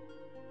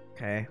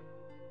 Okay.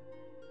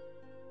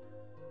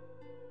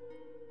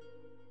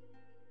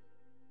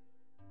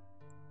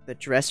 The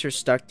dresser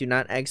stuck. Do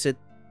not exit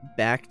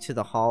back to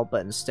the hall,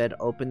 but instead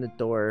open the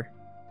door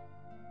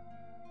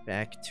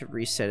back to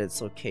reset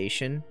its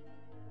location.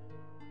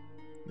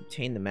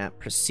 Obtain the map.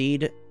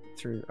 Proceed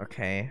through...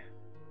 Okay.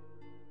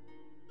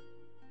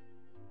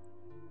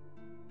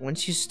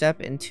 Once you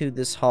step into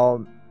this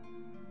hall,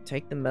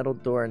 take the metal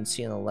door and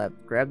see on the left.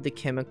 Grab the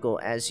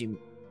chemical as you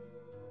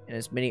and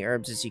as many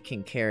herbs as you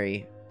can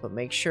carry, but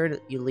make sure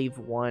that you leave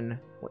one.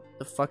 What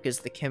the fuck is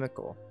the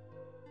chemical?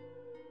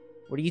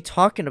 What are you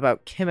talking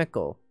about,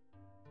 chemical?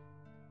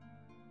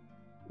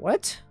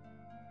 What?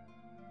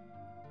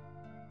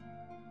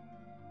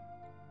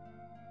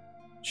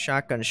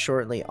 Shotgun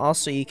shortly.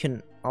 Also, you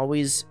can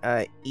always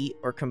eat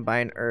or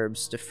combine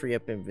herbs to free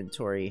up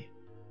inventory.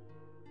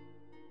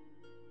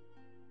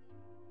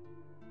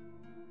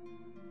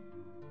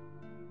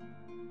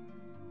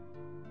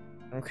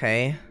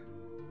 Okay.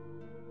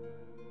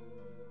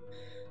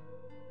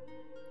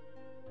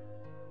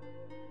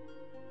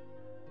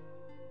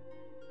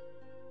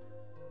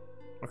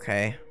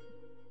 Okay.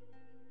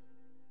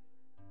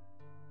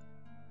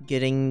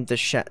 Getting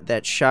the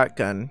that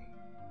shotgun.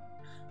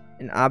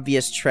 An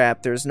obvious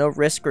trap. There's no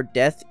risk or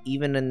death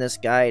even in this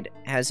guide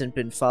hasn't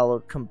been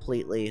followed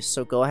completely,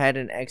 so go ahead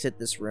and exit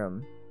this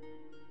room.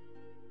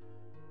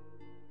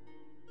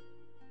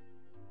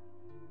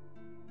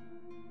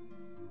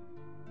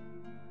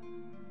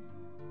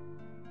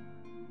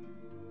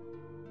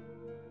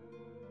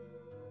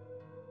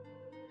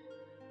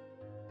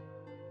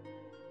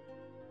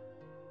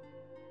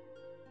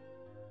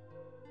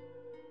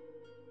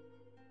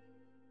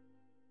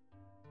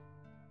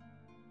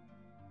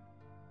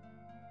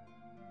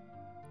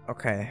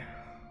 Okay.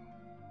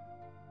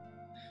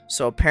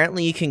 So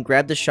apparently you can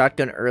grab the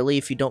shotgun early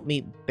if you don't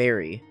meet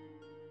Barry.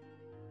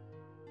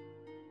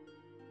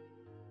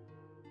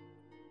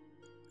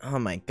 Oh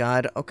my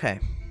god, okay.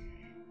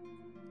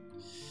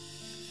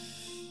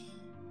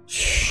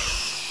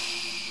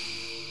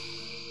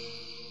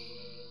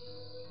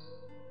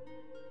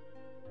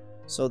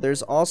 So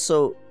there's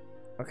also...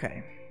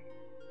 Okay.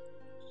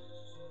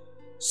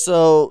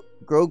 So,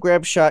 go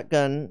grab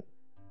shotgun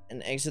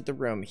and exit the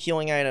room.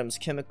 Healing items,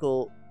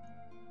 chemical...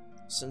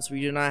 Since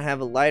we do not have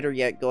a lighter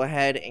yet, go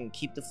ahead and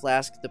keep the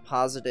flask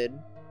deposited.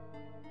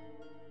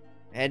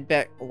 Head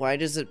back... Why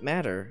does it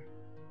matter?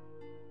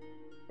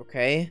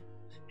 Okay.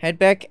 Head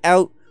back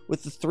out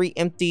with the 3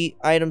 empty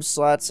item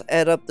slots.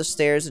 Head up the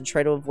stairs and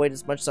try to avoid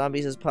as much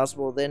zombies as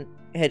possible. Then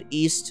head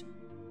east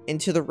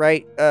into the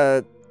right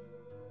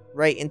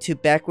into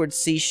backward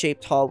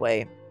C-shaped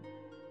hallway.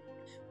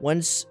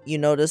 Once you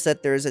notice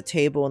that there is a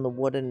table in the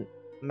wooden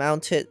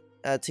mount it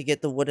to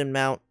get the wooden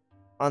mount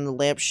on the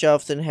lamp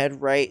shelf, then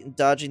head right,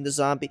 dodging the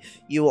zombie.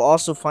 You will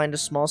also find a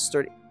small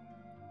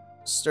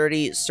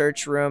sturdy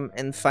search room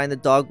and find the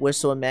dog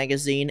whistle and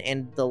magazine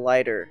and the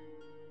lighter.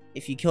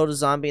 If you killed a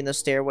zombie in the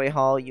stairway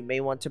hall, you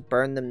may want to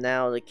burn them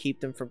now to keep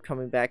them from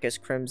coming back as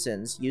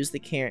crimsons. Use the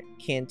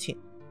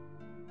canteen.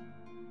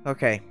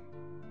 Okay.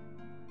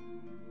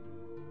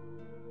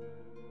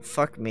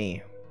 Fuck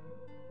me.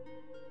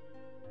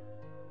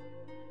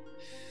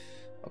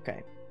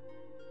 Okay.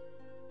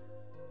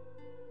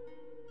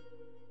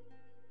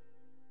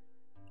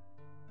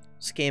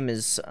 This game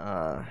is,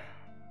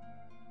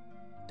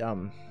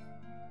 dumb.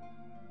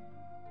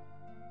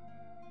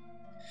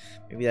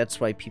 Maybe that's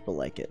why people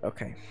like it.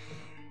 Okay.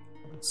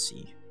 Let's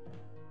see.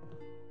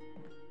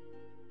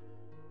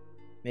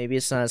 Maybe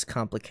it's not as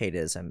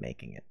complicated as I'm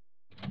making it.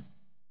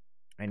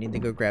 I need to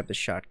go grab the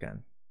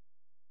shotgun.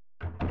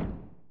 Let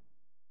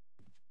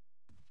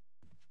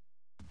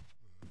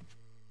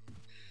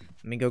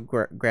me go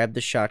grab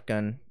the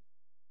shotgun.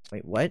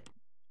 Wait, what?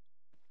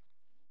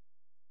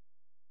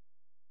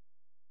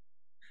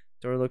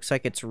 Door looks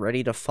like it's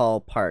ready to fall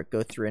apart.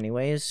 Go through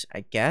anyways,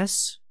 I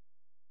guess?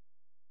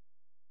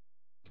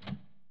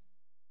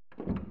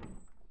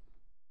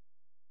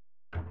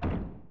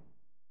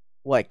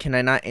 What, can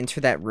I not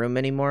enter that room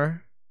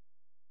anymore?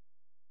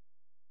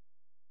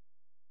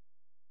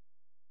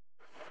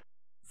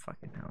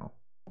 Fucking hell.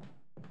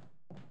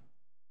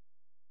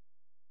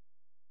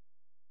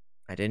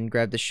 I didn't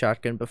grab the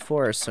shotgun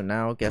before, so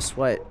now guess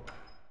what?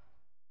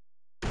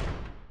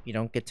 You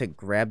don't get to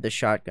grab the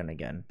shotgun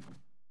again.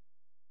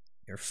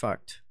 You're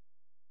fucked.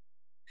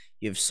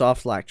 You've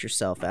soft-locked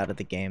yourself out of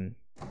the game.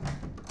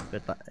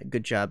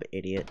 Good job,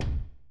 idiot.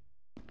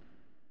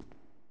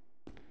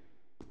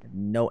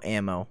 No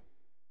ammo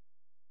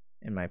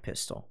in my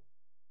pistol.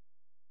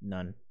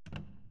 None.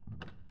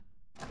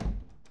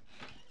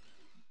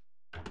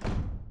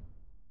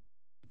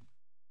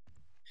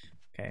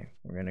 Okay,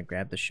 we're gonna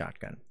grab the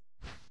shotgun.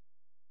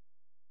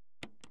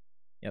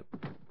 Yep.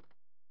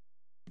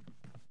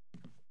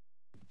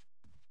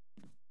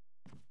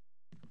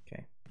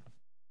 Okay.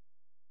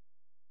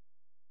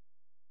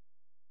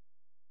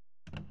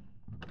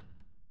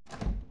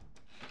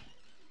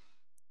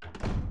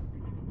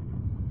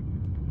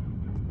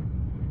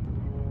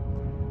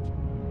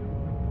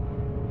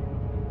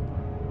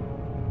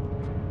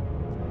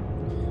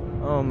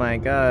 Oh my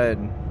god.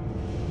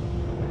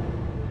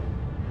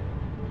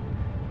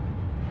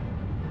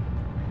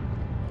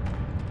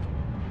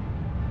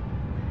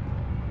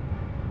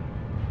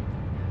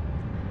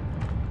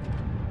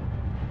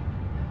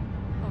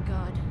 Oh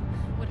god,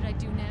 what did I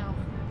do now?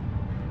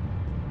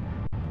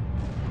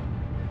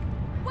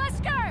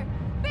 Wesker!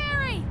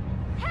 Barry!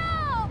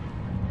 Help!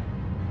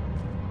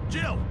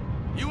 Jill!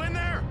 You in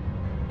there?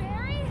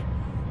 Barry?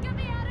 Get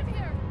me out of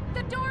here!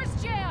 The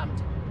door's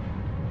jammed!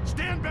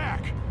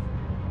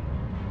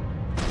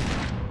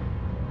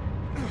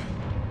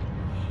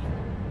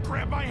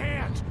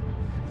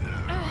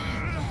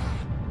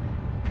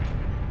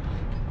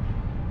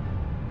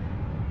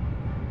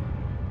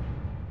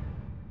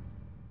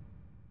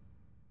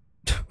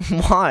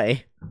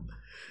 Why?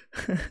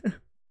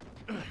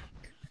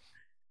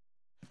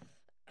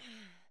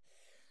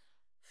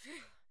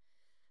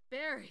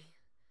 Barry.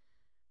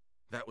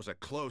 That was a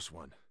close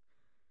one.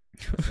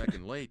 A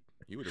second late,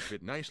 you would have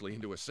fit nicely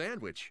into a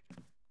sandwich.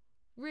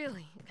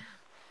 Really?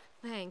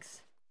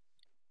 Thanks.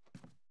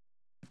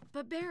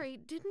 But Barry,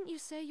 didn't you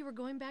say you were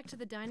going back to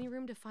the dining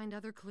room to find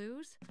other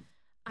clues?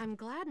 I'm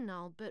glad and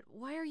all, but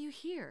why are you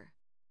here?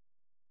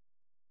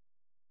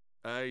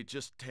 I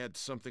just had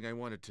something I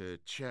wanted to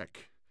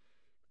check.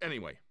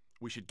 Anyway,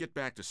 we should get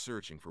back to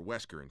searching for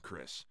Wesker and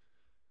Chris.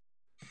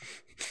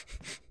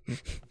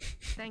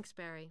 Thanks,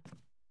 Barry.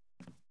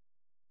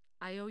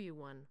 I owe you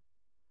one.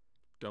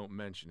 Don't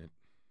mention it.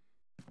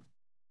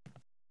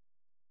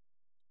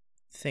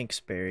 Thanks,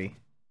 Barry.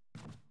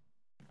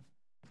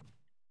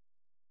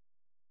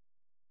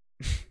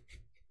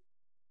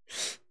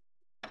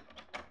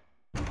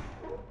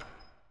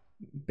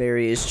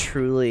 Barry is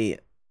truly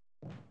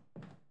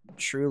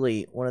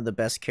one of the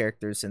best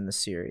characters in the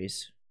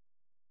series.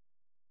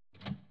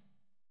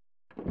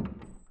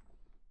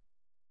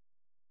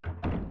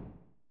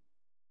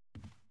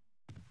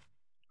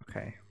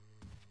 Okay.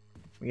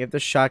 We have the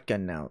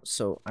shotgun now,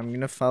 so I'm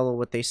gonna follow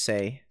what they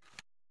say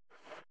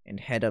and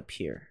head up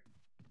here.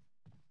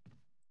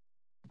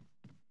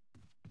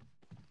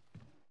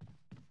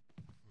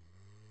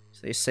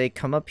 So they say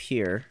come up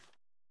here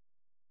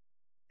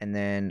and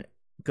then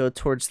go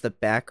towards the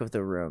back of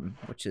the room,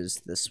 which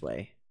is this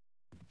way.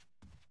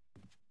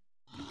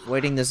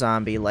 Avoiding the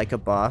zombie like a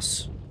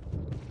boss.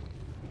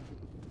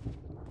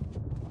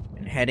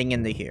 And heading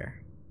into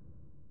here.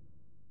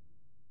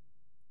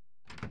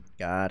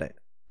 Got it.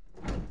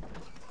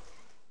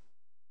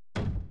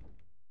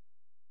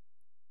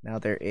 Now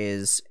there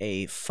is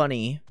a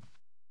funny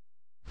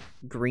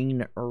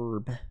green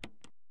herb.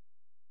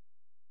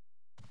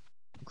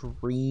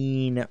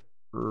 Green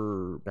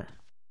herb.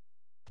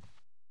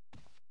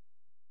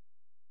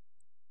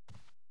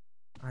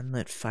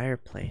 Unlit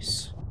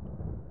fireplace.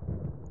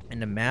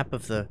 And a map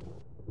of the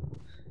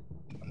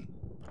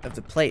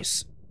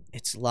place.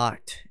 It's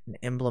locked. An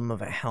emblem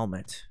of a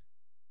helmet.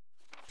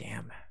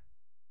 Damn.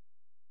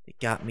 They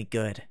got me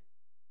good.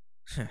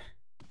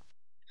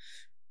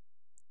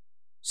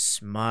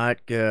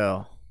 Smart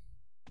girl.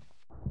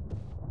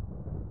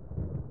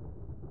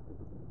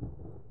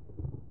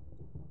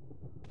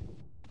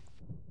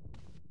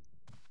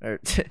 Or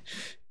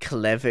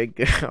clever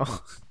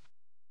girl.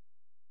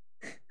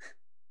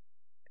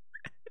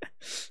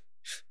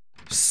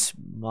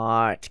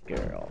 Smart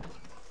girl.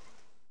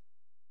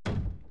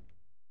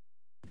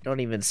 Don't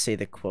even say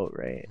the quote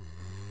right.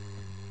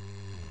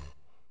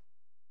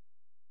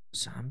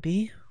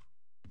 Zombie?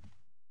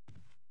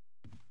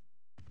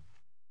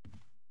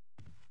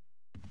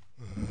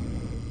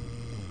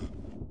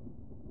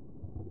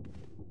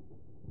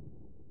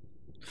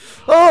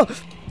 Oh!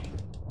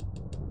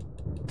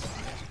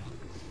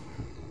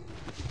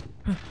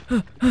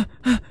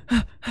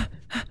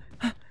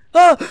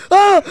 Oh!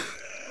 Oh!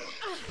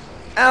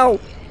 Ow!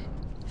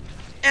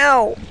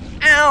 Ow!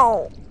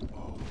 Ow!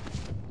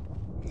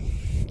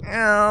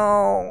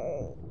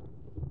 Ow!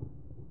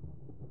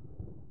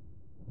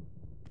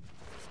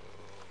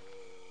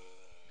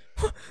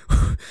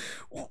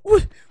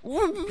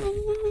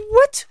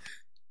 What?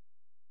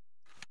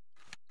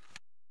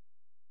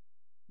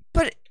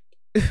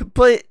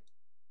 But...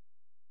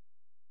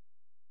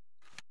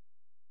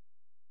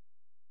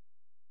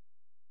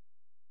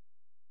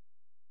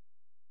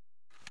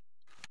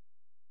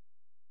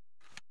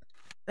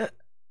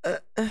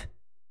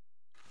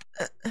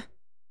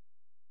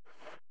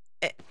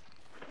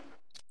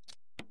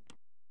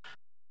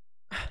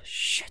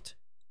 Shit.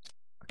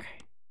 Okay.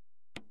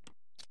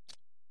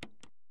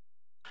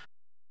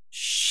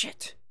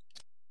 Shit.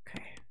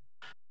 Okay.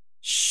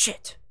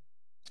 Shit.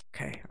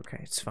 Okay,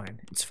 it's fine.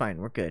 It's fine.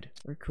 We're good.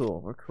 We're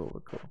cool. We're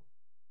cool.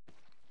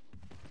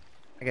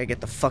 I gotta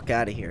get the fuck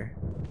out of here.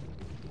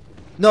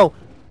 No!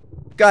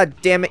 God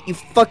damn it, you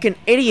fucking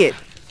idiot!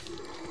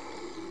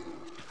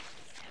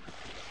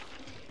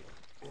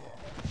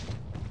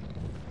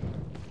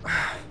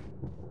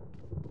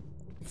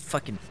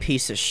 Fucking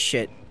piece of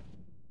shit.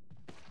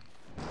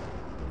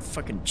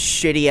 Fucking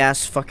shitty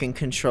ass fucking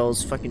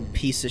controls. Fucking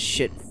piece of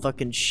shit.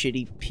 Fucking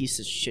shitty piece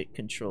of shit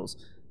controls.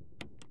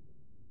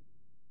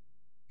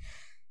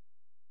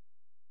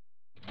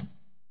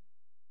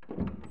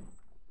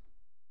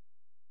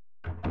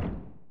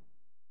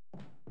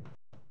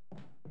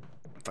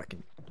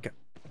 Fucking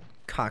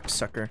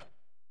cocksucker.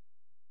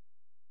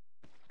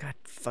 God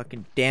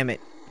fucking damn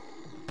it.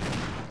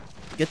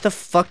 Get the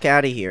fuck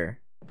out of here.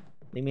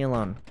 Leave me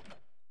alone.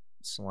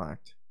 It's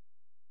locked.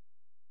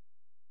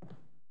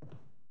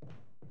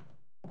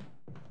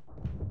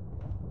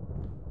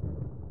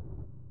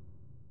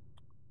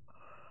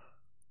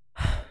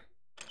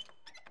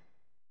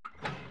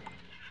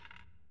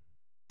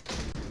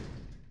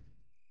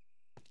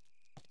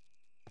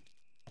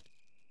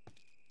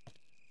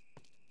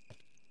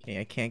 Okay,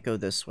 I can't go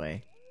this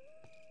way.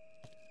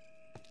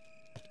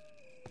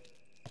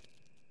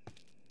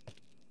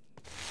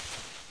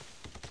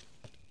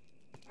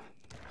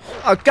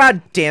 Oh,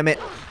 god damn it.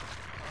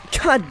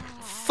 God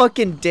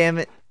fucking damn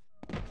it.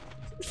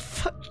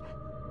 Fuck.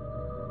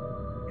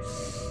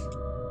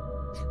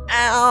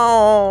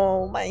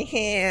 Ow, my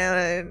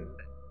hand.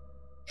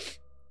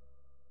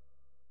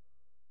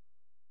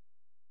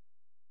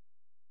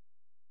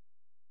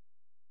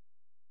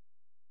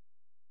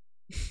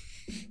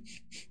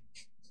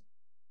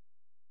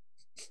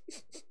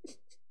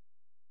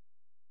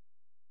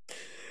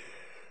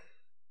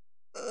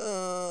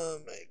 Oh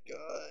my god.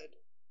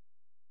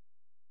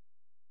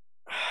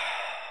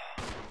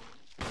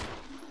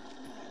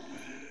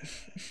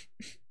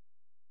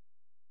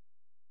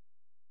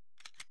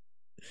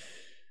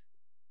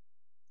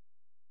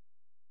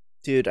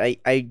 Dude,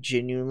 I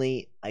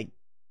genuinely, I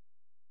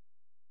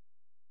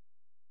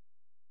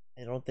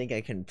don't think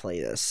I can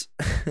play this.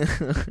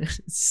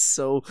 It's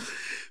so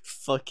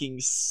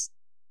fucking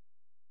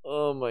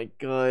oh my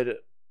god.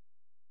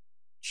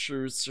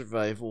 True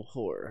survival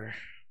horror.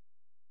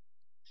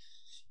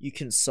 You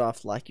can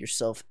soft lock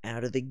yourself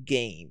out of the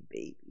game,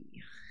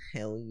 baby.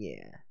 Hell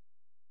yeah.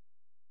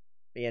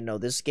 But yeah, no,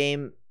 this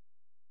game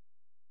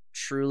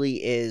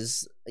truly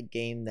is a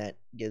game that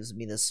gives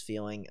me this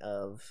feeling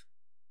of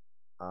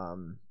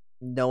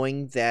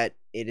knowing that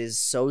it is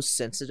so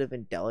sensitive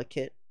and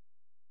delicate.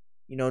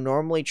 You know,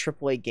 normally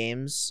AAA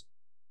games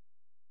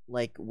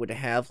like would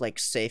have like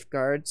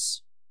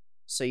safeguards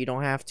so you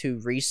don't have to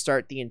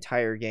restart the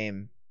entire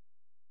game.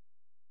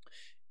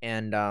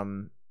 And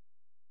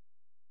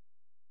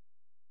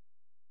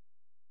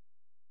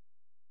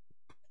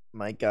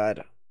my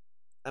god.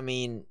 I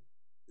mean,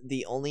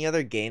 the only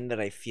other game that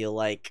I feel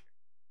like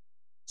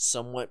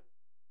somewhat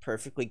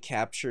perfectly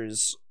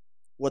captures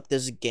what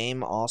this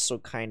game also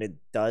kind of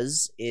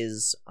does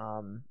is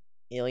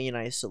Alien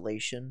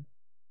Isolation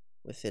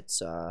with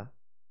its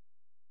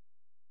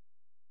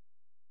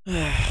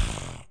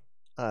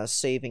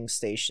saving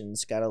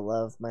stations. Gotta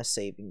love my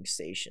saving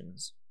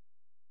stations.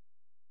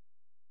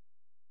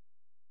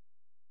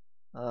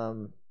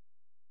 Don't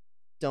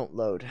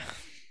load.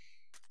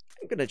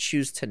 I'm gonna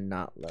choose to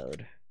not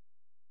load.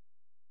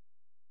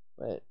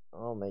 But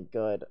oh my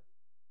god.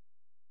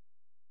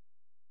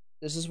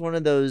 This is one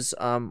of those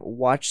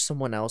watch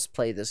someone else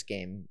play this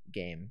game.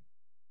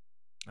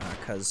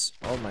 Cause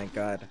oh my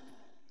god.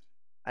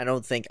 I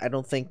don't think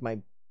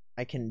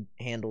I can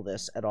handle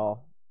this at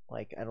all.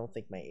 Like I don't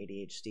think my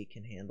ADHD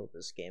can handle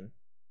this game.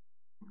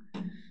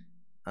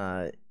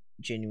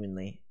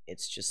 Genuinely,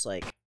 it's just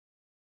like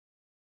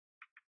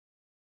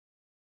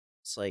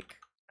it's like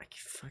I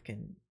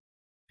fucking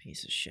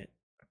piece of shit.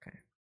 Okay.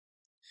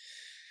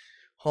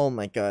 Oh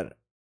my god.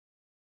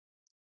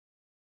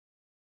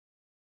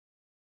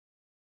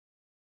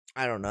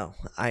 I don't know.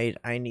 I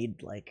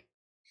need like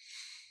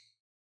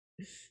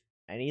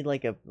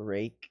a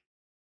break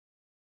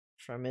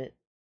from it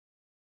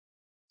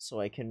so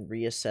I can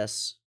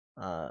reassess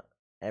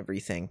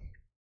everything.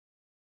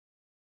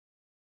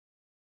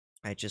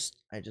 I just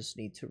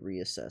need to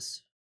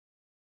reassess.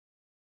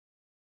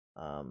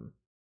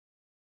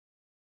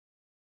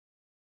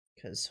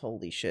 Cuz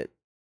holy shit.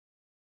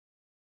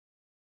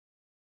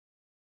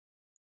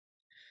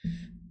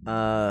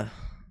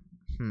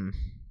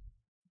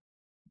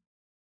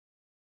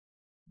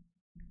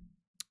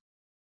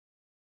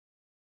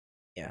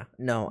 Yeah,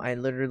 no, I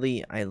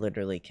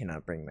literally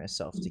cannot bring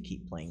myself to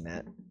keep playing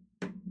that.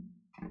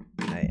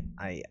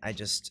 I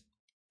just,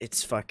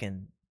 it's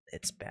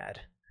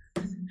bad.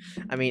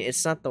 I mean,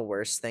 it's not the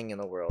worst thing in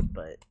the world,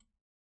 but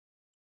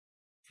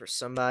for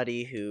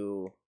somebody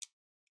who,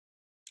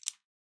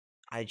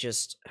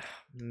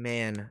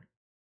 man,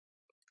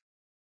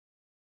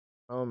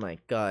 oh my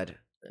god,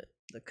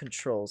 the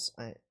controls,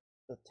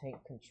 the tank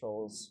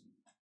controls,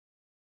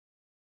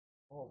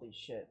 holy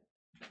shit.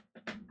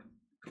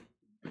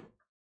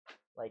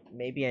 Like,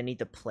 maybe I need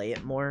to play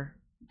it more.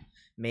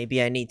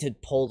 Maybe I need to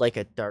pull, like,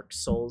 a Dark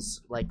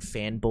Souls, like,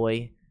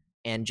 fanboy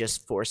and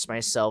just force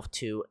myself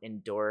to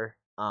endure,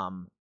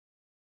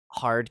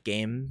 hard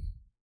game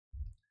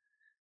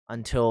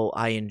until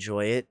I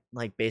enjoy it.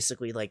 Like,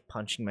 basically, like,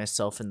 punching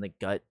myself in the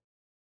gut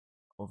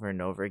over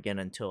and over again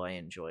until I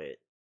enjoy it.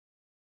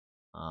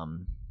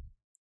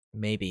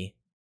 Maybe.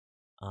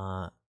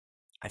 I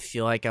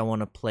feel like I want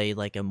to play,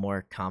 like, a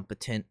more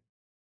competent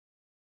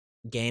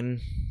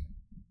game.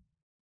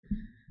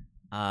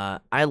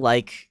 I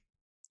like,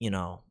 you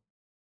know,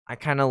 I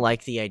kind of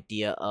like the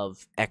idea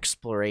of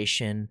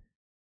exploration,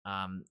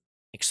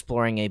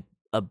 exploring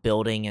a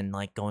building and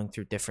like going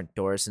through different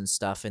doors and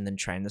stuff and then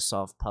trying to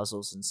solve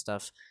puzzles and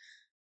stuff.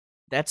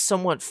 That's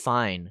somewhat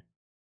fine,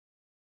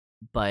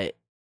 but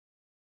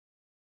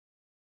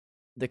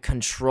the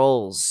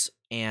controls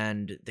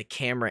and the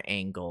camera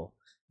angle,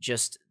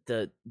 just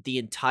the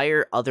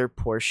entire other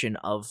portion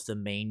of the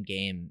main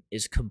game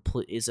is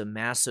a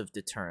massive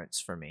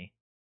deterrence for me.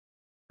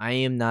 I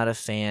am not a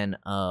fan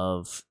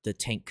of the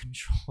tank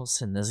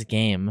controls in this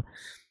game.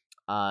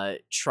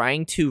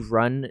 Trying to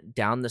run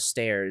down the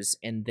stairs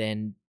and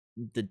then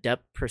the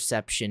depth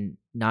perception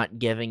not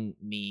giving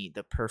me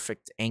the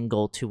perfect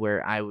angle to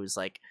where I was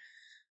like,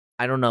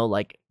 I don't know,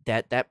 like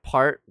that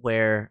part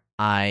where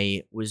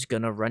I was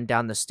gonna run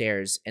down the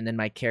stairs, and then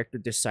my character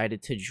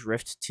decided to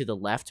drift to the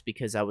left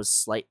because I was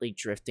slightly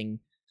drifting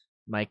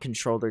my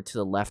controller to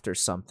the left or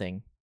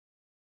something.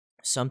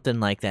 Something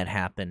like that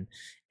happened.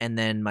 And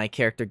then my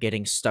character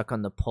getting stuck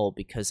on the pole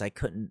because I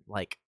couldn't,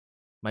 like,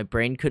 my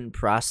brain couldn't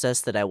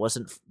process that I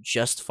wasn't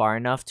just far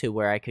enough to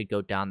where I could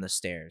go down the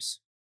stairs.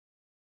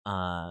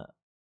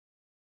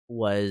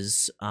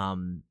 Was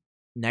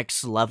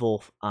next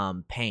level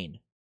pain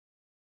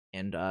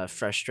and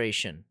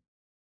frustration.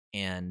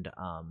 And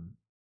I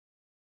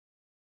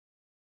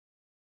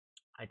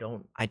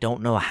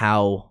don't know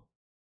how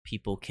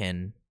people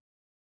can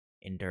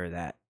endure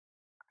that.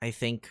 I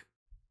think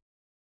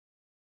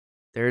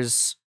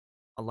there's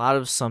a lot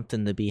of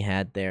something to be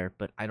had there,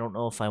 but I don't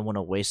know if I want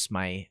to waste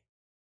my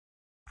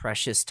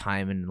precious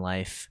time in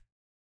life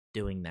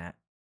doing that.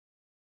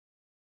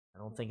 I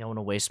don't think I want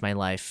to waste my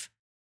life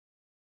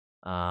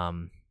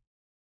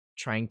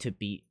trying to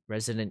beat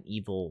Resident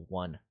Evil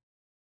 1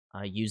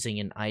 using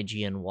an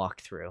IGN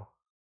walkthrough.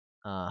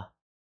 I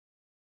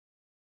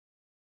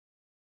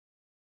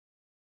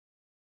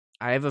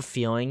have a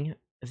feeling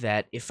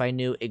that if I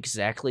knew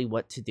exactly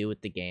what to do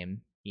with the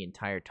game the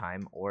entire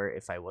time, or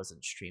if I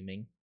wasn't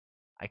streaming,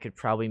 I could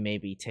probably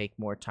maybe take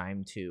more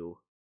time to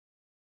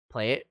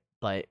play it,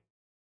 but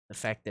the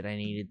fact that I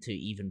needed to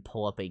even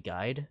pull up a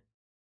guide,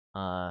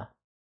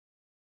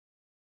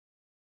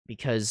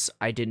 because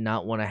I did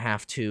not want to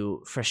have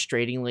to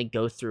frustratingly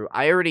go through.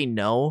 I already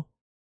know,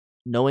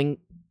 going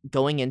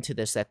into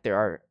this, that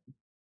there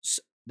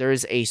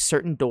is a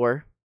certain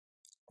door.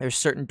 There's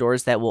certain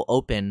doors that will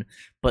open,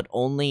 but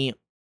only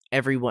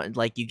everyone,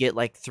 like, you get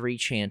like 3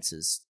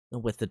 chances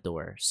with the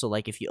door. So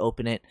like if you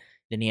open it,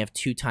 then you have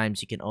 2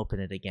 times you can open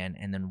it again,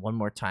 and then 1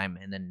 more time,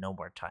 and then no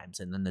more times,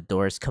 and then the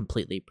door is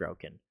completely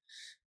broken.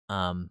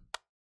 And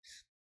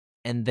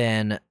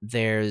then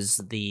there's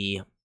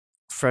the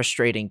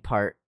frustrating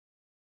part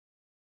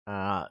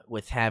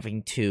with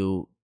having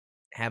to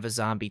have a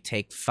zombie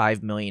take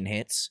 5 million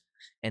hits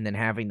and then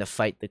having to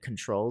fight the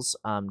controls.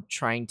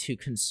 Trying to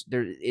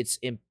it's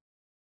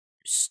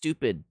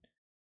stupid.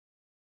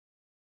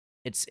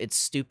 It's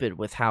stupid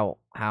with how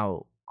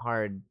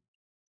hard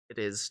it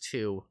is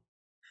to,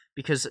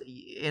 because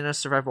in a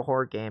survival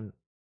horror game,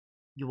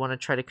 you want to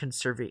try to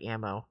conserve your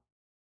ammo,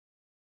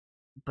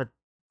 but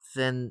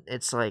then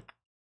it's like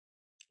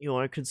you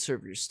want to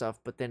conserve your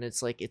stuff, but then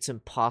it's like it's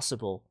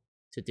impossible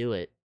to do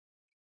it.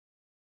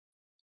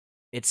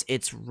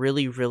 It's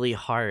really, really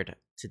hard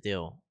to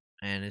do,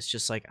 and it's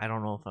just like I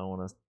don't know if I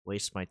want to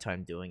waste my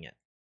time doing it.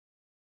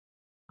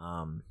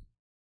 And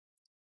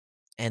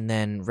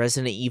then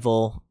Resident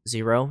Evil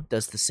 0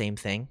 does the same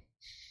thing.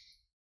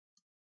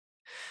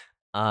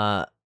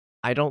 I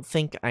don't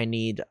think I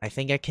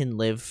think I can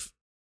live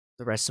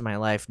the rest of my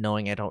life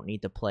knowing I don't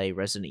need to play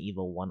Resident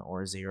Evil 1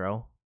 or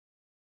 0.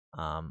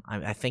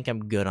 I think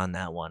I'm good on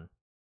that one.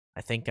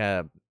 I think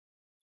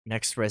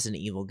next Resident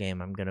Evil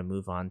game I'm gonna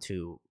move on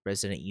to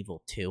Resident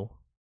Evil 2,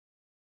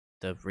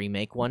 the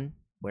remake one,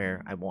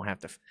 where I won't have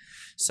to.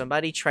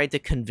 Somebody tried to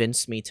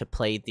convince me to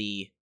play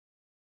the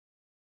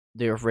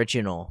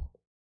original,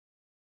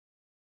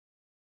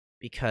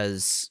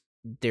 because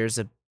there's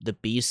the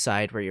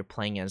B-side where you're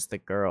playing as the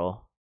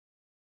girl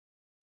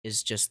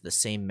is just the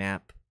same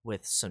map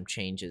with some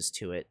changes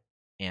to it,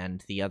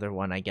 and the other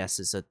one I guess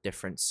is a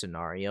different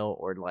scenario,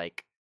 or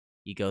like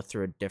you go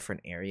through a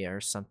different area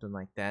or something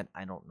like that.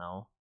 I don't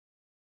know,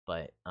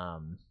 but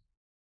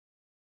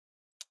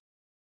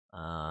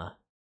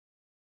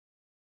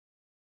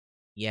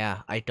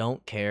yeah, I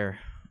don't care.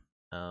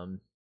 I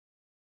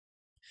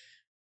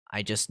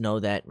just know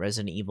that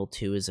Resident Evil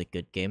 2 is a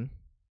good game.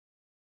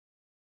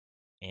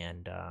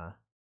 And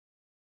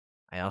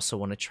I also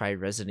want to try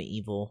Resident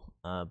Evil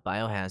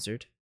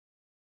Biohazard.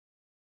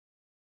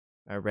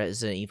 Or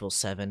Resident Evil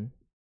 7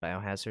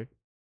 Biohazard.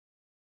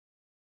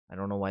 I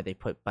don't know why they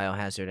put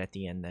Biohazard at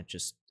the end.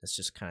 That's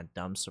just kind of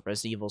dumb. So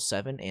Resident Evil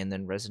 7 and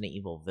then Resident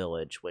Evil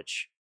Village,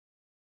 which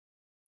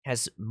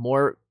has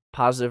more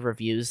positive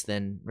reviews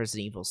than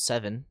Resident Evil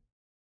 7.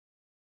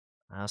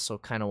 I also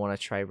kind of want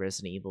to try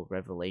Resident Evil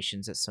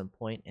Revelations at some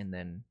point, and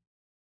then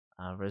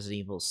Resident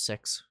Evil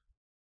 6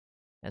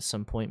 at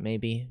some point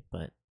maybe,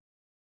 but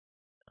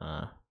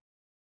I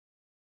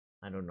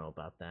don't know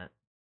about that.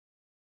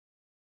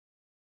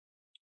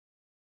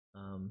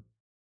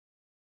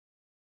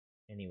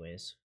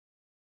 Anyways.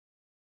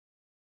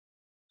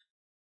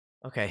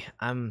 Okay,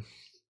 I'm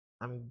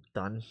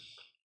done.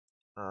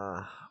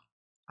 I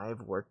have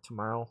work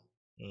tomorrow,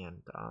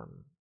 and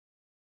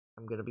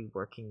I'm gonna be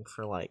working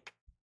for like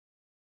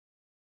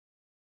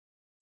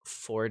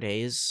 4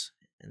 days,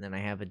 and then I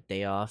have a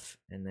day off,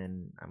 and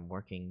then I'm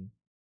working.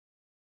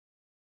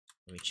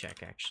 Let me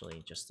check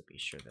actually, just to be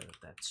sure that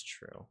that's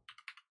true.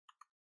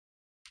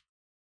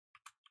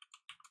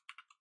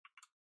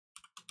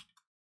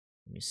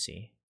 Let me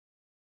see.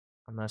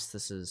 Unless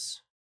this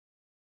is...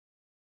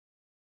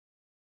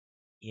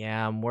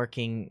 Yeah, I'm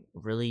working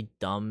really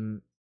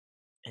dumb,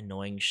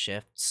 annoying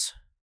shifts.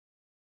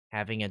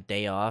 Having a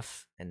day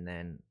off, and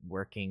then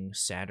working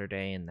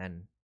Saturday, and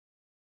then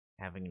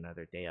having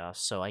another day off.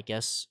 So I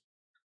guess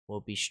we'll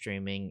be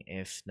streaming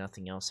if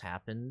nothing else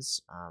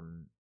happens.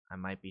 I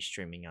might be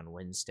streaming on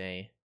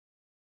Wednesday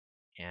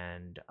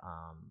and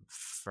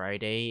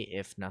Friday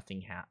if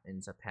nothing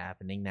ends up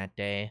happening that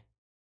day.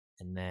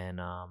 And then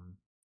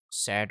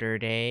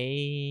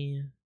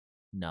Saturday,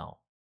 no.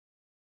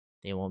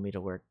 They want me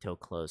to work till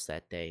close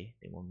that day.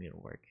 They want me to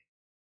work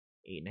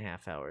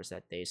 8.5 hours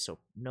that day. So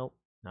nope,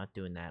 not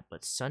doing that.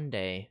 But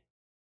Sunday,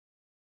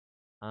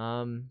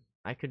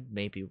 I could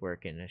maybe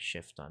work in a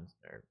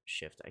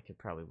I could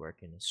probably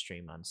work in a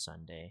stream on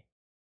Sunday.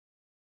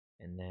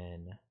 And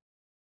then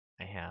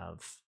I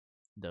have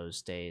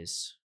those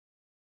days.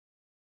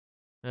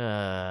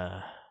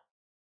 Not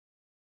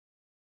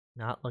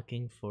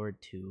looking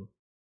forward to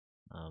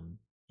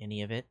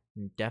any of it.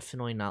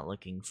 Definitely not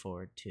looking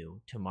forward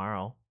to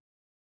tomorrow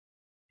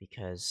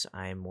because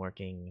I'm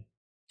working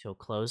till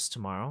close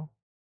tomorrow,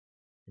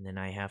 and then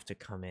I have to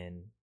come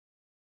in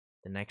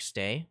the next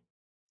day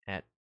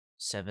at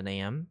 7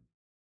 a.m.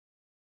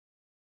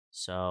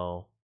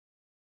 So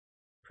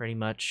pretty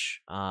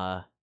much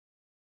I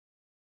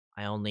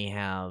only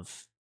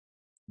have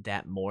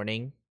that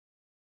morning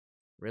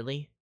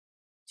really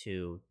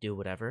to do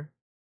whatever.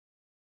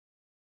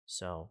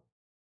 So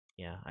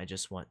yeah, I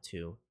just want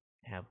to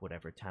have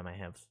whatever time I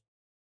have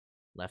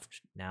left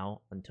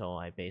now until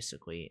I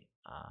basically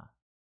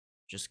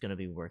just gonna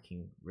be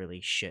working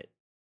really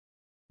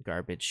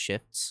garbage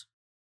shifts.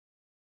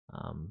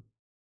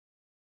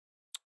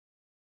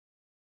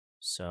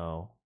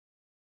 So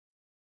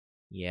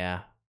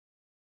yeah,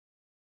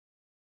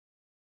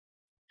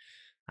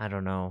 I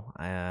don't know.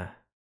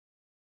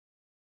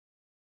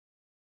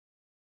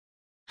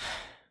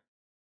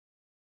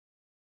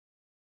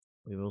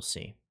 We will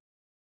see.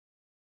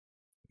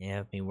 Yeah,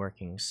 I've been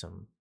working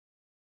some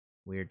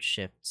weird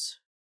shifts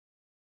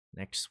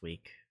next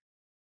week.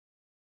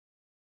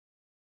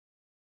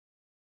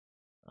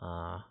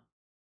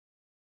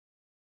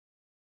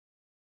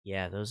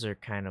 Yeah, those are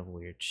kind of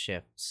weird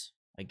shifts.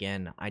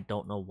 Again, I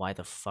don't know why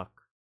the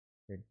fuck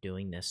they're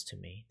doing this to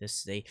me.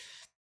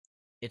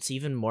 It's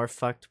even more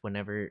fucked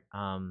whenever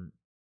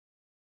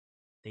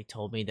they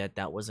told me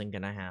that wasn't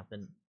gonna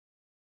happen,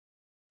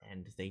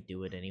 and they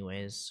do it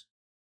anyways.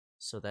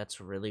 So that's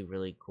really,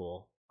 really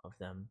cool of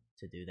them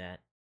to do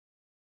that.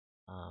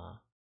 I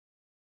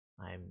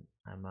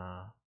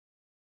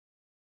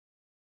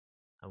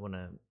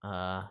wanna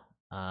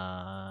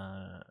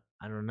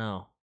I don't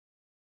know.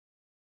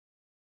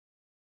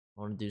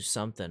 I wanna do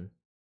something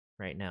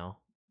right now.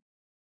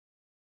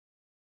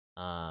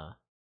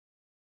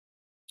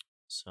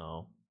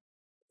 So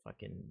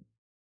fucking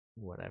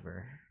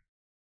whatever.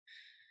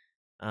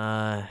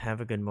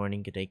 Have a good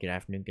morning, good day, good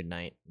afternoon, good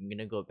night. I'm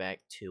gonna go back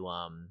to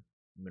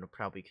I'm gonna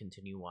probably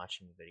continue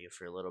watching the video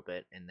for a little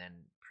bit and then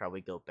probably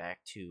go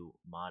back to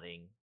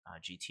modding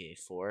GTA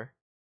 4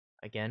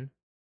 again.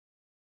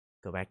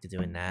 Go back to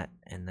doing that,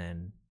 and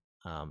then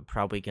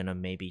probably gonna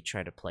maybe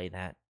try to play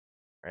that,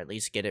 or at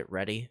least get it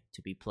ready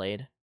to be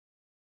played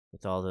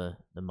with all the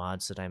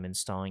mods that I'm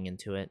installing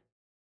into it.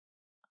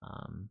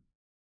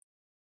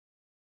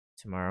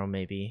 Tomorrow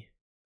maybe,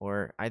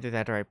 or either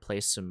that or I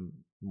play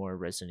some more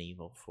Resident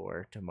Evil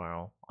 4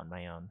 tomorrow on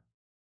my own.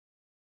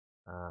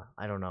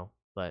 I don't know,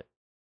 but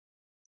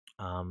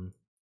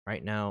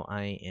right now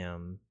I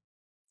am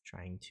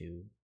trying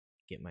to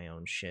get my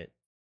own shit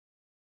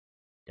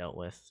dealt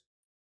with,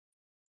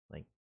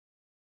 like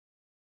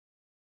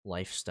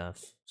life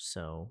stuff,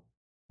 so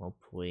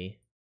hopefully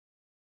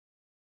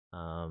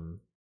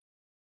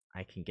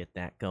I can get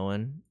that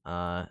going.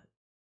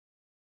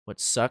 What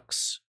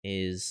sucks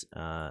is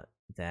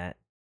that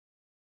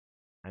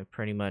I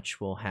pretty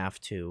much will have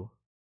to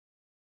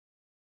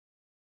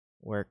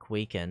work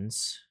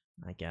weekends,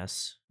 I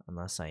guess,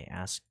 unless I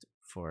asked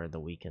for the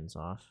weekends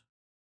off.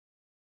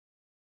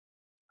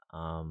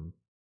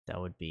 That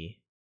would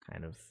be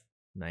kind of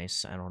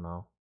nice. I don't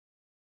know.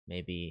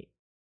 Maybe,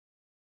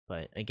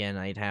 but again,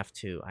 I have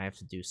to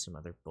do some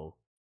other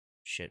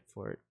bullshit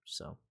for it,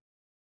 so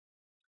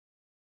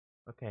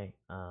okay.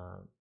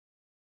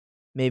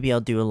 Maybe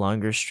I'll do a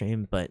longer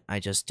stream, but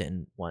I just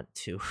didn't want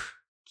to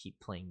keep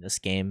playing this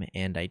game,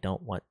 and I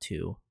don't want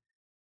to.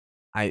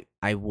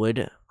 I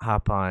would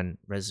hop on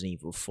Resident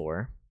Evil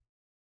 4.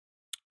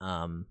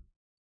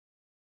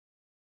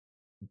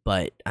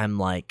 But I'm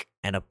like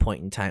at a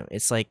point in time,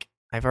 it's like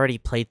I've already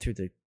played through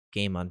the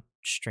game on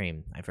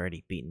stream. I've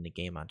already beaten the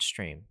game on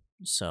stream.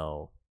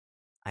 So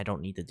I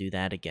don't need to do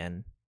that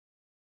again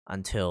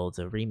until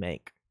the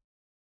remake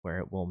where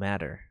it will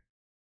matter.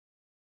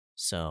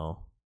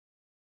 So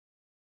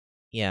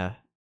yeah.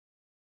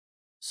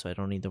 So I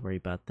don't need to worry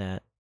about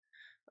that.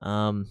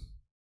 And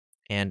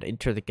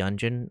Enter the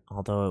Gungeon,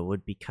 although it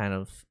would be kind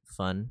of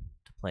fun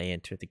to play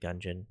Enter the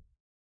Gungeon.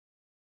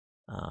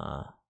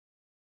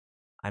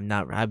 I'm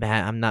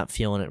not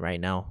feeling it right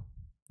now.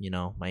 You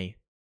know, I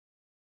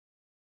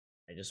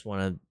just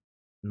want to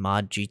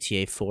mod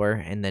GTA 4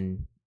 and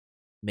then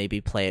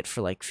maybe play it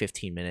for like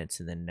 15 minutes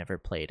and then never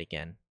play it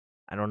again.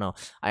 I don't know.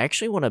 I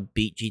actually want to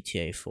beat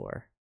GTA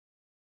 4.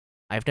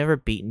 I've never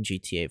beaten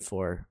GTA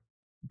 4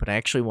 but I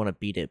actually want to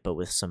beat it, but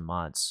with some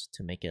mods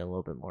to make it a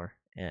little bit more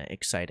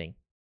exciting.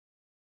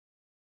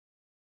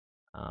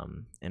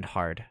 And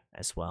hard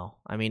as well.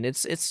 I mean,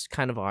 it's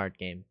kind of a hard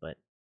game, but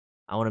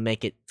I want to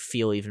make it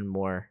feel even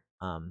more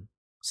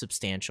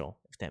substantial,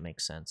 if that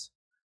makes sense.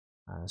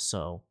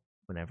 So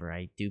whenever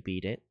I do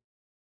beat it,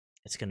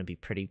 it's gonna be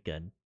pretty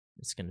good.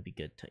 It's gonna be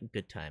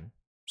good time.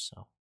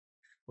 So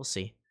we'll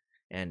see.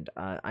 And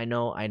I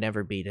know I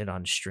never beat it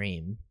on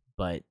stream,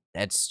 but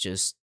that's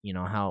just, you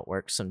know, how it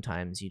works.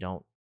 Sometimes you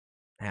don't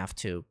have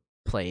to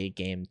play a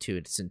game to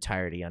its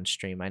entirety on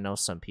stream. I know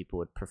some people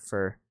would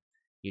prefer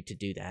you to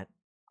do that.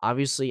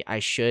 Obviously,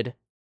 I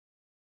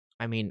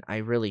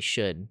really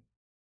should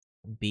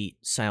beat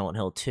Silent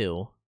Hill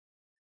 2.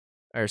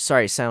 Or,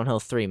 sorry, Silent Hill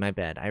 3, my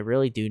bad. I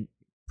really do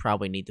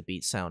probably need to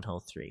beat Silent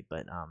Hill 3,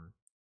 but,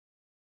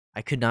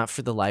 I could not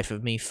for the life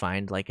of me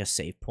find, like, a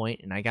save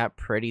point, and I got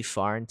pretty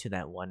far into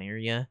that one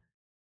area,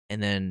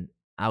 and then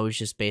I was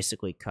just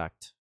basically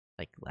cucked,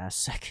 like,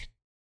 last second.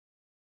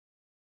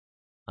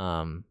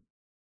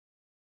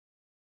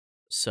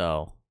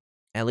 So,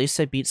 at least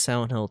I beat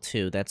Silent Hill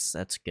 2,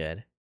 that's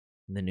good.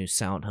 The new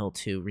Silent Hill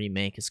 2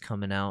 remake is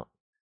coming out.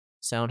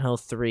 Silent Hill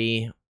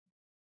 3,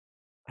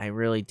 I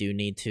really do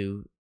need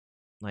to,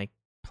 like,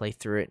 play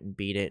through it and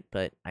beat it,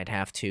 but I'd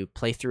have to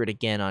play through it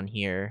again on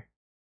here,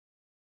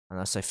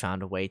 unless I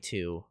found a way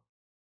to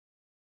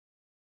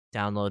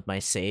download my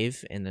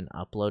save and then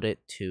upload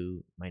it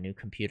to my new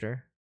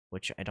computer,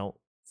 which I don't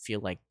feel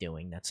like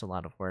doing. That's a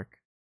lot of work.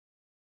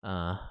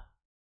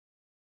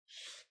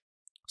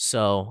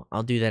 So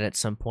I'll do that at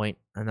some point.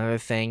 Another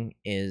thing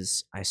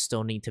is I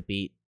still need to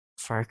beat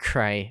Far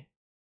Cry.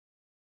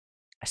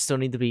 I still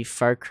need to beat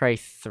Far Cry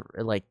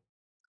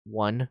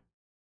 1,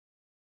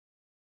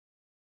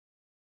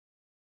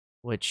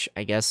 which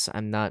I guess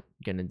I'm not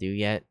gonna do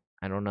yet.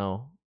 I don't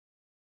know.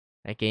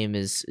 That game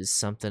is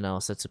something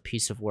else. That's a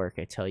piece of work,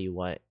 I tell you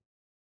what.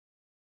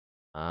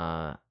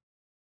 I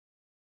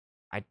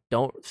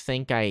don't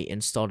think I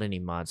installed any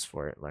mods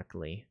for it,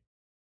 luckily.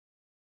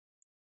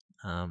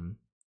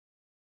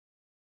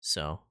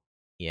 So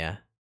yeah.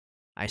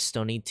 I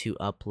still need to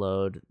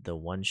upload the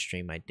one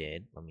stream I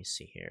did. Let me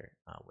see here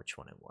which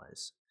one it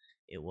was.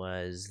 It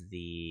was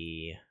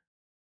the...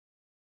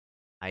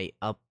 I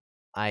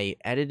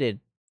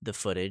edited the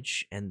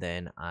footage, and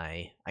then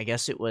I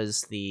guess it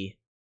was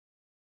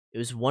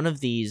one of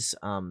these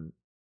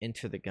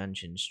Enter the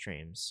Gungeon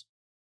streams.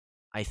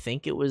 I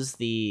think it was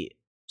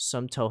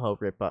some Toho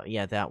rip-up.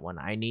 Yeah, that one.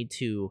 I need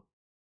to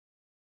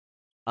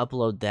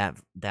upload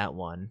that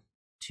one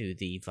to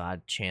the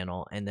VOD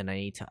channel, and then I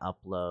need to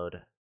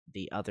upload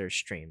the other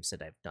streams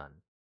that I've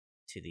done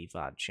to the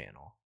VOD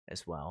channel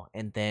as well,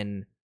 and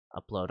then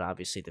upload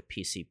obviously the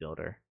PC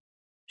Builder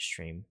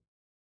stream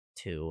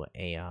to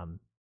a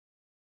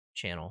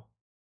channel,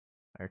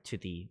 or to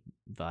the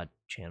VOD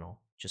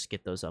channel. Just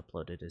get those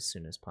uploaded as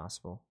soon as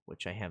possible,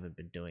 which I haven't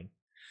been doing,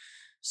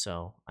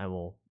 so I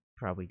will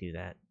probably do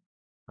that.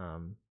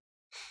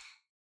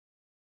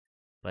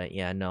 But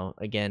yeah, no,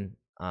 again,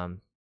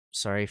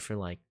 sorry for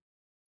like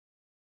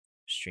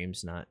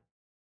streams not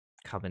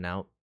coming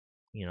out,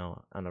 you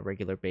know, on a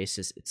regular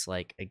basis. It's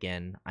like,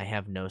 again, I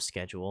have no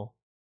schedule.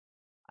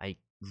 I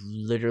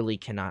literally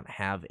cannot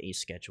have a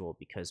schedule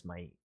because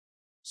my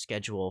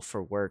schedule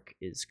for work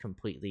is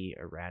completely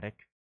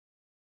erratic.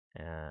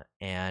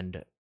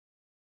 And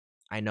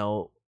I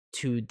know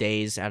 2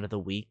 days out of the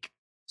week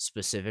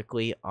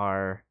specifically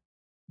are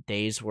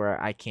days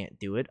where I can't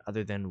do it,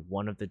 other than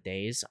one of the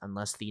days,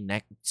 unless the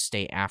next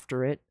day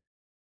after it,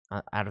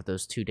 out of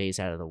those 2 days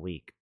out of the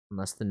week,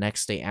 unless the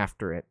next day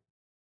after it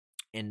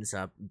ends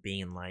up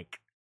being like,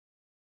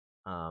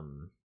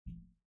 what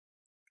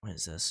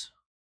is this?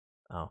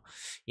 Oh,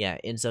 yeah,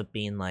 it ends up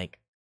being like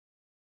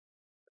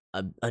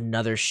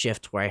another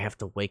shift where I have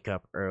to wake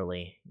up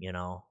early, you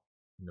know,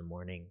 in the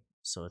morning.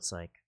 So it's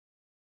like,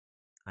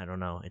 I don't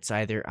know. It's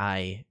either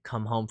I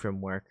come home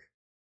from work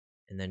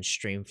and then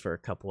stream for a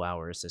couple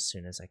hours as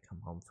soon as I come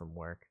home from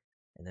work,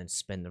 and then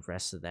spend the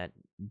rest of that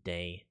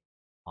day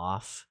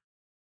off.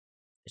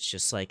 It's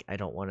just like, I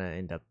don't want to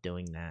end up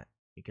doing that,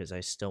 because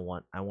I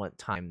want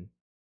time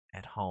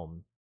at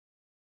home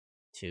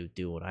to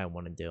do what I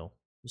want to do.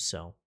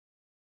 So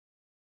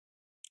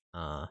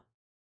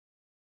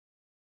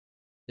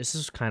this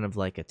is kind of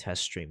like a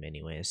test stream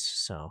anyways,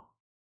 so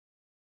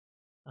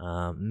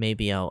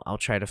maybe I'll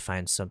try to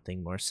find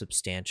something more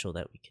substantial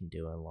that we can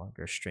do a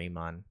longer stream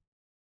on.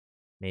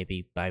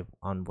 Maybe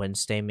on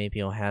Wednesday, maybe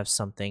I'll have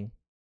something.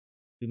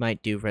 We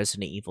might do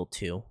Resident Evil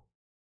 2.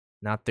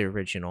 Not the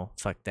original,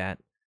 fuck that.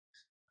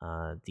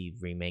 The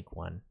remake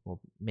one. We'll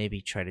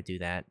maybe try to do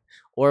that.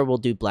 Or we'll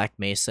do Black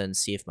Mesa and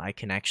see if I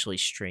can actually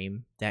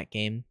stream that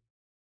game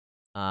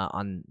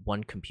on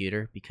one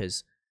computer,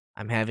 because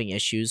I'm having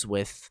issues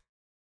with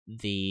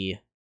the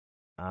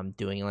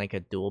doing like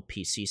a dual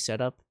PC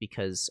setup,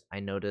 because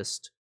I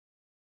noticed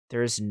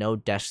there is no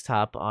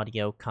desktop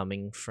audio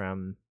coming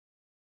from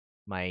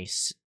my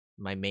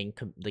main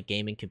the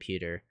gaming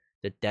computer.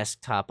 The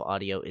desktop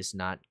audio is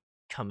not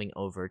coming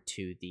over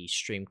to the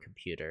stream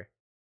computer.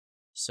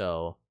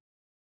 So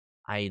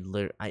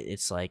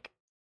it's like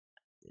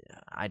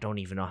I don't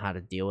even know how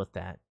to deal with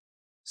that.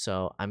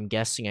 So I'm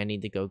guessing I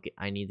need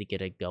to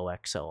get a Go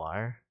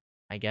XLR,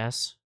 I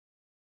guess.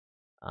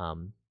 I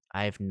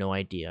have no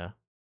idea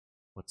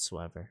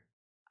whatsoever.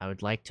 I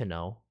would like to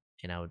know,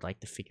 and I would like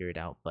to figure it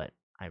out, but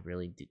I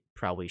really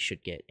probably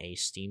should get a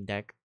Steam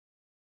Deck.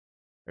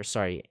 Or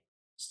sorry,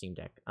 Steam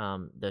Deck.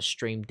 The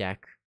Stream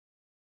Deck.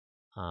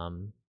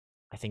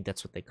 I think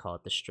that's what they call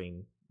it, the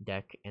Stream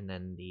Deck, and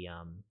then the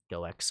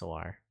Go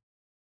XLR.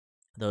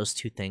 Those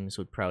two things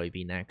would probably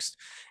be next,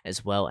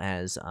 as well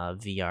as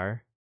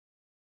VR.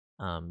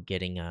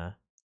 Getting a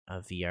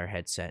VR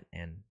headset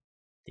and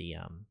the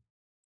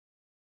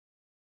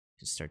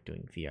to start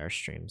doing VR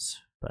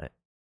streams, but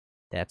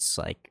that's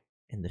like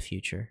in the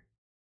future,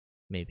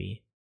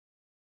 maybe.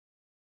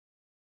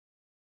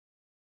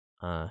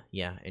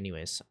 Yeah.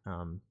 Anyways,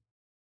 have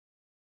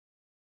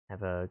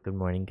a good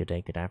morning, good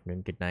day, good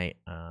afternoon, good night.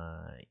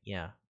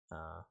 Yeah.